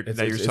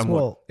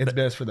 It's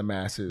best for the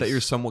masses. That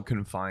you're somewhat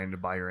confined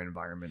by your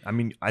environment. I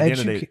mean, at the end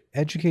of the day,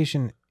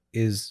 education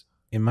is,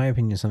 in my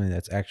opinion, something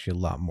that's actually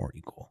a lot more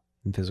equal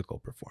than physical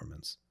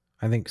performance.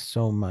 I think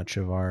so much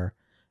of our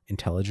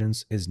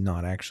intelligence is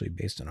not actually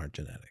based on our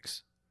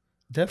genetics.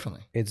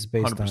 Definitely. It's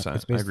based 100%. on our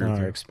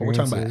experiences. But we're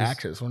talking about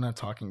access. We're not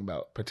talking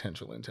about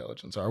potential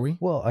intelligence, are we?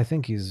 Well, I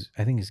think he's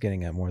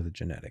getting at more the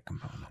genetic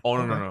component.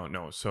 Oh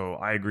no. So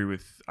I agree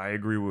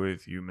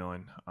with you,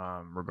 Millen,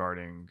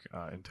 regarding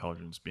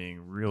intelligence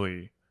being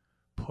really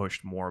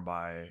pushed more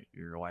by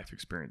your life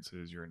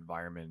experiences, your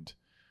environment,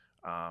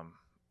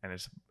 and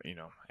it's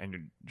and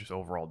your just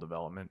overall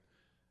development.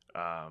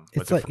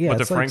 It's like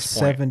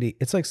 70%.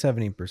 It's like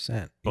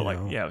 70%. But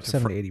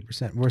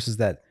 70-80% versus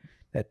that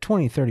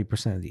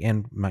 20-30% at the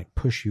end might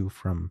push you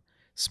from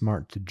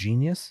smart to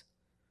genius.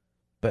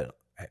 But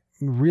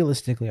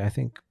realistically, I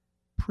think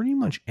pretty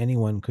much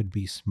anyone could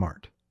be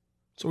smart.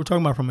 So we're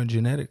talking about from a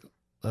genetic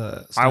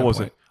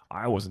standpoint.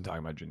 I wasn't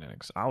talking about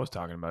genetics. I was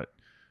talking about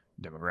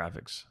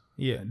demographics.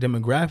 Yeah,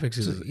 demographics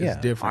is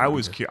different.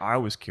 I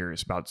was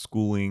curious about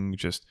schooling,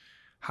 just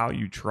how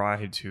you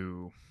try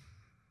to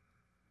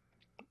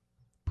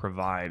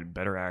provide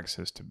better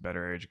access to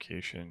better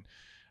education.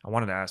 I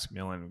wanted to ask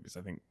Millen because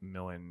I think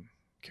Millen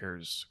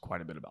cares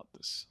quite a bit about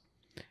this.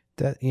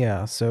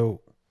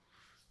 So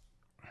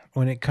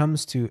when it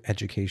comes to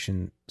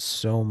education,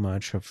 so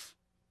much of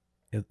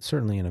it,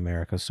 certainly in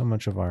America, so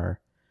much of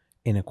our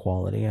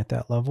inequality at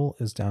that level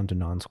is down to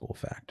non-school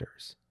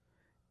factors.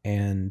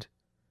 And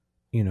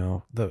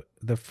the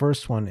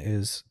first one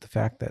is the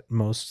fact that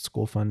most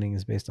school funding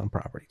is based on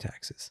property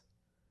taxes.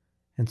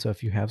 And so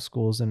if you have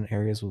schools in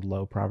areas with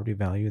low property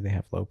value, they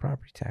have low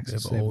property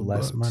taxes. They have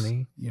less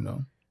money.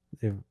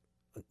 They have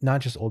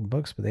not just old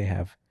books, but they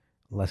have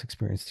less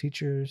experienced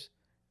teachers.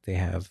 They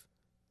have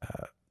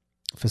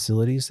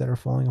facilities that are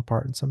falling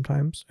apart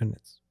sometimes. And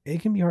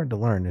it can be hard to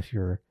learn if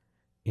you're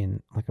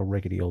in like a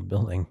rickety old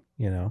building,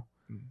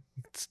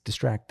 It's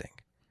distracting.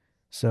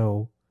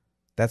 So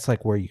that's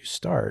like where you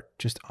start,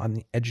 just on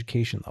the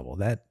education level.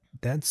 That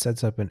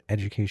sets up an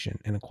education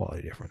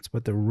inequality difference.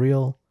 But the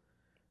real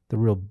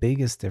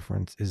biggest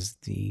difference is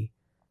the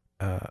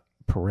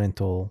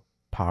parental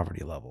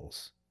poverty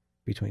levels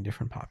between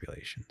different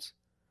populations,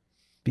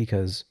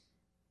 because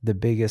the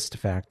biggest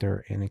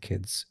factor in a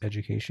kid's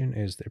education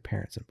is their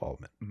parents'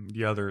 involvement.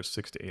 The other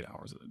 6 to 8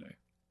 hours of the day.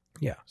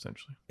 Yeah,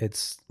 essentially.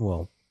 It's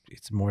more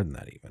than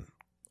that even.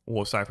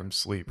 Well, aside from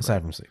sleep.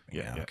 Aside from sleep.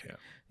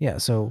 Yeah.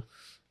 So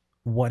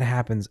what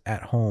happens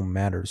at home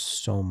matters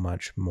so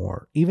much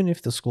more. Even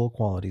if the school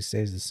quality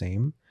stays the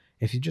same,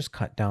 if you just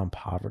cut down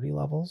poverty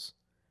levels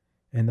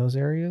in those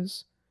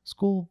areas,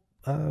 school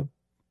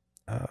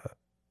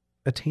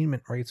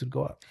attainment rates would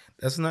go up.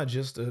 That's not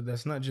just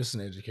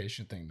an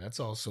education thing. That's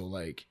also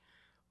like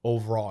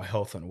overall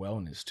health and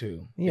wellness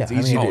too. Yeah,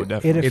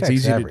 it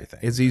affects everything.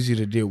 It's easy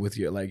to deal with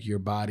your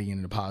body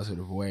in a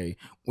positive way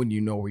when you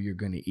know where you're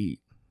going to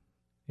eat.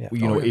 Yeah.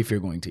 If you're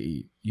going to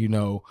eat,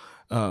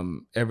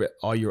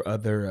 all your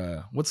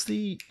other what's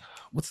the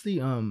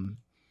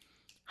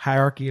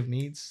hierarchy of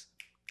needs?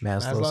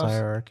 Maslow's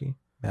hierarchy.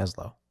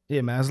 Maslow.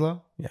 Yeah,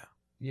 Maslow. Yeah.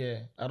 Yeah,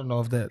 I don't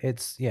know if that.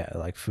 It's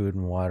like food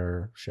and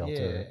water, shelter.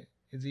 Yeah,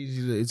 it's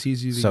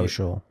easy to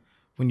social.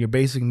 When your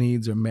basic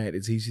needs are met,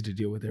 it's easy to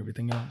deal with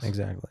everything else.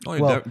 Exactly. Oh,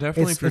 yeah,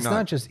 definitely. It's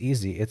not just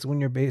easy. It's when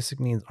your basic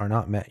needs are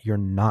not met, you're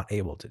not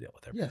able to deal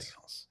with everything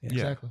else. Yeah,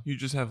 exactly. You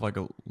just have like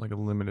a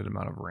limited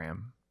amount of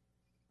RAM,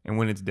 and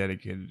when it's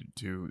dedicated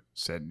to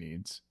said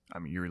needs, I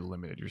mean, you're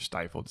limited. You're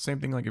stifled.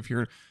 Same thing. Like if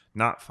you're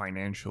not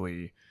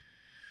financially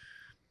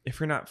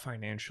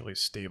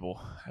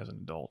stable as an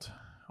adult,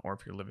 or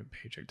if you're living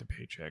paycheck to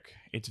paycheck,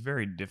 it's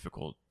very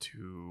difficult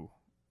to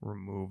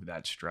remove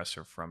that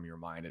stressor from your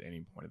mind at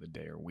any point of the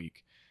day or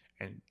week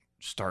and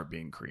start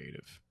being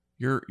creative.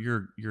 Your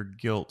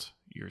guilt,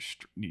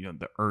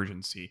 the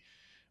urgency,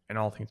 and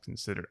all things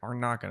considered are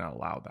not going to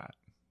allow that.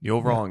 The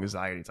overall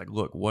anxiety, it's like,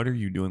 look, what are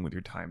you doing with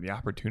your time? The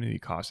opportunity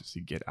cost is to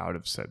get out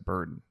of said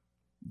burden.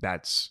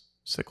 That's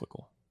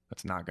cyclical.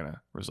 That's not going to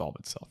resolve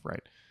itself,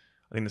 right?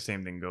 I think the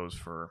same thing goes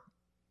for,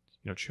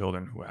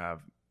 children who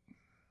have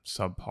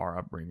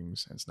subpar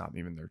upbringings and it's not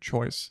even their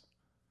choice.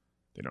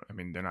 They don't. I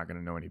mean, they're not going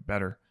to know any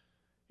better.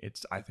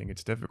 I think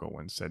it's difficult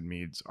when set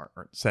needs are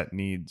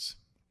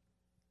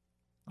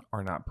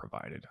not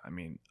provided. I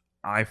mean,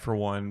 I for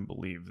one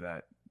believe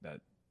that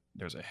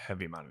there's a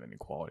heavy amount of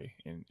inequality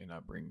in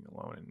upbringing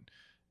alone, and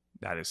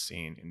that is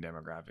seen in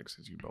demographics,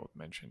 as you both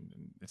mentioned.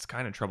 And it's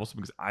kind of troublesome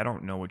because I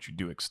don't know what you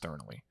do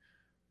externally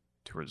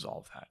to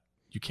resolve that.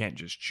 You can't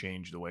just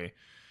change the way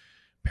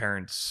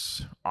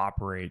parents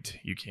operate.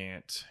 You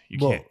can't.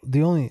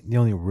 The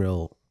only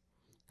real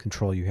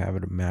control you have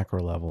at a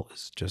macro level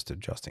is just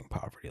adjusting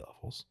poverty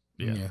levels.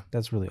 Yeah.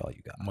 That's really all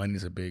you got.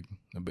 Money's a big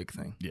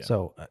thing. Yeah.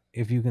 So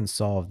if you can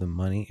solve the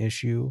money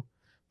issue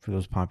for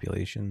those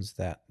populations,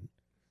 that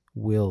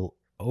will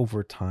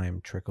over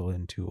time trickle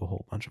into a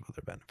whole bunch of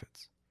other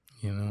benefits.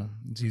 You know,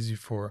 it's easy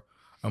for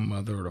a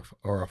mother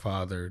or a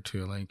father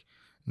to like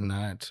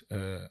not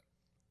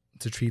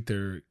to treat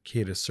their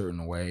kid a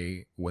certain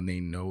way when they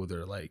know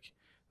their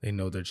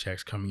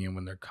checks coming in,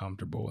 when they're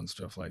comfortable and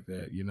stuff like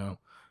that. You know,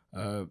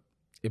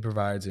 it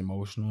provides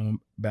emotional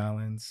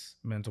balance,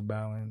 mental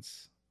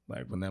balance.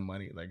 Like when that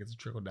money, like it's a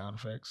trickle down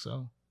effect.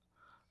 So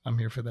I'm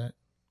here for that.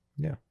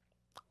 Yeah.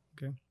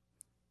 Okay.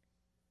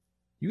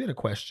 You had a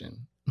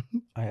question.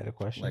 I had a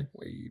question. Like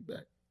way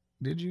back.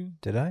 Did you?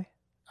 Did I?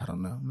 I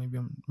don't know. Maybe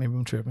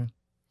I'm tripping.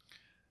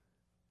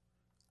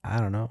 I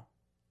don't know.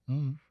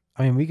 Mm.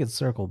 I mean, we could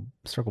circle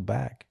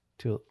back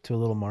to a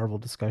little Marvel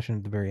discussion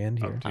at the very end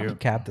here Up to you. to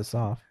cap this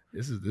off.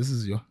 This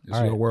is your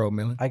right. world,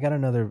 Millen. I got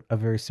a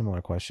very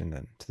similar question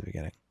then to the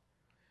beginning.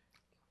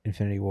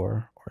 Infinity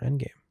War or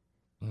Endgame?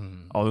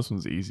 Oh, this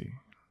one's easy.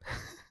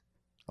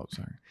 Oh,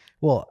 sorry.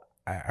 Well,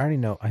 I already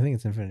know. I think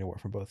it's Infinity War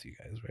for both of you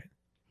guys, right?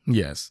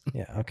 Yes.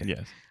 Yeah. Okay.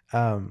 Yes.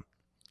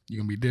 You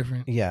gonna be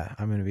different? Yeah,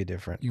 I'm gonna be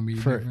different. You gonna be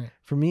different?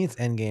 For me, it's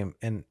Endgame,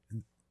 and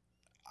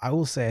I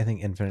will say I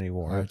think Infinity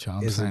War. All right, y'all,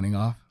 I'm signing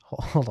off.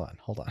 Hold on.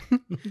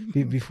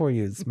 Before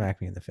you smack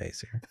me in the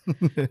face here,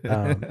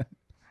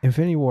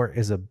 Infinity War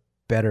is a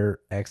better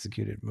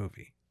executed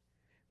movie,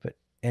 but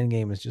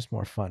Endgame is just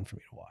more fun for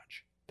me to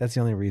watch. That's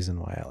the only reason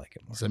why I like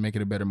it more. Does that make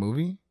it a better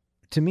movie?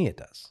 To me, it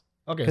does.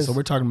 Okay, so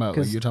we're talking about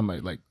you're talking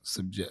about like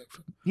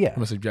subjective. Yeah,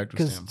 from a subjective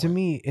standpoint. Because to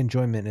me,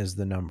 enjoyment is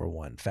the number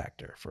one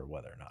factor for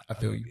whether or not a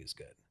movie is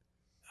good.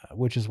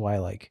 Which is why,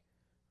 like,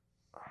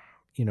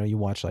 you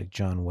watch like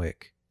John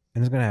Wick,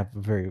 and it's gonna have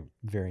very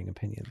varying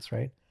opinions,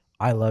 right?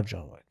 I love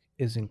John Wick.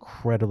 It's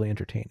incredibly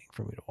entertaining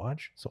for me to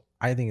watch, so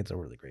I think it's a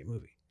really great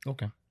movie.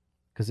 Okay,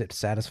 because it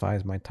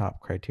satisfies my top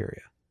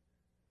criteria,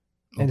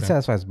 and it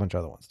satisfies a bunch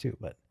of other ones too,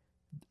 but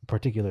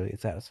particularly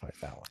it satisfies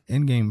that one.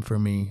 Endgame for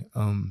me,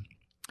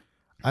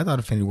 I thought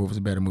Infinity War was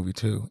a better movie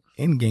too.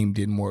 Endgame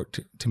did more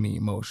to me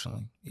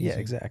emotionally. Yeah,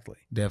 exactly.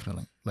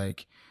 Definitely.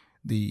 Like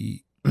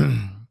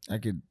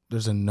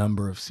there's a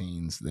number of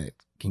scenes that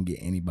can get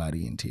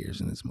anybody in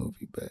tears in this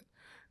movie, but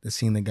the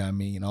scene that got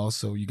me, and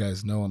also you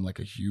guys know I'm like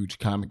a huge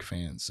comic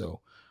fan, so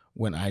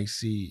when I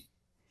see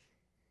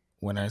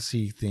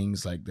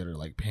things like that are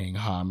like paying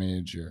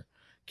homage or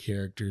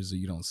characters that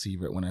you don't see,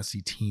 but when I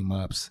see team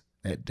ups,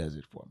 that does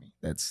it for me.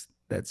 That's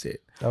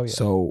it. Oh yeah.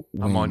 So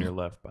I'm on your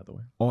left, by the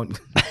way. On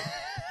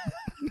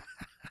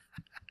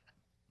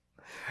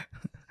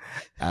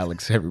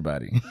Alex,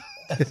 everybody.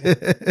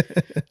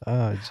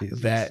 Oh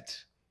Jesus.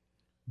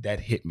 That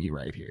hit me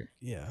right here.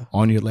 Yeah.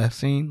 On your left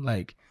scene,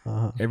 like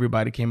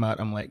everybody came out.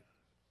 I'm like,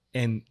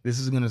 and this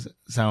is gonna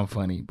sound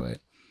funny, but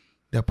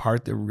the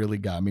part that really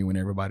got me when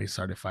everybody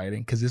started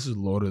fighting, because this is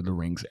Lord of the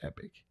Rings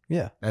epic.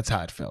 Yeah. That's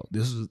how it felt.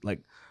 This was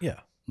like Lord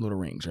of the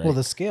Rings, right? Well,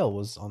 the scale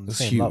was on the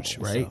same huge,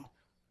 level, right? So.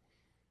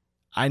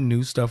 I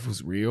knew stuff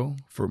was real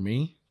for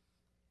me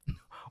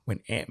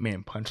when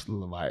Ant-Man punched the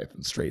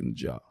Leviathan straight in the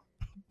jaw.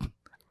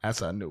 That's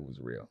how I knew it was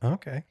real.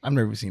 Okay. I've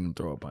never seen him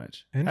throw a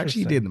punch.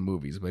 Actually, he did in the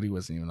movies, but he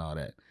wasn't even all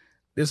that.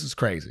 This is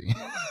crazy.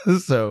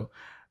 So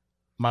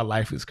my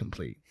life is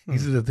complete.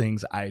 These are the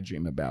things I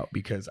dream about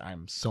because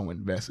I'm so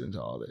invested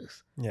into all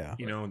this. Yeah.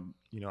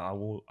 I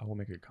will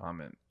make a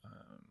comment.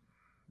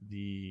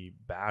 The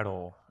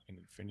battle in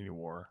Infinity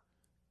War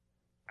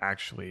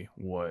actually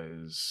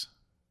was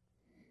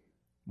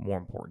more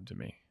important to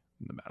me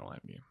than the battle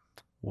Endgame.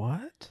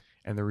 What?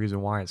 And the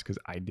reason why is because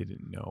I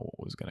didn't know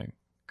what was going to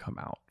come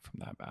out from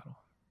that battle.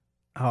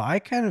 Oh, I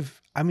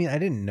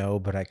didn't know,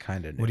 but I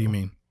kind of knew. What do you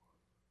mean?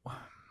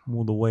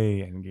 Well, the way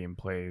Endgame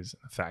plays,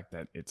 the fact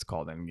that it's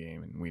called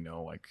Endgame and we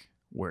know like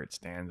where it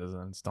stands as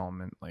an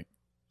installment, like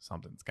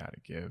something's got to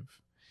give.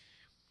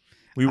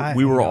 We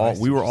were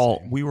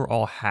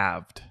all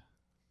halved,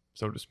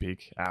 so to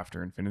speak,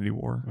 after Infinity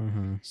War.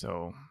 Mm-hmm.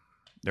 So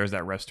there's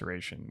that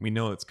restoration. We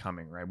know it's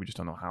coming, right? We just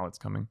don't know how it's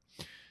coming.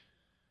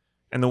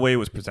 And the way it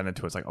was presented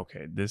to us, like,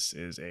 okay, this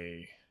is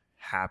a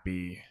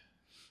happy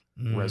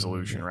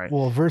resolution, right?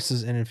 Well,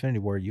 versus in Infinity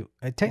War, you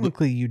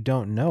technically you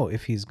don't know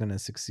if he's going to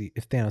succeed,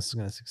 if Thanos is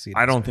going to succeed.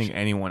 I don't think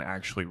anyone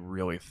actually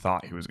really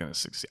thought he was going to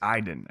succeed. I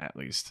didn't, at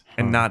least,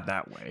 and not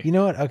that way. You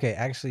know what? Okay,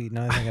 actually,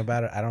 another thing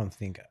about it, I don't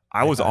think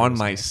I was thought on he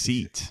my gonna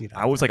seat. succeed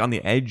I was like on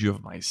the edge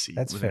of my seat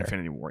That's with fair.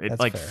 Infinity War. It That's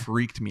like fair.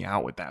 freaked me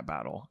out with that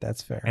battle,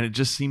 That's fair. and it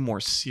just seemed more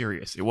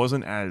serious. It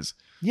wasn't as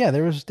Yeah,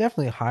 there was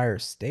definitely higher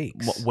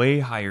stakes. way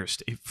higher.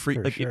 For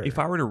Like sure. if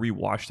I were to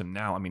rewatch them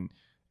now, I mean,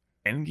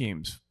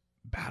 Endgame's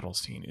battle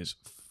scene is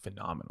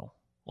phenomenal.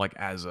 Like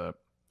as a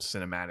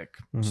cinematic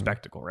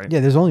spectacle, right? Yeah,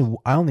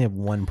 I only have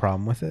one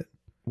problem with it,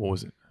 What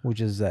was it? which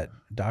is that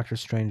Doctor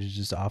Strange is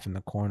just off in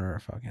the corner,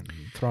 fucking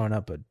throwing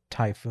up a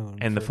typhoon.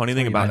 And the for funny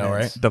thing 3 about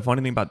minutes. the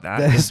funny thing about that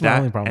That's is my that,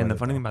 only problem and the with it,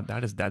 funny thing though. about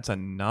that is that's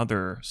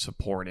another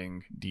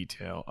supporting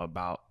detail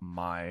about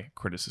my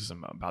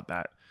criticism about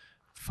that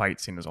fight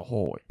scene as a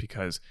whole,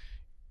 because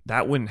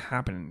that wouldn't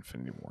happen in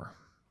Infinity War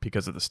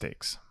because of the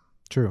stakes.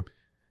 True.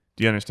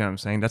 Do you understand what I'm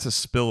saying? That's a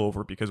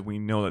spillover because we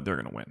know that they're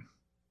going to win.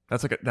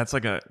 That's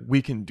like a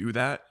we can do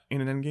that in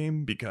an end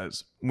game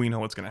because we know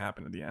what's going to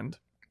happen at the end.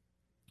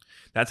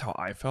 That's how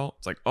I felt.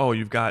 It's like, oh,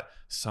 you've got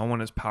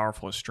someone as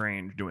powerful as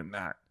Strange doing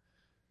that,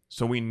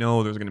 so we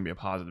know there's going to be a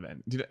positive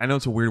end. Dude, I know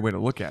it's a weird way to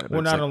look at it. But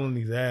Well, it's not like,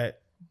 only that,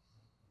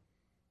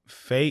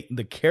 Fate,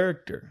 the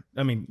character.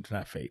 I mean, it's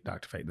not Fate,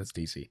 Doctor Fate. That's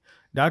DC.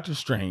 Doctor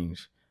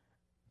Strange.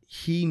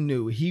 He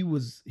knew he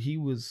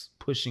was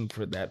pushing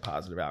for that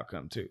positive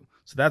outcome too.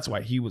 So that's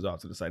why he was off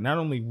to the side. Not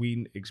only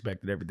we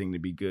expected everything to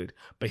be good,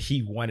 but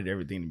he wanted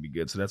everything to be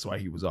good. So that's why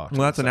he was off.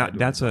 well,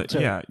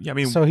 yeah. I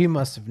mean, So he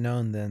must have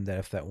known then that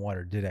if that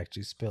water did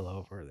actually spill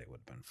over, they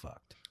would have been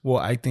fucked. Well,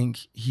 I think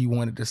he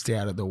wanted to stay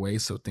out of the way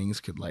so things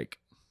could like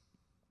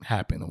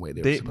happen the way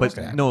they were supposed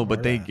to happen.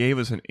 but they that. gave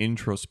us an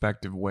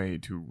introspective way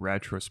to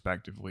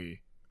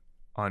retrospectively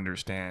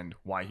understand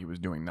why he was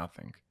doing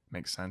nothing.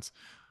 Makes sense.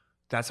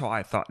 That's how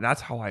I thought. That's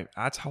how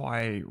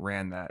I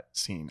ran that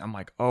scene. I'm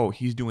like, oh,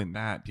 he's doing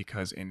that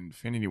because in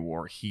Infinity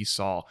War he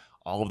saw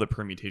all of the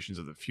permutations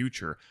of the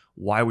future.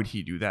 Why would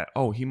he do that?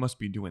 Oh, he must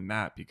be doing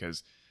that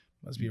because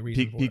Must be a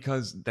reason for it.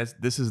 because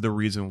this is the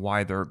reason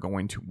why they're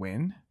going to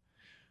win.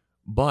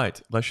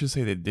 But let's just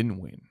say they didn't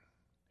win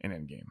in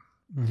Endgame.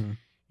 Mm-hmm.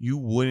 You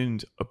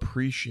wouldn't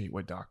appreciate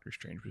what Doctor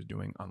Strange was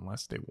doing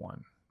unless they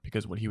won,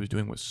 because what he was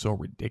doing was so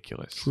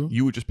ridiculous. True.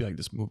 You would just be like,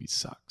 this movie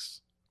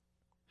sucks.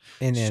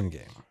 In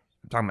Endgame.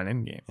 I'm talking about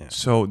Endgame. Yeah.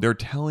 So they're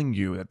telling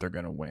you that they're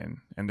going to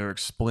win, and they're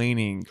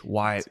explaining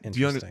why. It's Do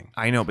you interesting.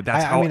 I know, but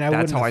that's I mean, I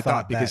that's wouldn't how I have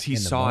thought because that he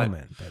in the saw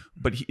moment, it.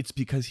 But it's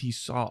because he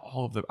saw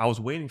all of the. I was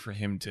waiting for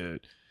him to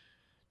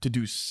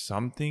do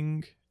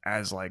something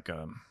as like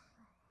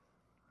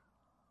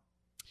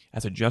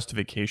as a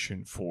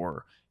justification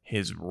for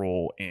his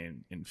role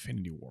in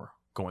Infinity War,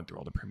 going through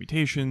all the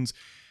permutations,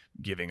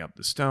 giving up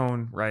the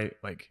stone, right?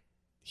 Like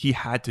he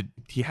had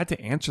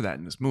to answer that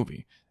in this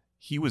movie.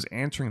 He was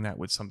answering that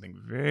with something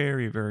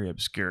very, very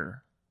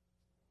obscure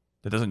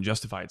that doesn't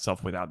justify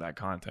itself without that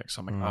context. So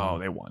I'm like, oh,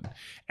 they won.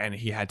 And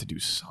he had to do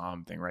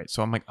something, right?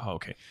 So I'm like, oh,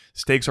 okay.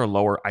 Stakes are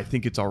lower. I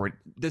think it's already,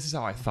 this is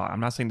how I thought. I'm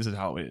not saying this is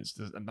how it is.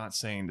 I'm not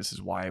saying this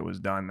is why it was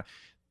done.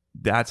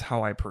 That's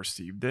how I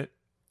perceived it.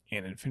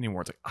 In Infinity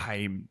War, it's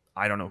like,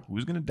 I don't know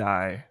who's going to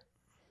die.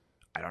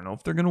 I don't know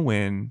if they're going to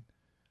win.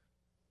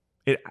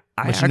 But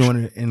you know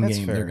in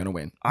Endgame they're going to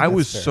win. I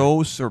was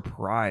so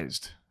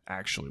surprised,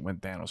 actually, when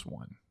Thanos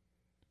won.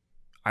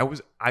 I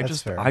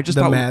just the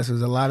thought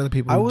masses, a lot of the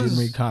people who didn't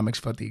read comics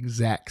felt the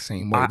exact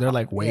same way. They're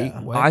like, wait,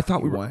 what? I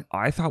thought we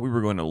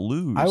were going to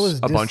lose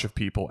a bunch of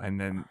people,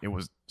 and then it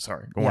was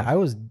go on. I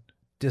was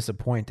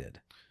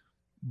disappointed.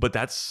 But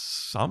that's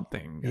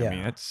something. Yeah. I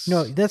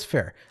mean, that's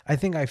fair. I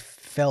think I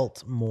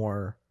felt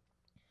more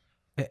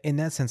in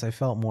that sense. I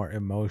felt more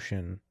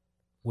emotion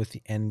with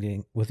the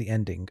ending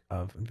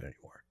of Infinity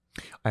War.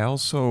 I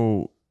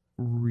also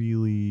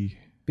really,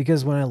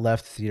 because when I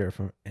left the theater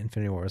from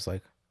Infinity War, I was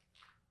like,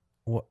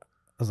 what? I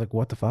was like,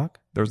 what the fuck?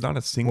 There's not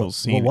a single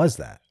scene. What was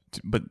that?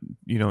 But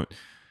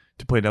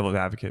to play devil's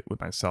advocate with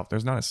myself,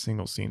 there's not a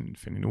single scene in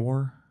Infinity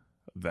War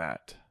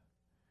that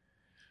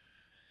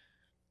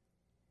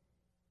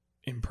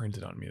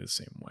imprinted on me the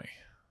same way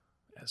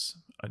as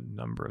a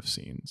number of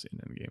scenes in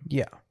Endgame.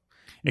 Yeah.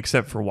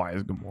 Except for why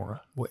is Gamora.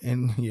 What?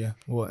 And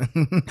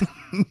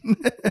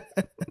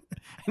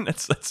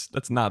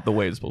that's not the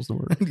way it's supposed to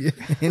work.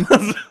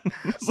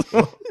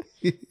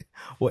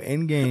 Well,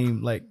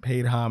 Endgame like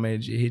paid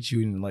homage. It hit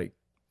you in like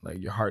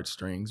your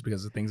heartstrings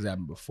because of things that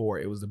happened before.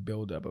 It was the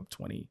buildup of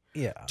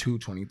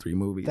 23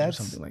 movies or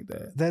something like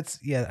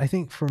that. I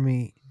think for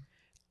me,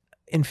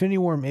 Infinity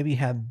War maybe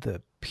had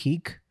the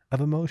peak of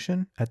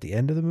emotion at the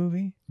end of the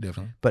movie.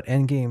 Definitely. But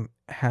Endgame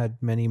had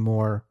many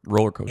more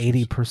roller coasters.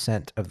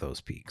 80% of those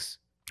peaks.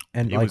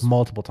 And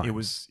multiple times. It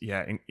was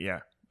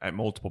at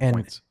multiple and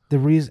points.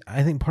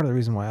 I think part of the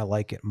reason why I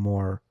like it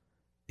more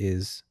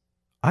is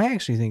I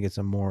actually think it's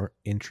a more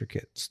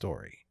intricate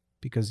story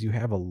because you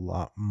have a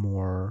lot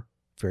more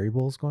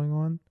variables going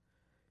on,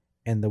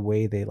 and the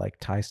way they like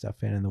tie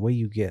stuff in and the way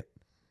you get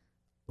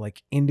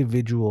like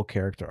individual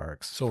character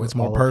arcs. So for it's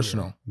more all of your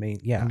personal.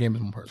 Yeah, Game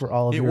is more personal. for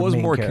all of It your was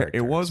main more. characters.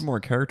 It was more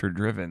character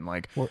driven.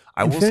 Like Well,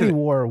 I will Infinity say,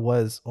 War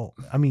was. Oh,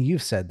 I mean,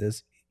 you've said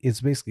this. It's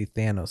basically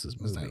Thanos'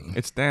 movie. Thanos.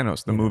 it's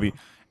Thanos the You movie, know.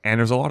 and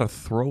there's a lot of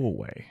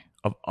throwaway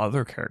of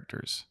other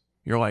characters.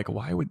 You're like,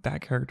 why would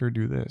that character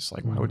do this?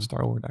 Like, why would Mhm.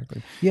 Star-Lord act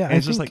like? Yeah, And I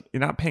it's just think- like you're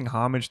not paying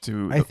homage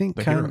to. I think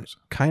the kind heroes.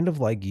 of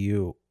like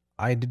you,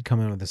 I did come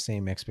in with the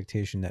same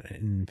expectation that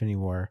in Infinity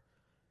War,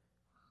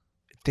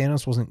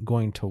 Thanos wasn't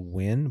going to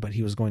win, but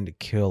he was going to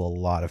kill a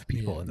lot of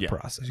people in the Yeah.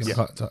 process. It's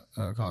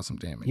gonna cause some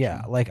damage.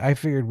 Yeah, like I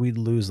figured we'd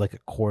lose like a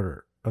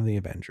quarter of the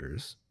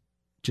Avengers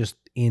just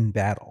in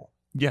battle.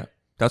 Yeah,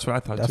 that's what I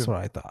thought That's too.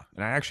 what I thought.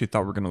 And I actually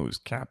thought we are gonna lose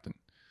Captain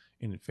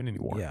in Infinity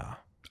War. Yeah,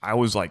 I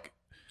was like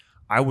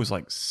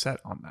set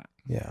on that,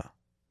 yeah.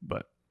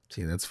 but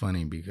See, that's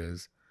funny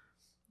because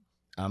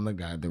I'm the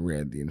guy that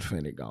read the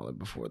Infinity Gauntlet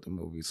before the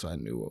movie, so I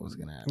knew what was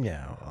gonna happen.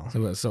 Yeah.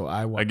 Well, So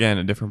I again,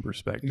 a different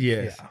perspective.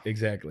 Yes, Yeah.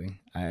 exactly.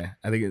 I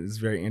think it's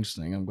very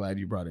interesting. I'm glad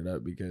you brought it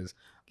up because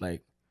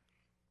like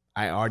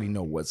I already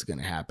know what's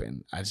gonna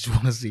happen. I just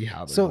want to see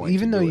how. They're so going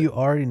even to though do you it.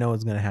 already know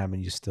what's gonna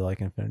happen, you still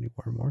like Infinity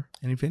War more.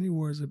 And Infinity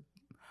War is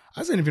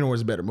I say Infinity War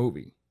is a better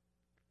movie.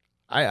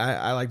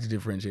 I like to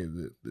differentiate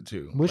the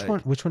two. Which Like, one?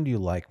 Which one do you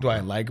like? do I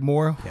more? like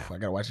more? Yeah. I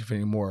gotta watch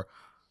Infinity more.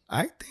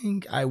 I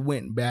think I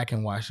went back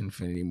and watched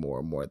Infinity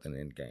more than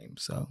Endgame.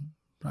 So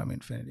probably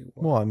Infinity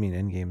War. Well, I mean,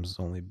 Endgame's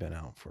only been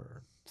out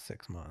for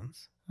 6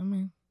 months. I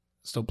mean,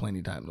 still plenty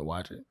of time to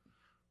watch it.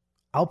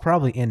 I'll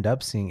probably end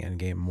up seeing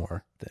Endgame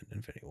more than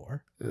Infinity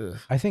War. Ugh.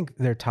 I think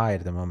they're tied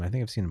at the moment. I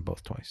think I've seen them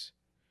both twice.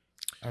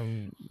 I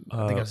think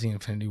I've seen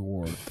Infinity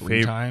War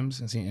 3 fav- times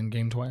and seen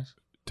Endgame twice.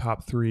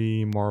 Top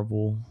 3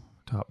 Marvel,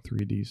 top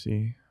 3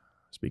 DC.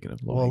 Speaking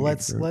of, Well, low-hanging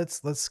let's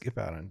fruit. skip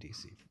out on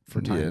DC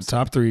for time. Yeah,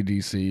 top 3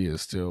 DC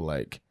is still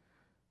like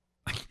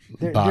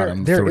There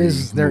bottom there 3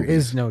 is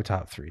movies. no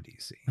top 3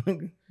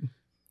 DC.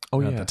 Oh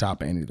Not yeah, the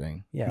top of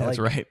anything. Yeah, that's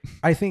like, right.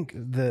 I think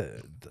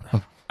the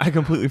I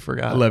completely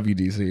forgot. I love you,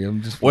 DC.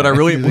 I'm just What I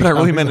really meant I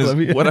love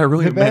you.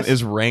 The best-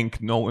 is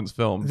rank Nolan's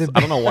films. the I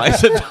don't know why I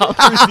said top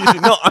 3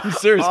 DC. No, I'm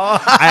serious.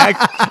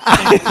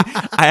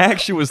 I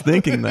actually was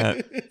thinking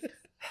that.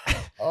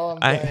 Oh,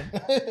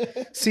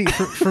 see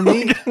for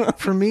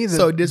me the,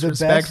 so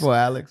disrespectful,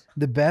 Alex.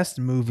 the best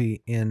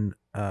movie in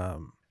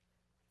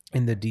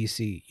the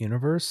DC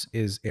universe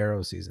is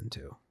Arrow season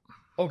 2.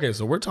 Okay,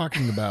 so we're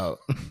talking about.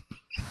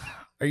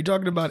 Are you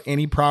talking about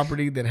any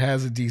property that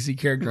has a DC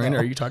character in it? Or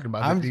are you talking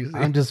about the DC?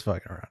 I'm just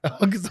fucking around.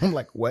 Because I'm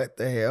like, what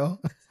the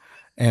hell?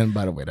 And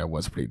by the way, that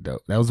was pretty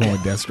dope. That was the one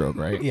with Deathstroke,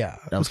 right? Yeah,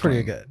 that was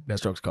pretty clean. good.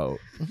 Deathstroke's cold.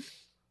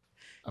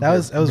 That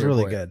was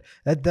really good.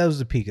 That was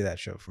the peak of that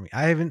show for me.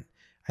 I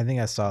think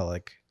I saw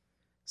like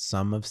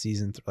some of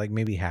season like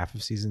maybe half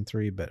of season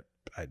 3, but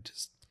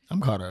I'm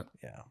caught up.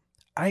 yeah.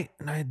 I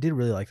did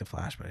really like The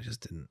Flash, but I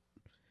just didn't.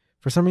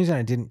 For some reason,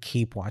 I didn't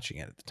keep watching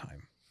it at the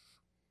time,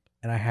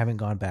 and I haven't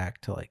gone back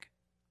to like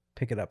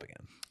pick it up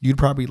again. You'd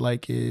probably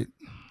like it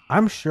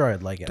I'm sure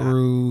I'd like it.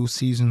 through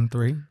season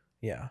 3,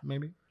 Yeah,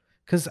 maybe.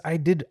 because I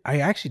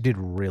actually did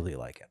really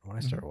like it when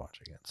I started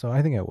watching it. So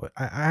I think I would.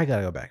 I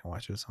gotta go back and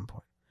watch it at some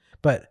point.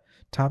 But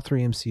top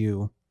 3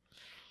 MCU.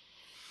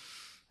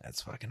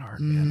 That's fucking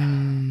hard,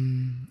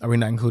 man. Are we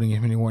not including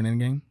Infinity War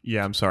and Endgame?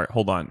 Yeah, I'm sorry.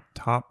 Hold on.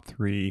 Top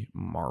 3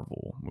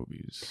 Marvel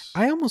movies.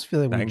 I almost feel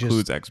like that we includes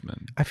just.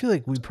 X-Men. I feel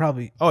like we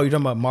probably. Oh, you're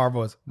talking about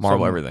Marvel.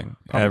 Marvel, everything.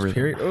 Everything.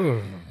 Period.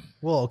 Ugh.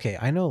 Well, okay.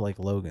 I know like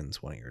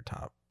Logan's one of your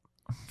top.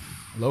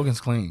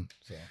 Logan's clean.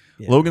 So.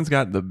 Yeah. Logan's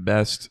got the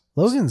best.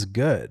 Logan's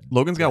good.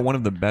 Logan's got one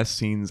of the best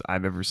scenes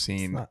I've ever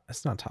seen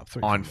It's not top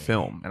 3 on for me.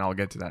 film, and I'll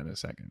get to that in a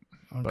second.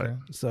 Okay.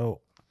 But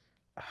So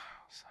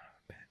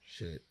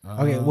Shit.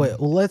 okay, wait.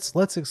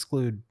 Let's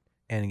exclude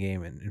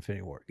Endgame and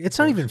Infinity War. It's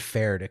not even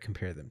fair to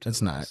compare them to. It's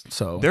the not. rest.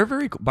 So they're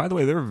very. By the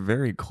way, they're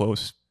very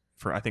close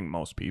for I think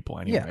most people.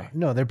 Anyway. Yeah,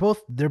 no, they're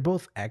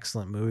both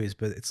excellent movies,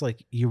 but it's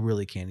like you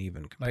really can't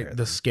even compare. like the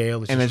them.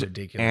 scale is And just it's-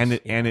 ridiculous.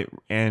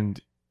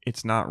 and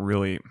it's not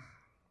really.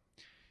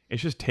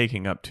 It's just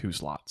taking up 2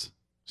 slots.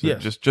 So Yeah.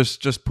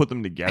 just put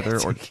them together,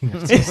 or Taking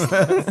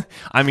up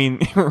I mean,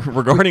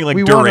 regarding like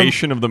we want 'em-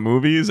 duration of the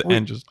movies we-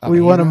 and just I we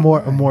mean, want a you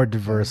know, more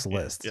diverse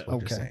list. Is yeah.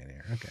 what Okay. you're saying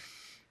here. Okay.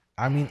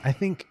 I mean, I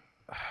think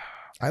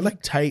I like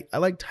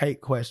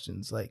tight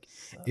questions. Like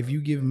if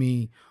you give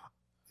me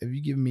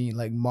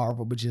like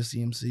Marvel but just the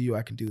MCU,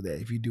 I can do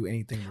that. If you do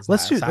anything that's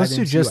let's do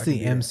MCU, just I can the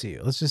do that.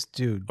 MCU. Let's just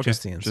do Okay,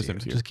 just the MCU. just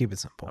MCU. Just keep it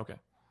simple. okay.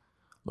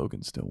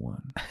 Logan still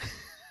won.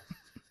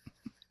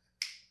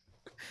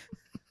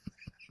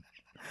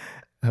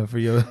 For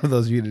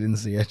those of you that didn't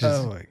see,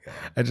 Oh my god.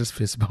 I just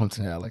fist bumped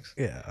to Alex.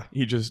 Yeah.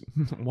 He just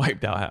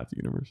wiped out half the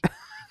universe.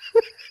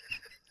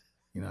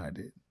 You know I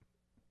did.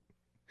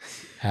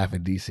 Half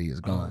of DC is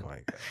Oh gone. my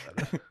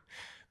god.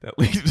 That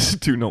leads to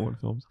 2 Nolan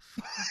films.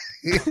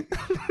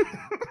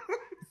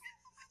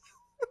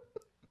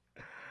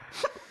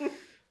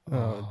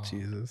 Oh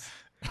Jesus.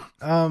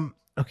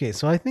 Okay,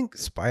 so I think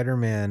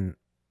Spider-Man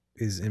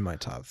is in my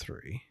top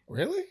 3.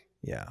 Really?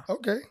 Yeah.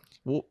 Okay.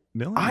 Well, I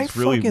Millen's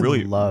really, fucking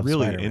really, love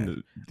really Spider-Man.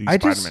 into these I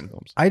just Spider-Man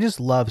films. I just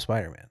love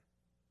Spider-Man.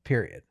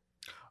 period.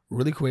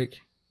 Really quick,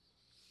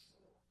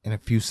 in a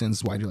few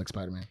sentences, why do you like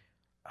Spider-Man?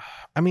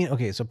 I mean,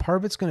 okay, so part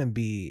of it's going to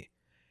be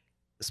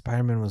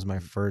Spider-Man was my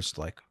first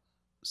like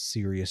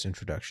serious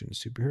introduction to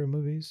superhero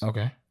movies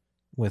Okay.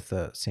 with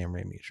the Sam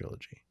Raimi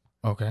trilogy.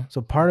 Okay.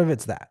 So part of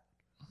it's that.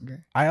 Okay.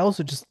 I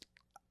also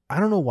I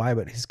don't know why,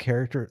 but his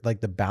character,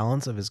 like the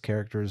balance of his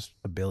character's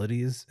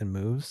abilities and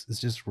moves is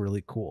just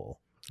really cool.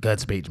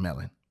 Godspeed,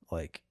 Melon.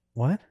 Like,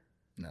 what?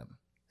 Nothing.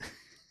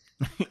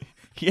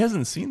 He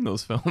hasn't seen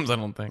those films, I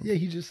don't think. Yeah,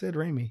 he just said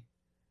Raimi.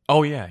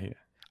 Oh yeah.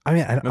 I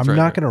mean, I'm right, not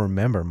right. going to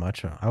remember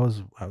much. This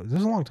was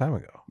a long time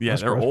ago. Yeah, I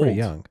was they're pretty old.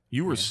 young.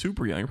 You were Yeah.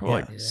 super young. You're probably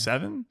Yeah. like Yeah.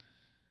 7.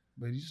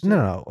 But you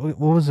No. What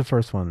was the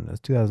first one? It was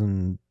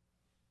 2000.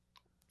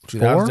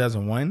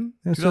 2001?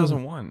 It was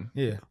 2001.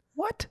 Yeah.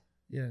 What?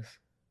 Yes.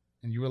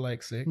 And you were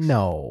like 6?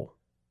 No.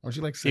 Weren't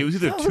you like 6? It was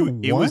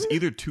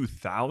either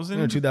 2000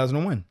 No,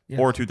 2001. Yeah.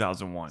 or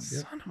 2001.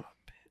 Yep. Son of a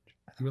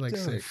bitch. You were like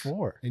 6.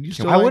 4. And you Can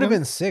still I like would have him?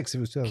 been 6. It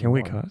was 2001. Can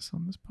we cuss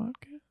on this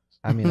podcast?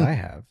 I mean, I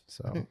have.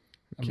 So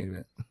I mean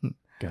that.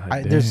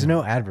 God there's damn.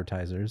 no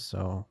advertisers.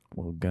 So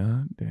Well,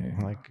 god damn.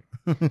 like,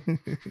 I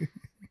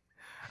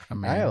I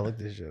mean, gotta look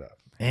this shit up.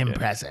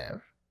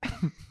 impressive.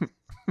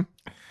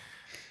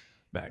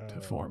 Back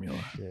to formula.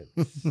 Shit.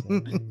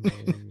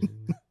 Spider-Man.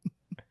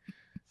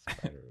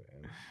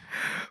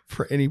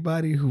 For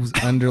anybody who's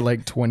under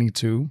like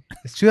 22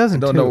 It's and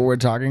 2002. don't know what we're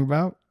talking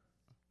about,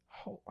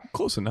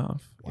 Close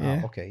enough. Wow.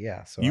 Yeah. Okay.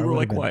 Yeah. So You I were would've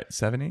like been- what,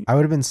 7, 8? I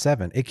would have been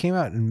 7. It came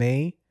out in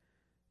May,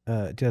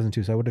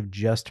 2002. So I would have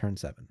just turned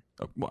 7.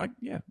 Well,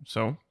 yeah.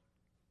 So,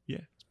 yeah,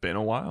 it's been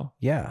a while.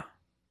 Yeah.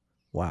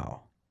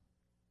 Wow.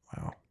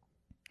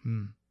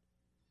 hmm.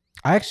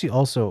 I actually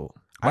also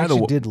By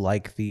the did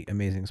like the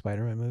Amazing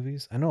Spider-Man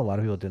movies. I know a lot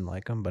of people didn't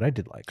like them, but I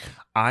did like them.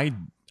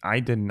 I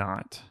did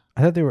not.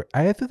 I thought they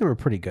were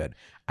pretty good.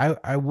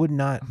 I would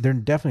not. They're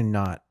definitely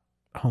not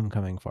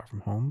Homecoming, Far From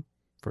Home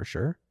for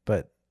sure,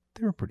 but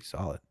they were pretty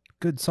solid.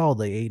 Good, solid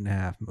like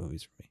 8.5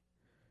 movies for me.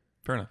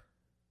 Fair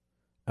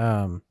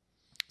enough.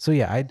 So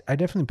yeah, I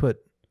definitely put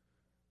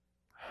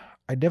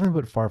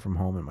Far From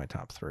Home in my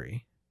top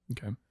 3.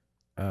 Okay.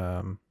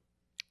 I'm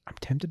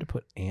tempted to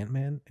put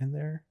Ant-Man in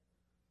there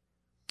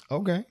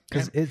Okay.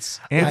 because it's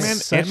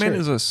Ant-Man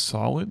is a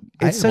solid,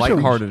 It's such a-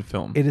 lighthearted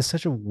film. it is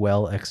such a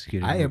well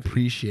executed. I movie.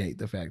 appreciate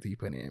the fact that you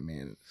put Ant-Man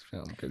in this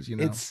film because, you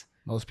know, It's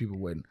most people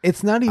wouldn't.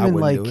 it's not I even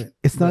wouldn't like do it,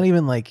 it's not but-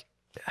 even like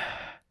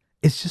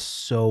it's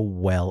just so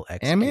well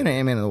executed. Ant-Man or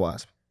Ant-Man and the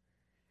Wasp?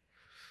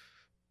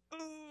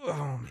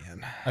 Oh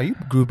man, Are you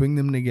grouping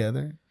them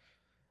together?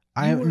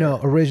 I You no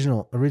were-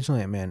 original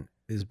Ant-Man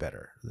is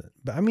better,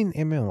 but I mean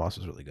Ant-Man and the Wasp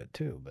was really good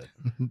too. But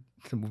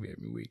It's a movie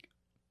every week.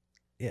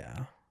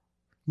 yeah,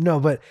 no,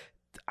 but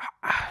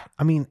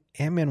I mean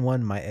Ant-Man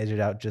 1 might edge it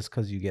out just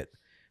because you get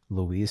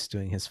Luis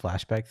doing his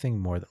flashback thing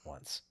more than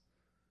once.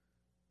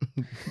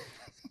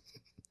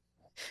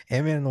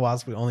 Ant-Man and the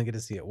Wasp, we only get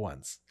to see it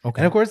once.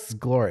 Okay. And of course, it's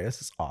glorious.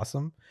 It's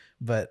awesome.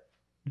 But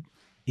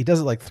he does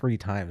it like 3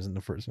 times in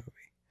the first movie.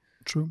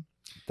 True.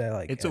 That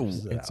like it's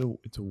edges it out.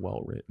 it's a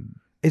well written.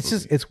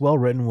 It's well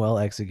written, well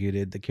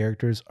executed. The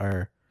characters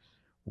are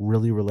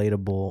really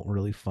relatable,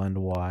 really fun to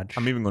watch.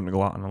 I'm even going to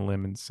go out on a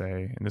limb and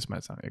say, and this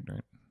might sound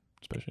ignorant,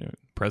 especially in the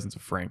presence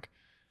of Frank,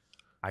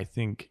 I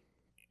think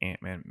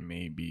Ant-Man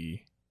may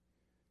be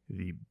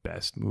the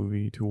best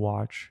movie to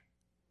watch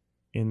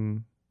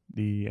in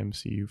the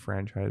MCU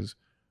franchise,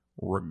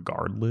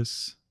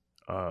 regardless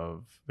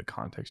of the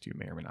context you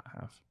may or may not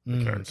have.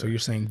 The character. So you're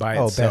saying by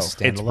Oh, itself.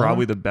 best it's standalone?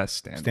 probably the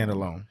best standalone.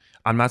 Standalone.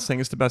 I'm not saying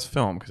it's the best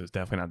film because it's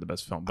definitely not the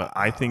best film, but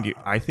I think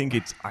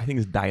it's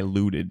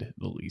diluted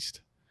the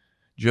least,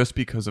 just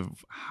because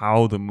of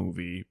how the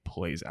movie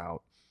plays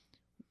out,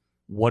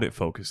 what it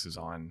focuses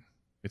on,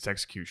 its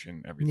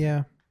execution, everything.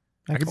 yeah,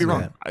 I could can be see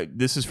wrong. that.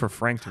 This is for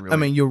Frank to really. I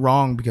mean, you're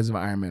wrong because of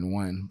Iron Man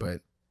 1,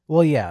 but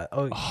Well, yeah.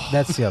 Oh,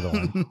 that's the other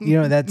one.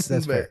 You know, that's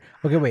But fair.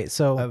 Okay, wait.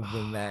 So other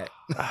than that,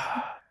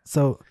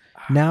 so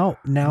now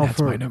that's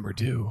for my number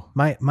 2.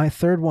 my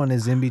third one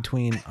is in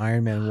between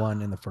Iron Man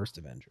 1 and the first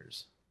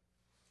Avengers.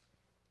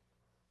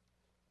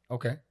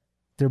 okay.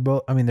 They're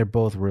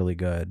both really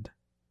good.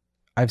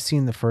 I've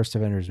seen the first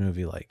Avengers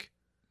movie like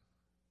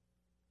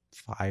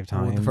 5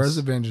 times. Well, the first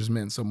Avengers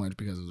meant so much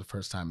because it was the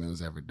first time it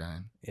was ever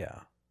done. Yeah.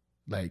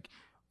 Like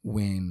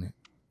when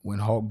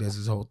Hulk does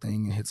his whole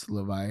thing and hits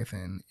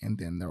Leviathan, and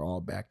then they're all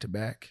back to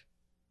back.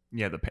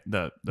 Yeah,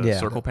 the Yeah.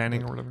 circle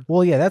panning or whatever.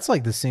 Well, yeah, that's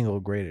like the single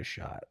greatest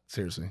shot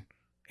Seriously,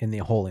 in the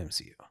whole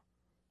MCU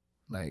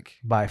like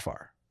by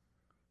far.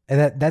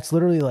 And that's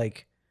literally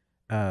like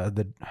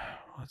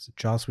what's it,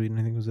 Joss Whedon,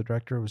 I think was the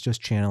director, was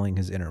just channeling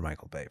his inner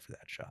Michael Bay for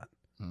that shot.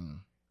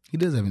 he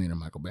does have an inner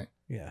Michael Bay.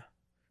 Yeah.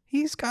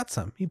 He's got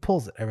some. He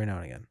pulls it every now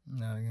and again.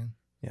 Not again.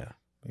 Yeah.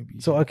 Maybe.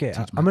 you So, should okay, teach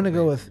I'm gonna Michael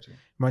go Bay with- a thing or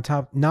two. My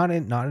top, not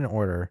in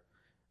order.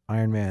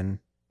 Iron Man,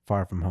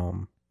 Far From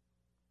Home.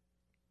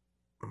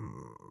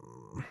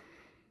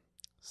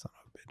 Son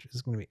of a bitch. This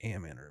is gonna be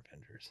Ant-Man or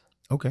Avengers.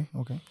 Okay.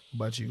 Okay. What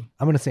about you?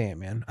 I'm gonna say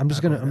Ant-Man. I'm Go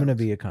gonna ahead.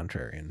 be a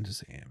contrarian and just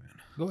say Ant-Man.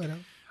 Go ahead. Al.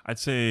 I'd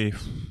say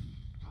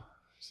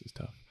this is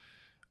tough.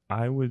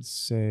 I would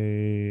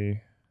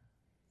say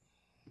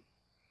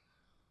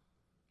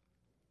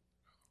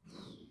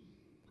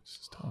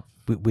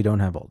We don't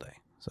have all day.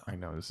 So I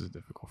know this is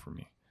difficult for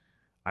me.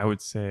 I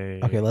would say.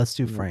 okay, let's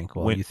do Frank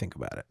while Win- you think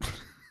about it.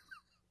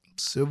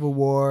 Civil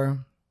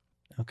War,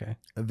 Okay.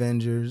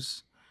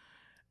 Avengers,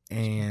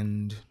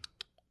 and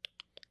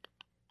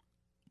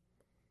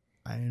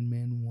Iron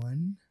Man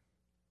 1,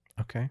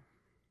 Okay.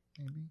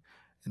 maybe.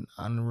 An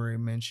honorary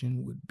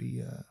mention would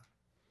be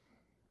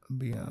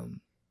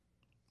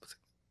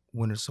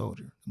Winter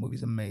Soldier. The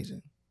movie's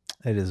amazing.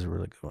 It is a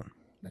really good one.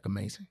 Like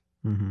amazing.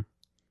 Mm-hmm.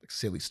 Like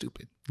silly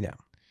stupid.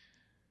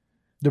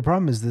 The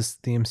problem is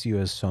the MCU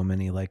has so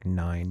many like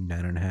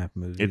 9.5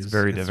 movies. It's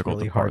very difficult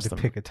really to hard parse to them.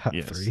 pick a top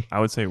Yes. 3. I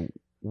would say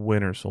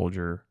Winter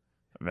Soldier,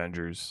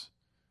 Avengers,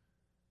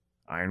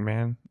 Iron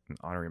Man, and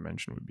honorary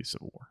mention would be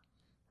Civil War.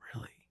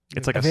 Really?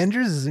 It's like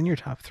Avengers is in your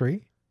top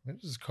 3?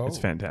 This is cold. It's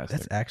fantastic.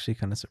 That's actually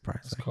kind of It's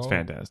surprising. cold. It's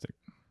fantastic.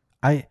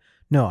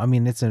 No, I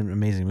mean it's an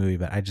amazing movie,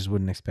 but I just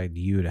wouldn't expect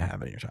you to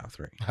have it in your top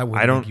 3. I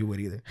wouldn't don't- think you would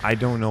either. I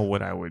don't know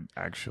what I would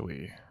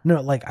actually. No,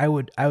 like I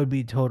would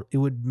be told it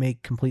would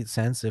make complete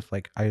sense if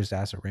like I just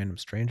asked a random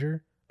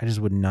stranger. I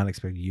just would not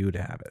expect you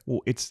to have it.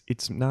 Well,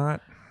 it's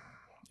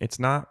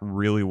not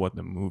really what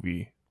the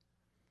movie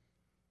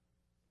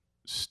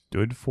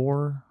stood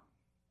for.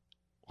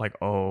 Like,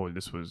 oh,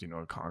 this was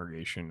a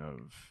congregation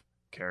of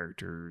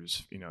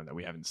characters that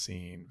we haven't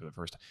seen for the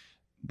first time.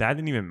 That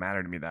didn't even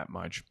matter to me that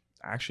much.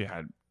 I actually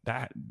had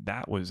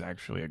that was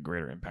actually a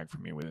greater impact for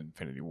me with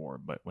Infinity War.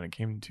 But when it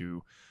came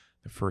to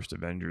the first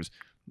Avengers,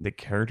 the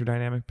character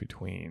dynamic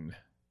between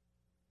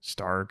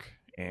Stark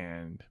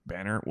and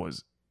Banner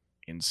was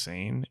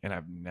insane, and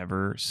I've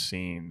never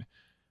seen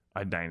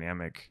a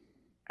dynamic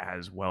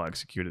as well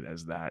executed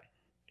as that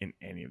in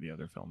any of the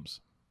other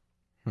films.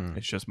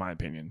 It's just my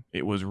opinion.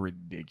 It was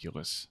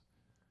ridiculous.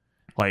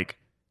 Like,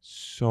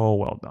 so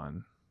well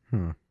done.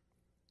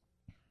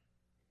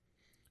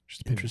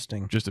 Just opinion.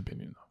 Interesting. Just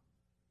opinion,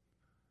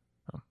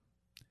 though. Oh.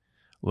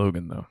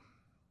 Logan, though.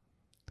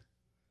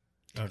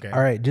 Okay.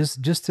 All right,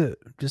 just to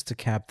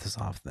cap this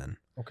off then.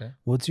 Okay.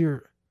 What's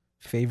your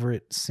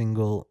favorite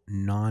single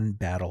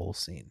non-battle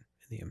scene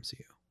in the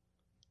MCU?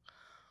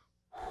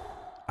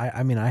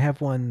 I mean, I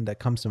have one that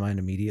comes to mind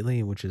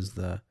immediately, which is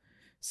the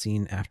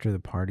scene after the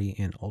party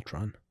in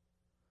Ultron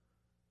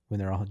when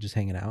they're all just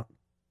hanging out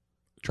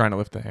Trying to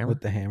lift the hammer.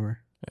 with the hammer.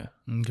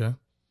 Okay.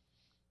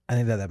 I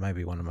think that might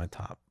be one of my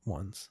top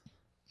ones.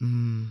 This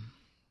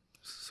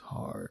is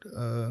hard.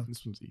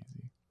 This one's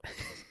easy.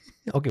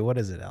 Okay, what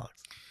is it,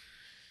 Alex?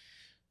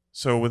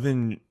 So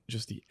within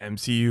just the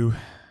MCU,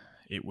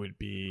 it would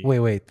be.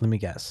 Wait, let me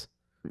guess.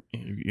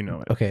 You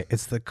know it. Okay,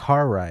 it's the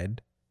car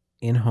ride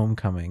in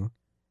Homecoming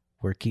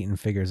where Keaton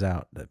figures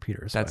out that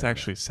Peter is That's Spider-Man.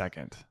 actually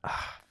second.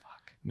 Ah,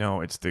 fuck.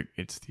 No, it's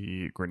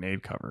the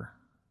grenade cover.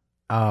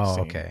 Oh,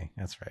 scene. okay,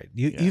 that's right.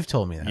 Yeah. You've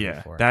told me that Yeah,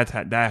 before. that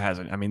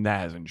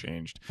hasn't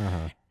changed.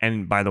 Uh-huh.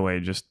 And by the way,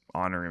 just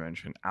honorary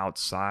mention,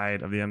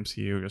 outside of the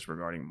MCU, just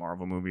regarding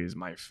Marvel movies,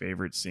 my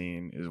favorite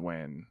scene is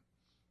when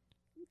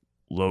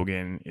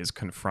Logan is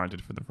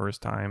confronted for the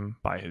first time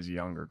by his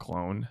younger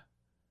clone.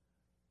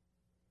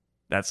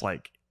 That's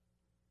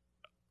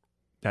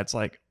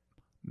like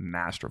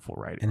masterful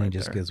writing. And he right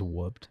just there. gets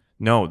whooped.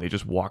 No, they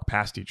just walk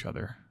past each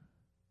other.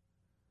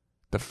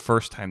 The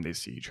first time they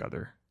see each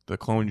other, the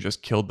clone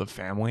just killed the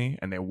family,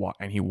 and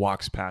he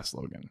walks past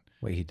Logan.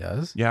 Wait, he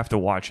does? You have to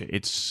watch it.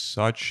 It's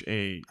such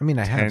a. I mean,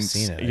 I have tense-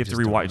 seen it. I You have to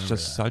just don't rewatch. It's remember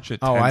just that. such a.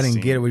 Oh, tense I didn't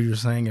scene. get what you were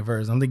saying at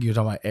first. I'm thinking you're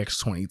talking about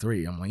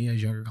X-23. I'm like, yeah,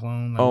 his younger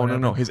clone. Like, Oh whatever.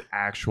 no, his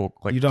actual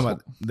like. You're talking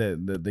about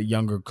the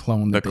younger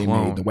clone that The they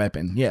clone. made, the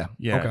weapon. Yeah.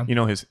 Yeah,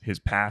 Okay. his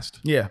past.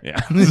 Yeah. Yeah.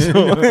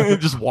 So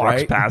just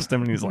walks Right? past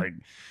him, and he's like,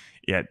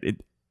 yeah.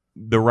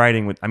 The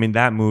writing with. I mean,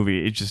 that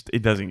movie.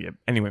 It doesn't get.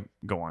 Anyway,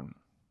 go on.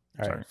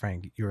 All Sorry. right,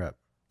 Frank, you're up.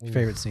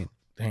 Favorite scene?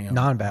 Damn.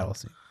 Non-battle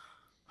scene.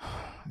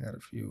 I got a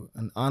few.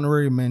 An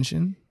honorary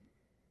mention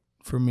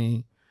for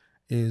me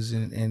is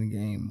in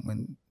Endgame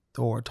when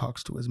Thor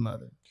talks to his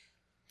mother.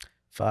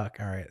 Fuck.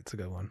 All right, it's a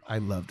good one. I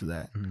loved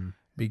that Mhm.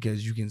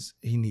 because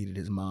he needed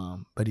his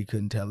mom, but he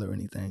couldn't tell her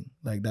anything.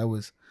 Like that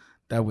was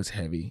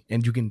heavy,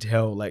 and you can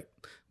tell like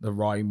the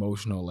raw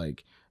emotional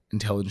like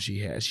intelligence she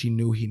has. She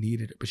knew he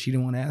needed it, but she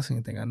didn't want to ask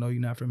anything. I know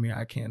you're not from here.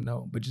 I can't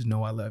know, but just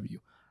know I love you.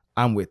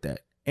 I'm with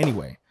that.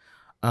 Anyway,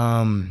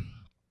 top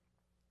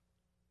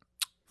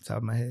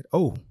of my head.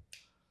 Oh,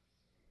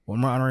 one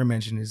more honorary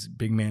mention is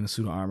big man in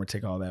suit of armor.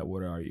 Take all that.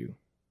 What are you?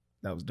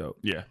 That was dope.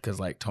 Yeah. Because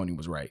like Tony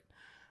was right.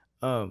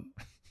 One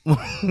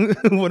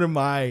of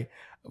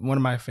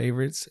my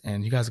favorites,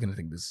 and you guys are gonna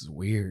think this is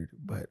weird,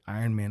 but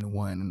Iron Man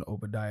 1 and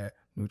Obadiah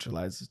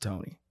neutralizes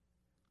Tony.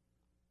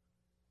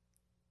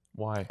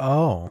 Why?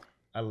 Oh,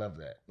 I love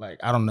that. Like,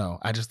 I don't know.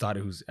 I just thought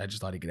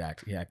he could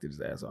act. He acted his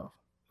ass off.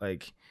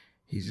 Like,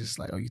 he's just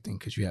like, oh, you think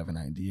because you have an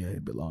idea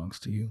it belongs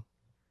to you?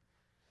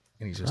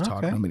 And he's just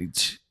talking to him, and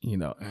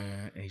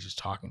and he's just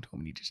talking to him,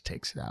 and he just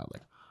takes it out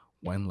like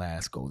one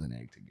last golden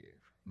egg to give,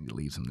 and he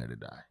leaves him there to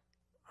die.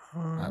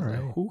 all I was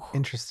right. like, whew.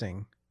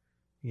 Interesting.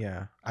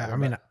 Yeah, I What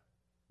mean, about-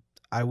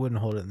 I wouldn't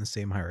hold it in the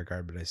same high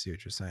regard, but I see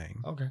what you're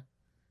saying. Okay.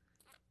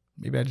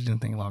 Maybe I just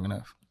didn't think long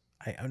enough.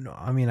 I know.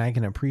 I mean, I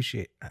can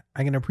appreciate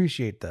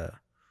the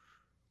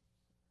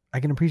I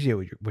can appreciate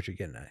what you're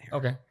getting at here.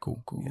 Okay,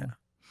 cool. Yeah.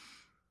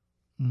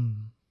 Mm.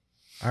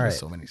 All right.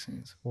 So many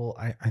scenes. Well,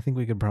 I think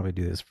we could probably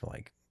do this for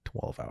like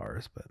 12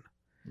 hours, but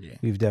Yeah.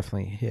 we've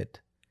definitely hit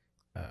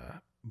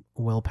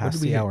well past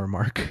did we the hit? hour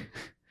mark.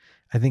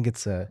 I think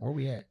it's Where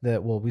we at?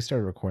 we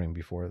started recording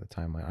before the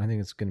timeline. I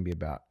think it's going to be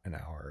about an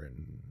hour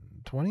and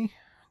 20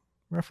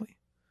 roughly.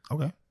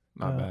 Okay.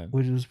 Not bad.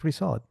 Which was pretty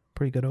solid.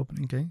 Pretty good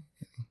opening. Okay.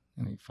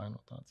 Any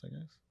final thoughts, I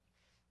guess?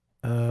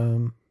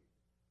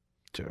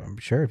 So I'm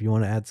sure if you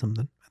want to add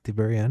something at the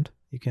very end,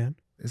 you can.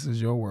 This is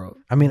your world.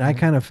 I mean, I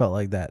kind of felt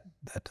like that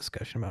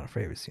discussion about a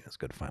favorite scene is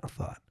good final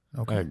thought.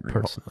 I Okay. agree.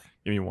 Personally.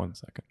 Give me 1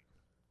 second.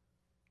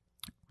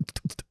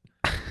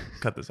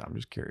 Cut this out. I'm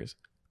just curious.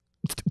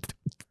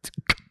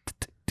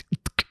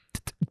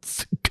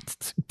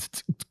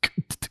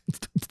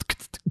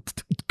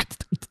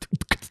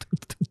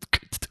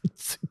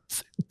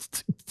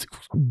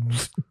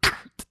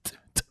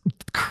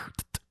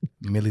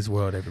 Millie's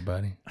World,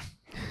 everybody. I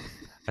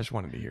just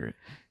wanted to hear it.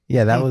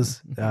 Yeah, that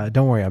was.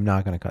 Don't worry, I'm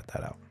not going to cut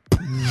that out.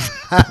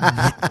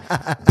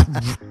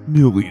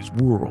 Millie's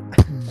World.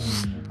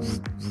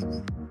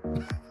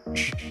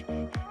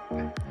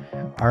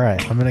 All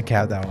right, I'm going to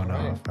cap that one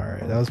off. All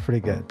right, that was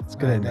pretty good. It's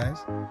good, All right, ending. guys.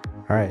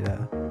 All right,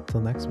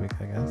 till next week,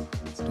 I guess.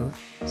 Let's do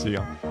it. See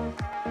y'all.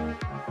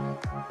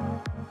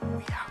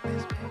 We out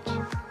this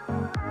bitch.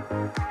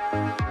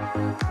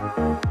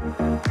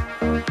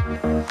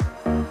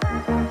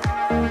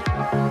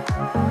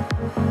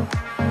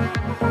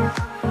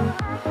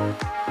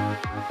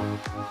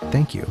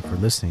 Thank you for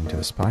listening to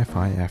the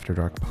SpyFy After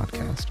Dark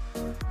podcast.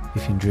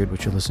 If you enjoyed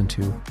what you listened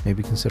to,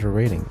 maybe consider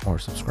rating or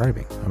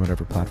subscribing on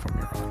whatever platform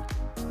you're on.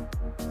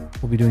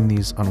 We'll be doing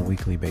these on a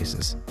weekly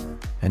basis.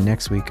 And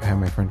next week, I have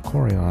my friend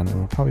Corey on, and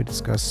we'll probably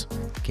discuss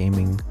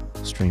gaming,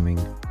 streaming,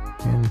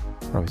 and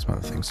probably some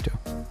other things too.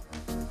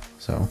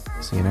 So,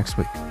 see you next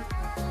week.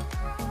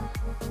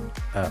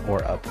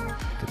 Or up,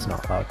 if it's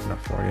not loud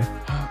enough for you.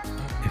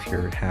 If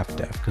you're half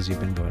deaf because you've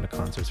been going to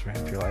concerts for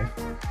half your life.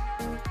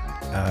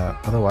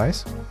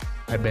 Otherwise,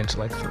 I benched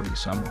like 3,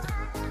 so I'm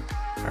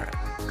all right.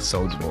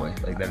 Soldier Boy.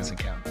 Like, that doesn't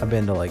count. I've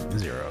been to like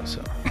 0,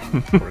 so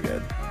we're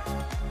good.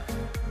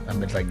 I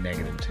benched like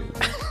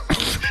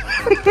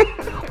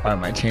 -2. Why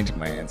am I changing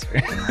my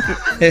answer?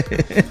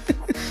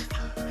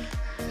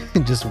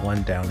 Just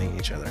one downing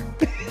each other.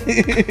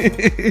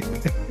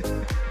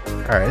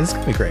 All right, this is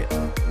gonna be great.